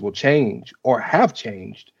conversations will change or have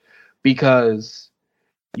changed, because,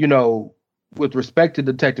 you know, with respect to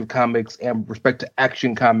Detective Comics and respect to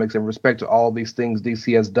Action Comics and respect to all these things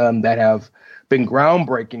DC has done that have been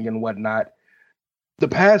groundbreaking and whatnot, the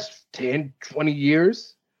past 10, 20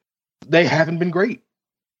 years, they haven't been great.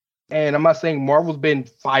 And I'm not saying Marvel's been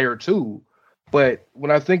fire too, but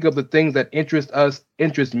when I think of the things that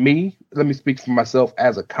interest me, let me speak for myself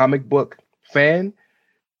as a comic book fan,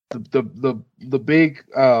 the big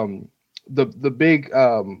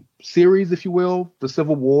series, if you will, the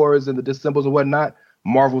Civil Wars and the Disassembles and whatnot,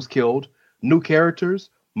 Marvel's killed. New characters,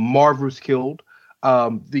 Marvel's killed.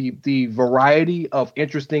 The variety of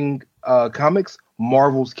interesting comics,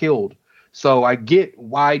 Marvel's killed. So I get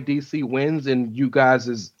why DC wins in you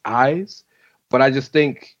guys' eyes, but I just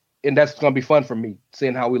think, and that's going to be fun for me,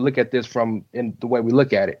 seeing how we look at this from in the way we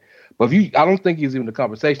look at it. But I don't think he's even the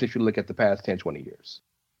conversation if you look at the past 10, 20 years.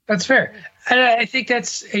 That's fair. And I think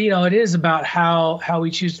that's, it is about how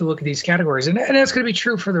we choose to look at these categories. And that's going to be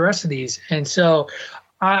true for the rest of these. And so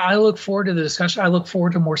I look forward to the discussion. I look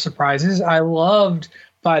forward to more surprises. I loved,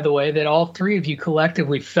 by the way, that all three of you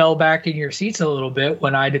collectively fell back in your seats a little bit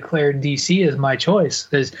when I declared DC as my choice,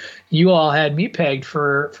 because you all had me pegged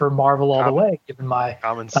for Marvel all the way, given my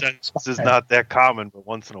common sense is not that common, but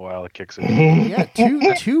once in a while it kicks in. Yeah,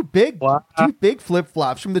 two big flip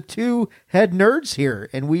flops from the two head nerds here,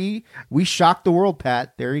 and we shocked the world,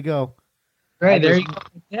 Pat. There you go. Right, there you go.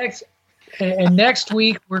 Next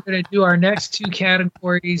week we're going to do our next two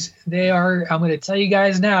categories. I'm going to tell you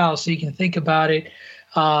guys now so you can think about it.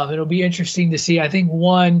 It'll be interesting to see. I think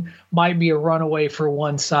one might be a runaway for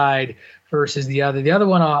one side versus the other. The other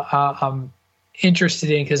one I'm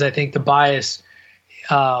interested in because I think the bias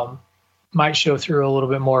might show through a little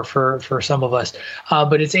bit more for some of us.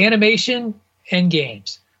 But it's animation and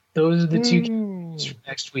games. Those are the two categories for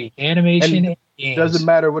next week. Animation and games. Does it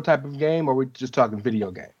matter what type of game, or are we just talking video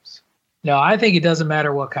games? No, I think it doesn't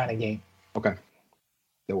matter what kind of game. Okay.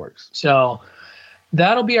 That works. So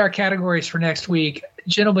that'll be our categories for next week.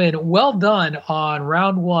 Gentlemen, well done on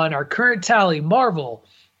round one. Our current tally, Marvel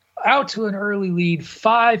out to an early lead,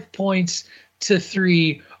 5 points to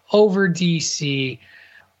 3 over DC.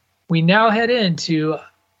 We now head into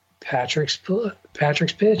Patrick's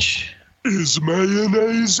pitch. Is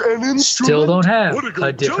mayonnaise an instrument? Still don't have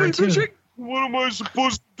a different tune. What am I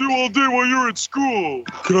supposed to do all day while you're at school?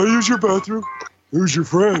 Can I use your bathroom? Who's your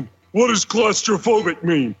friend? What does claustrophobic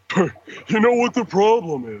mean? You know what the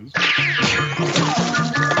problem is.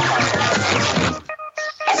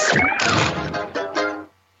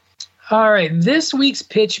 All right, this week's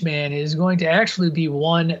pitch man is going to actually be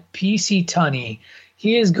one PC Tunney.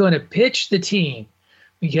 He is going to pitch the team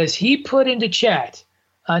because he put into chat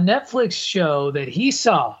a Netflix show that he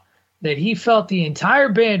saw that he felt the entire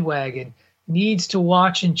bandwagon needs to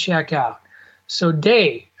watch and check out. So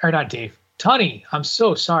Tunney, I'm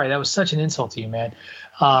so sorry. That was such an insult to you, man.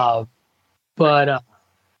 But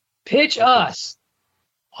pitch us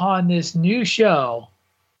on this new show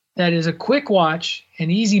that is a quick watch,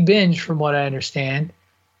 an easy binge from what I understand,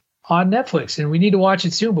 on Netflix. And we need to watch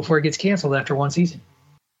it soon before it gets canceled after one season.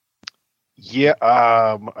 Yeah,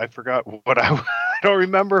 I forgot what I don't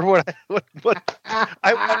remember what I watched.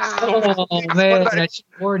 Oh man, that's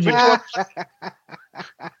gorgeous.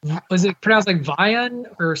 Was it pronounced like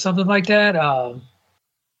Vion or something like that? I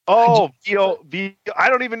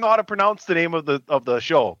don't even know how to pronounce the name of the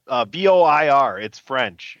show. VOIR. It's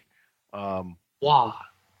French. Wow.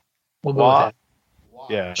 We'll go with that.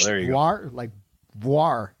 Yeah, there you go. Like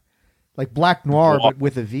voir, like black noir, but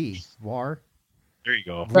with a V. Voir. There you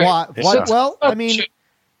go. Right. Well, I mean,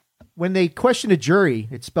 when they question a jury,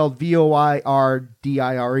 it's spelled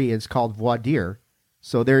VOIRDIRE. It's called voir dire.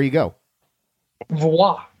 So there you go.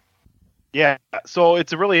 Voir. Yeah. So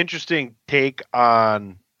it's a really interesting take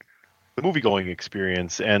on the movie-going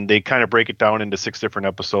experience, and they kind of break it down into 6 different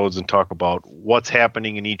episodes and talk about what's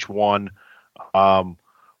happening in each one.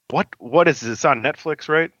 What is this on Netflix,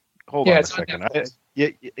 right? Hold on a second.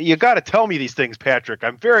 You got to tell me these things, Patrick.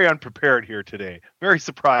 I'm very unprepared here today. Very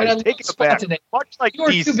surprised. Take it back. Much like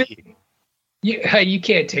DC. You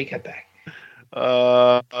can't take it back.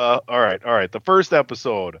 All right. The first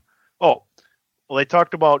episode. Oh, well, they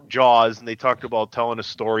talked about Jaws, and they talked about telling a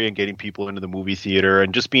story and getting people into the movie theater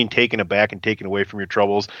and just being taken aback and taken away from your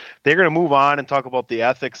troubles. They're going to move on and talk about the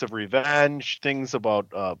ethics of revenge, things about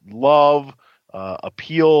love,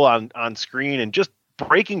 appeal on screen, and just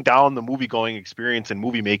breaking down the movie-going experience and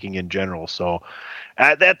movie making in general. So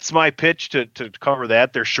that's my pitch to cover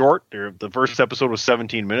that. They're short. The first episode was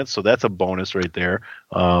 17 minutes, so that's a bonus right there.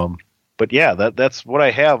 But yeah, that's what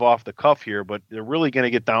I have off the cuff here. But they're really going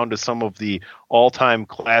to get down to some of the all-time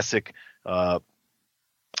classic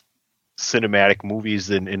cinematic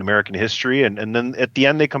movies in American history, and then at the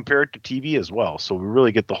end they compare it to TV as well. So we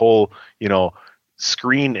really get the whole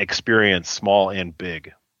screen experience, small and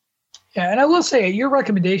big. Yeah, and I will say your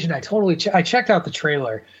recommendation, I checked out the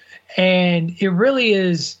trailer, and it really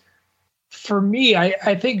is. For me,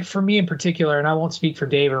 I think for me in particular, and I won't speak for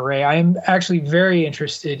Dave or Ray, I am actually very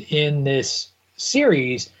interested in this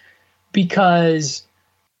series because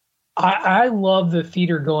I love the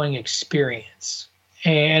theater going experience.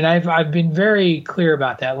 And I've been very clear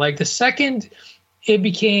about that. Like the second it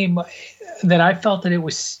became that I felt that it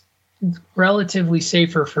was relatively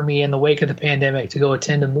safer for me in the wake of the pandemic to go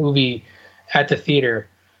attend a movie at the theater,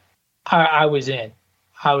 I was in.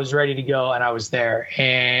 I was ready to go, and I was there,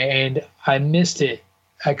 and I missed it.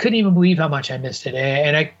 I couldn't even believe how much I missed it,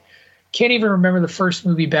 and I can't even remember the first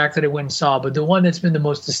movie back that I went and saw, but the one that's been the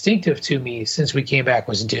most distinctive to me since we came back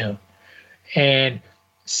was Dune. And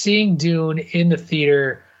seeing Dune in the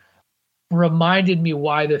theater reminded me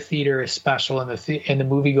why the theater is special and the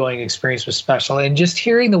movie-going experience was special. And just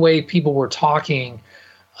hearing the way people were talking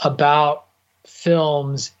about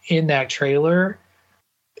films in that trailer,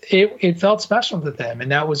 it felt special to them,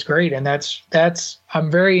 and that was great. And that's I'm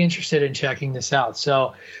very interested in checking this out.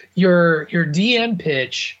 So your DM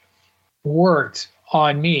pitch worked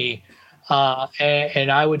on me,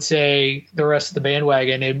 and I would say the rest of the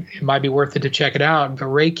bandwagon, it might be worth it to check it out. But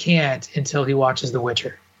Ray can't until he watches The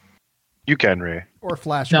Witcher. You can, Ray, or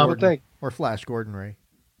Flash Gordon, or Flash Gordon, Ray.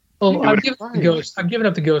 Oh, I'm giving up the Ghost. I'm giving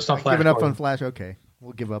up the Ghost on Flash. Giving up on Flash. Okay,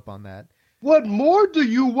 we'll give up on that. What more do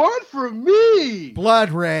you want from me? Blood,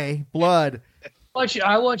 Ray. Blood.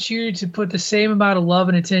 I want you to put the same amount of love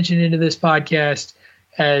and attention into this podcast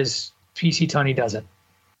as PC Tony doesn't.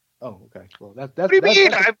 Oh, okay. Well, what do you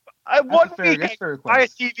mean? I one week I buy a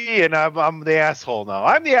TV and I'm the asshole now.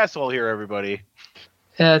 I'm the asshole here, everybody.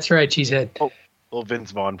 Yeah, that's right, Cheesehead. Oh, little Vince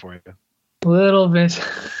Vaughn for you. Little Vince.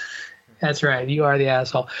 That's right. You are the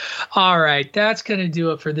asshole. All right. That's going to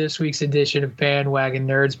do it for this week's edition of Bandwagon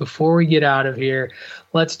Nerds. Before we get out of here,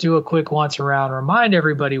 let's do a quick once around. Remind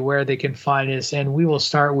everybody where they can find us, and we will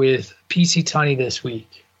start with PC Tunney this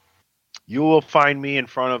week. You will find me in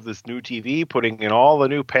front of this new TV, putting in all the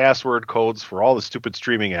new password codes for all the stupid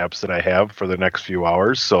streaming apps that I have for the next few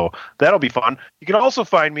hours. So that'll be fun. You can also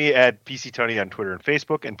find me at PC Tunney on Twitter and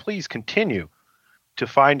Facebook, and please continue to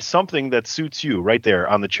find something that suits you right there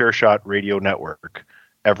on the Chairshot Radio Network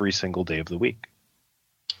every single day of the week.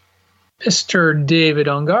 Mr. David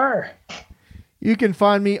Ungar. You can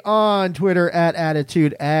find me on Twitter at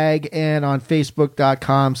AttitudeAg and on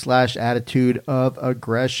Facebook.com/Attitude of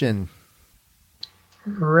Aggression.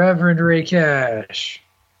 Reverend Ray Cash.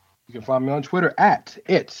 You can find me on Twitter at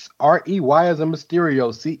it's REY as in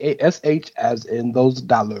Mysterio, CASH as in those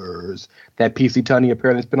dollars that PC Tunney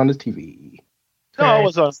apparently spent on his TV. No,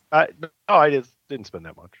 it was I just didn't spend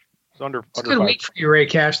that much. It's under a good week for you, Ray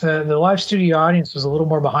Cash. The live studio audience was a little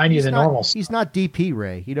more behind you than normal. He's not DP,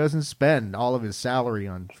 Ray. He doesn't spend all of his salary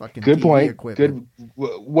on fucking good TV point. equipment. Good.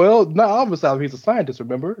 Well, not all of his salary. He's a scientist,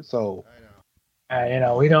 remember? So.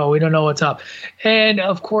 We don't know what's up. And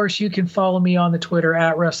of course, you can follow me on the Twitter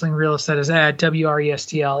at Wrestling Realist. That is at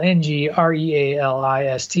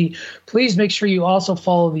WRESTLNGREALIST. Please make sure you also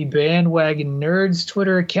follow the Bandwagon Nerds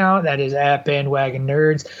Twitter account. That is at Bandwagon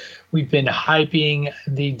Nerds. We've been hyping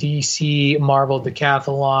the DC Marvel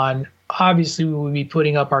Decathlon. Obviously, we will be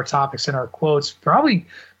putting up our topics and our quotes. Probably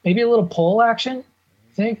maybe a little poll action.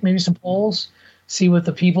 I think maybe some polls. See what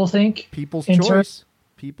the people think. People's choice.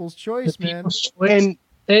 People's choice, man.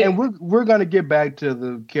 And we're gonna get back to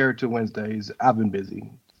the Character Wednesdays. I've been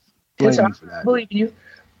busy. I believe you.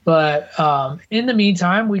 But in the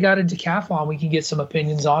meantime, we got a decathlon we can get some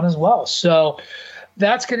opinions on as well. So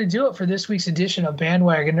that's going to do it for this week's edition of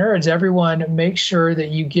Bandwagon Nerds. Everyone, make sure that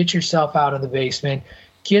you get yourself out of the basement,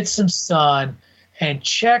 get some sun, and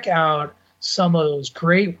check out some of those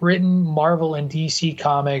great written Marvel and DC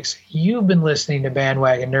comics. You've been listening to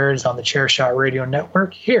Bandwagon Nerds on the Chairshot Radio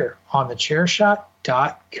Network here on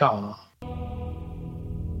thechairshot.com.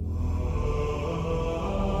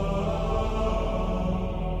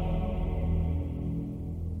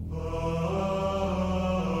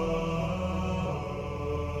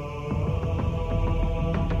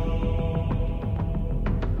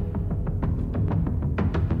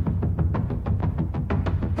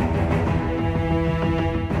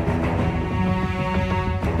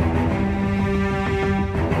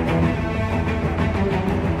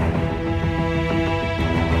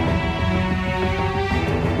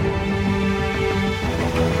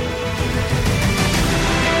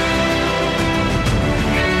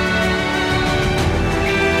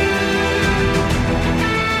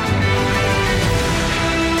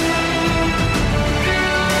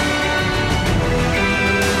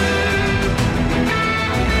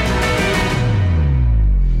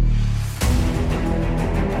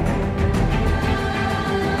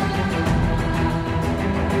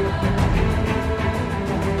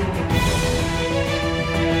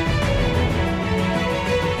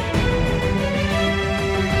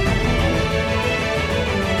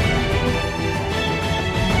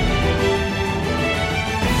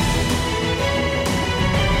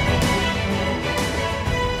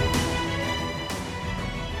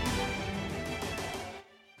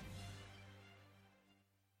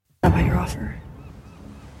 About your offer.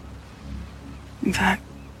 In fact,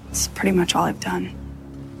 it's pretty much all I've done.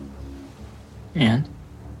 And?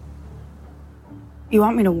 You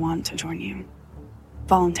want me to want to join you,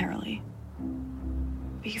 voluntarily.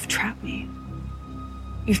 But you've trapped me.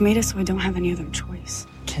 You've made it so I don't have any other choice.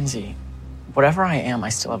 Kinsey, whatever I am, I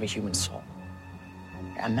still have a human soul.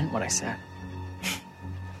 I meant what I said.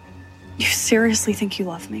 You seriously think you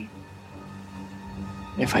love me?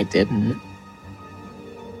 If I didn't,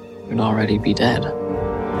 you'd already be dead.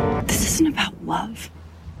 This isn't about love.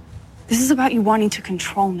 This is about you wanting to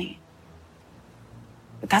control me.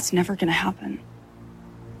 But that's never gonna happen.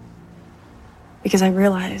 Because I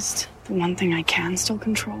realized the one thing I can still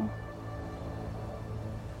control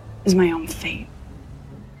is my own fate.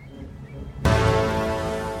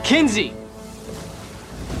 Kinsey!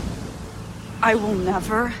 I will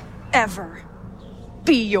never, ever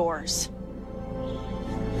be yours.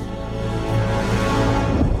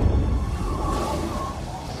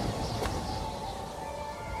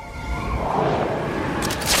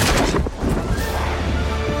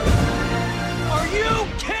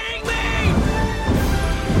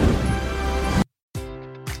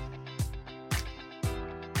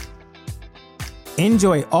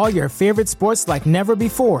 Enjoy all your favorite sports like never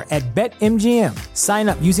before at BetMGM. Sign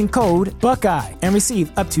up using code Buckeye and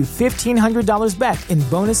receive up to $1,500 back in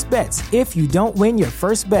bonus bets if you don't win your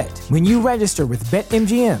first bet. When you register with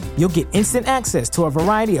BetMGM, you'll get instant access to a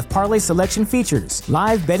variety of parlay selection features,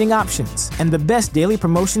 live betting options, and the best daily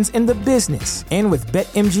promotions in the business. And with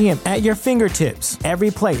BetMGM at your fingertips,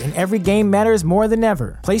 every play and every game matters more than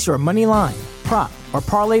ever. Place your money line, prop, or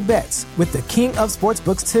parlay bets with the king of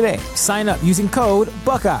sportsbooks today. Sign up using code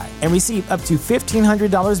Buckeye and receive up to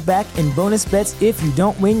 $1,500 back in bonus bets if you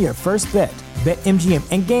don't win your first bet. BetMGM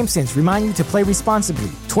and GameSense remind you to play responsibly.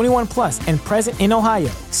 21 plus and present in Ohio,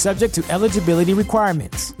 subject to eligibility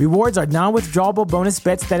requirements. Rewards are non-withdrawable bonus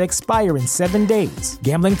bets that expire in 7 days.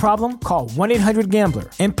 Gambling problem? Call 1-800-GAMBLER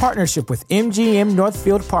in partnership with MGM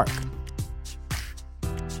Northfield Park.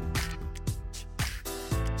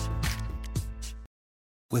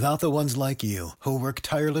 Without the ones like you, who work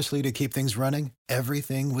tirelessly to keep things running,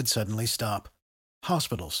 everything would suddenly stop.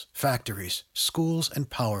 Hospitals, factories, schools, and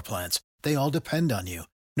power plants, they all depend on you.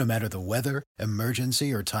 No matter the weather,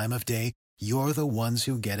 emergency, or time of day, you're the ones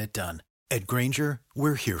who get it done. At Grainger,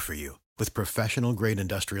 we're here for you with professional-grade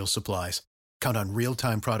industrial supplies. Count on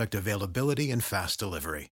real-time product availability and fast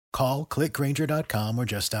delivery. Call, click Grainger.com, or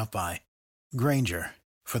just stop by. Grainger,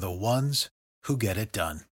 for the ones who get it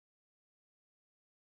done.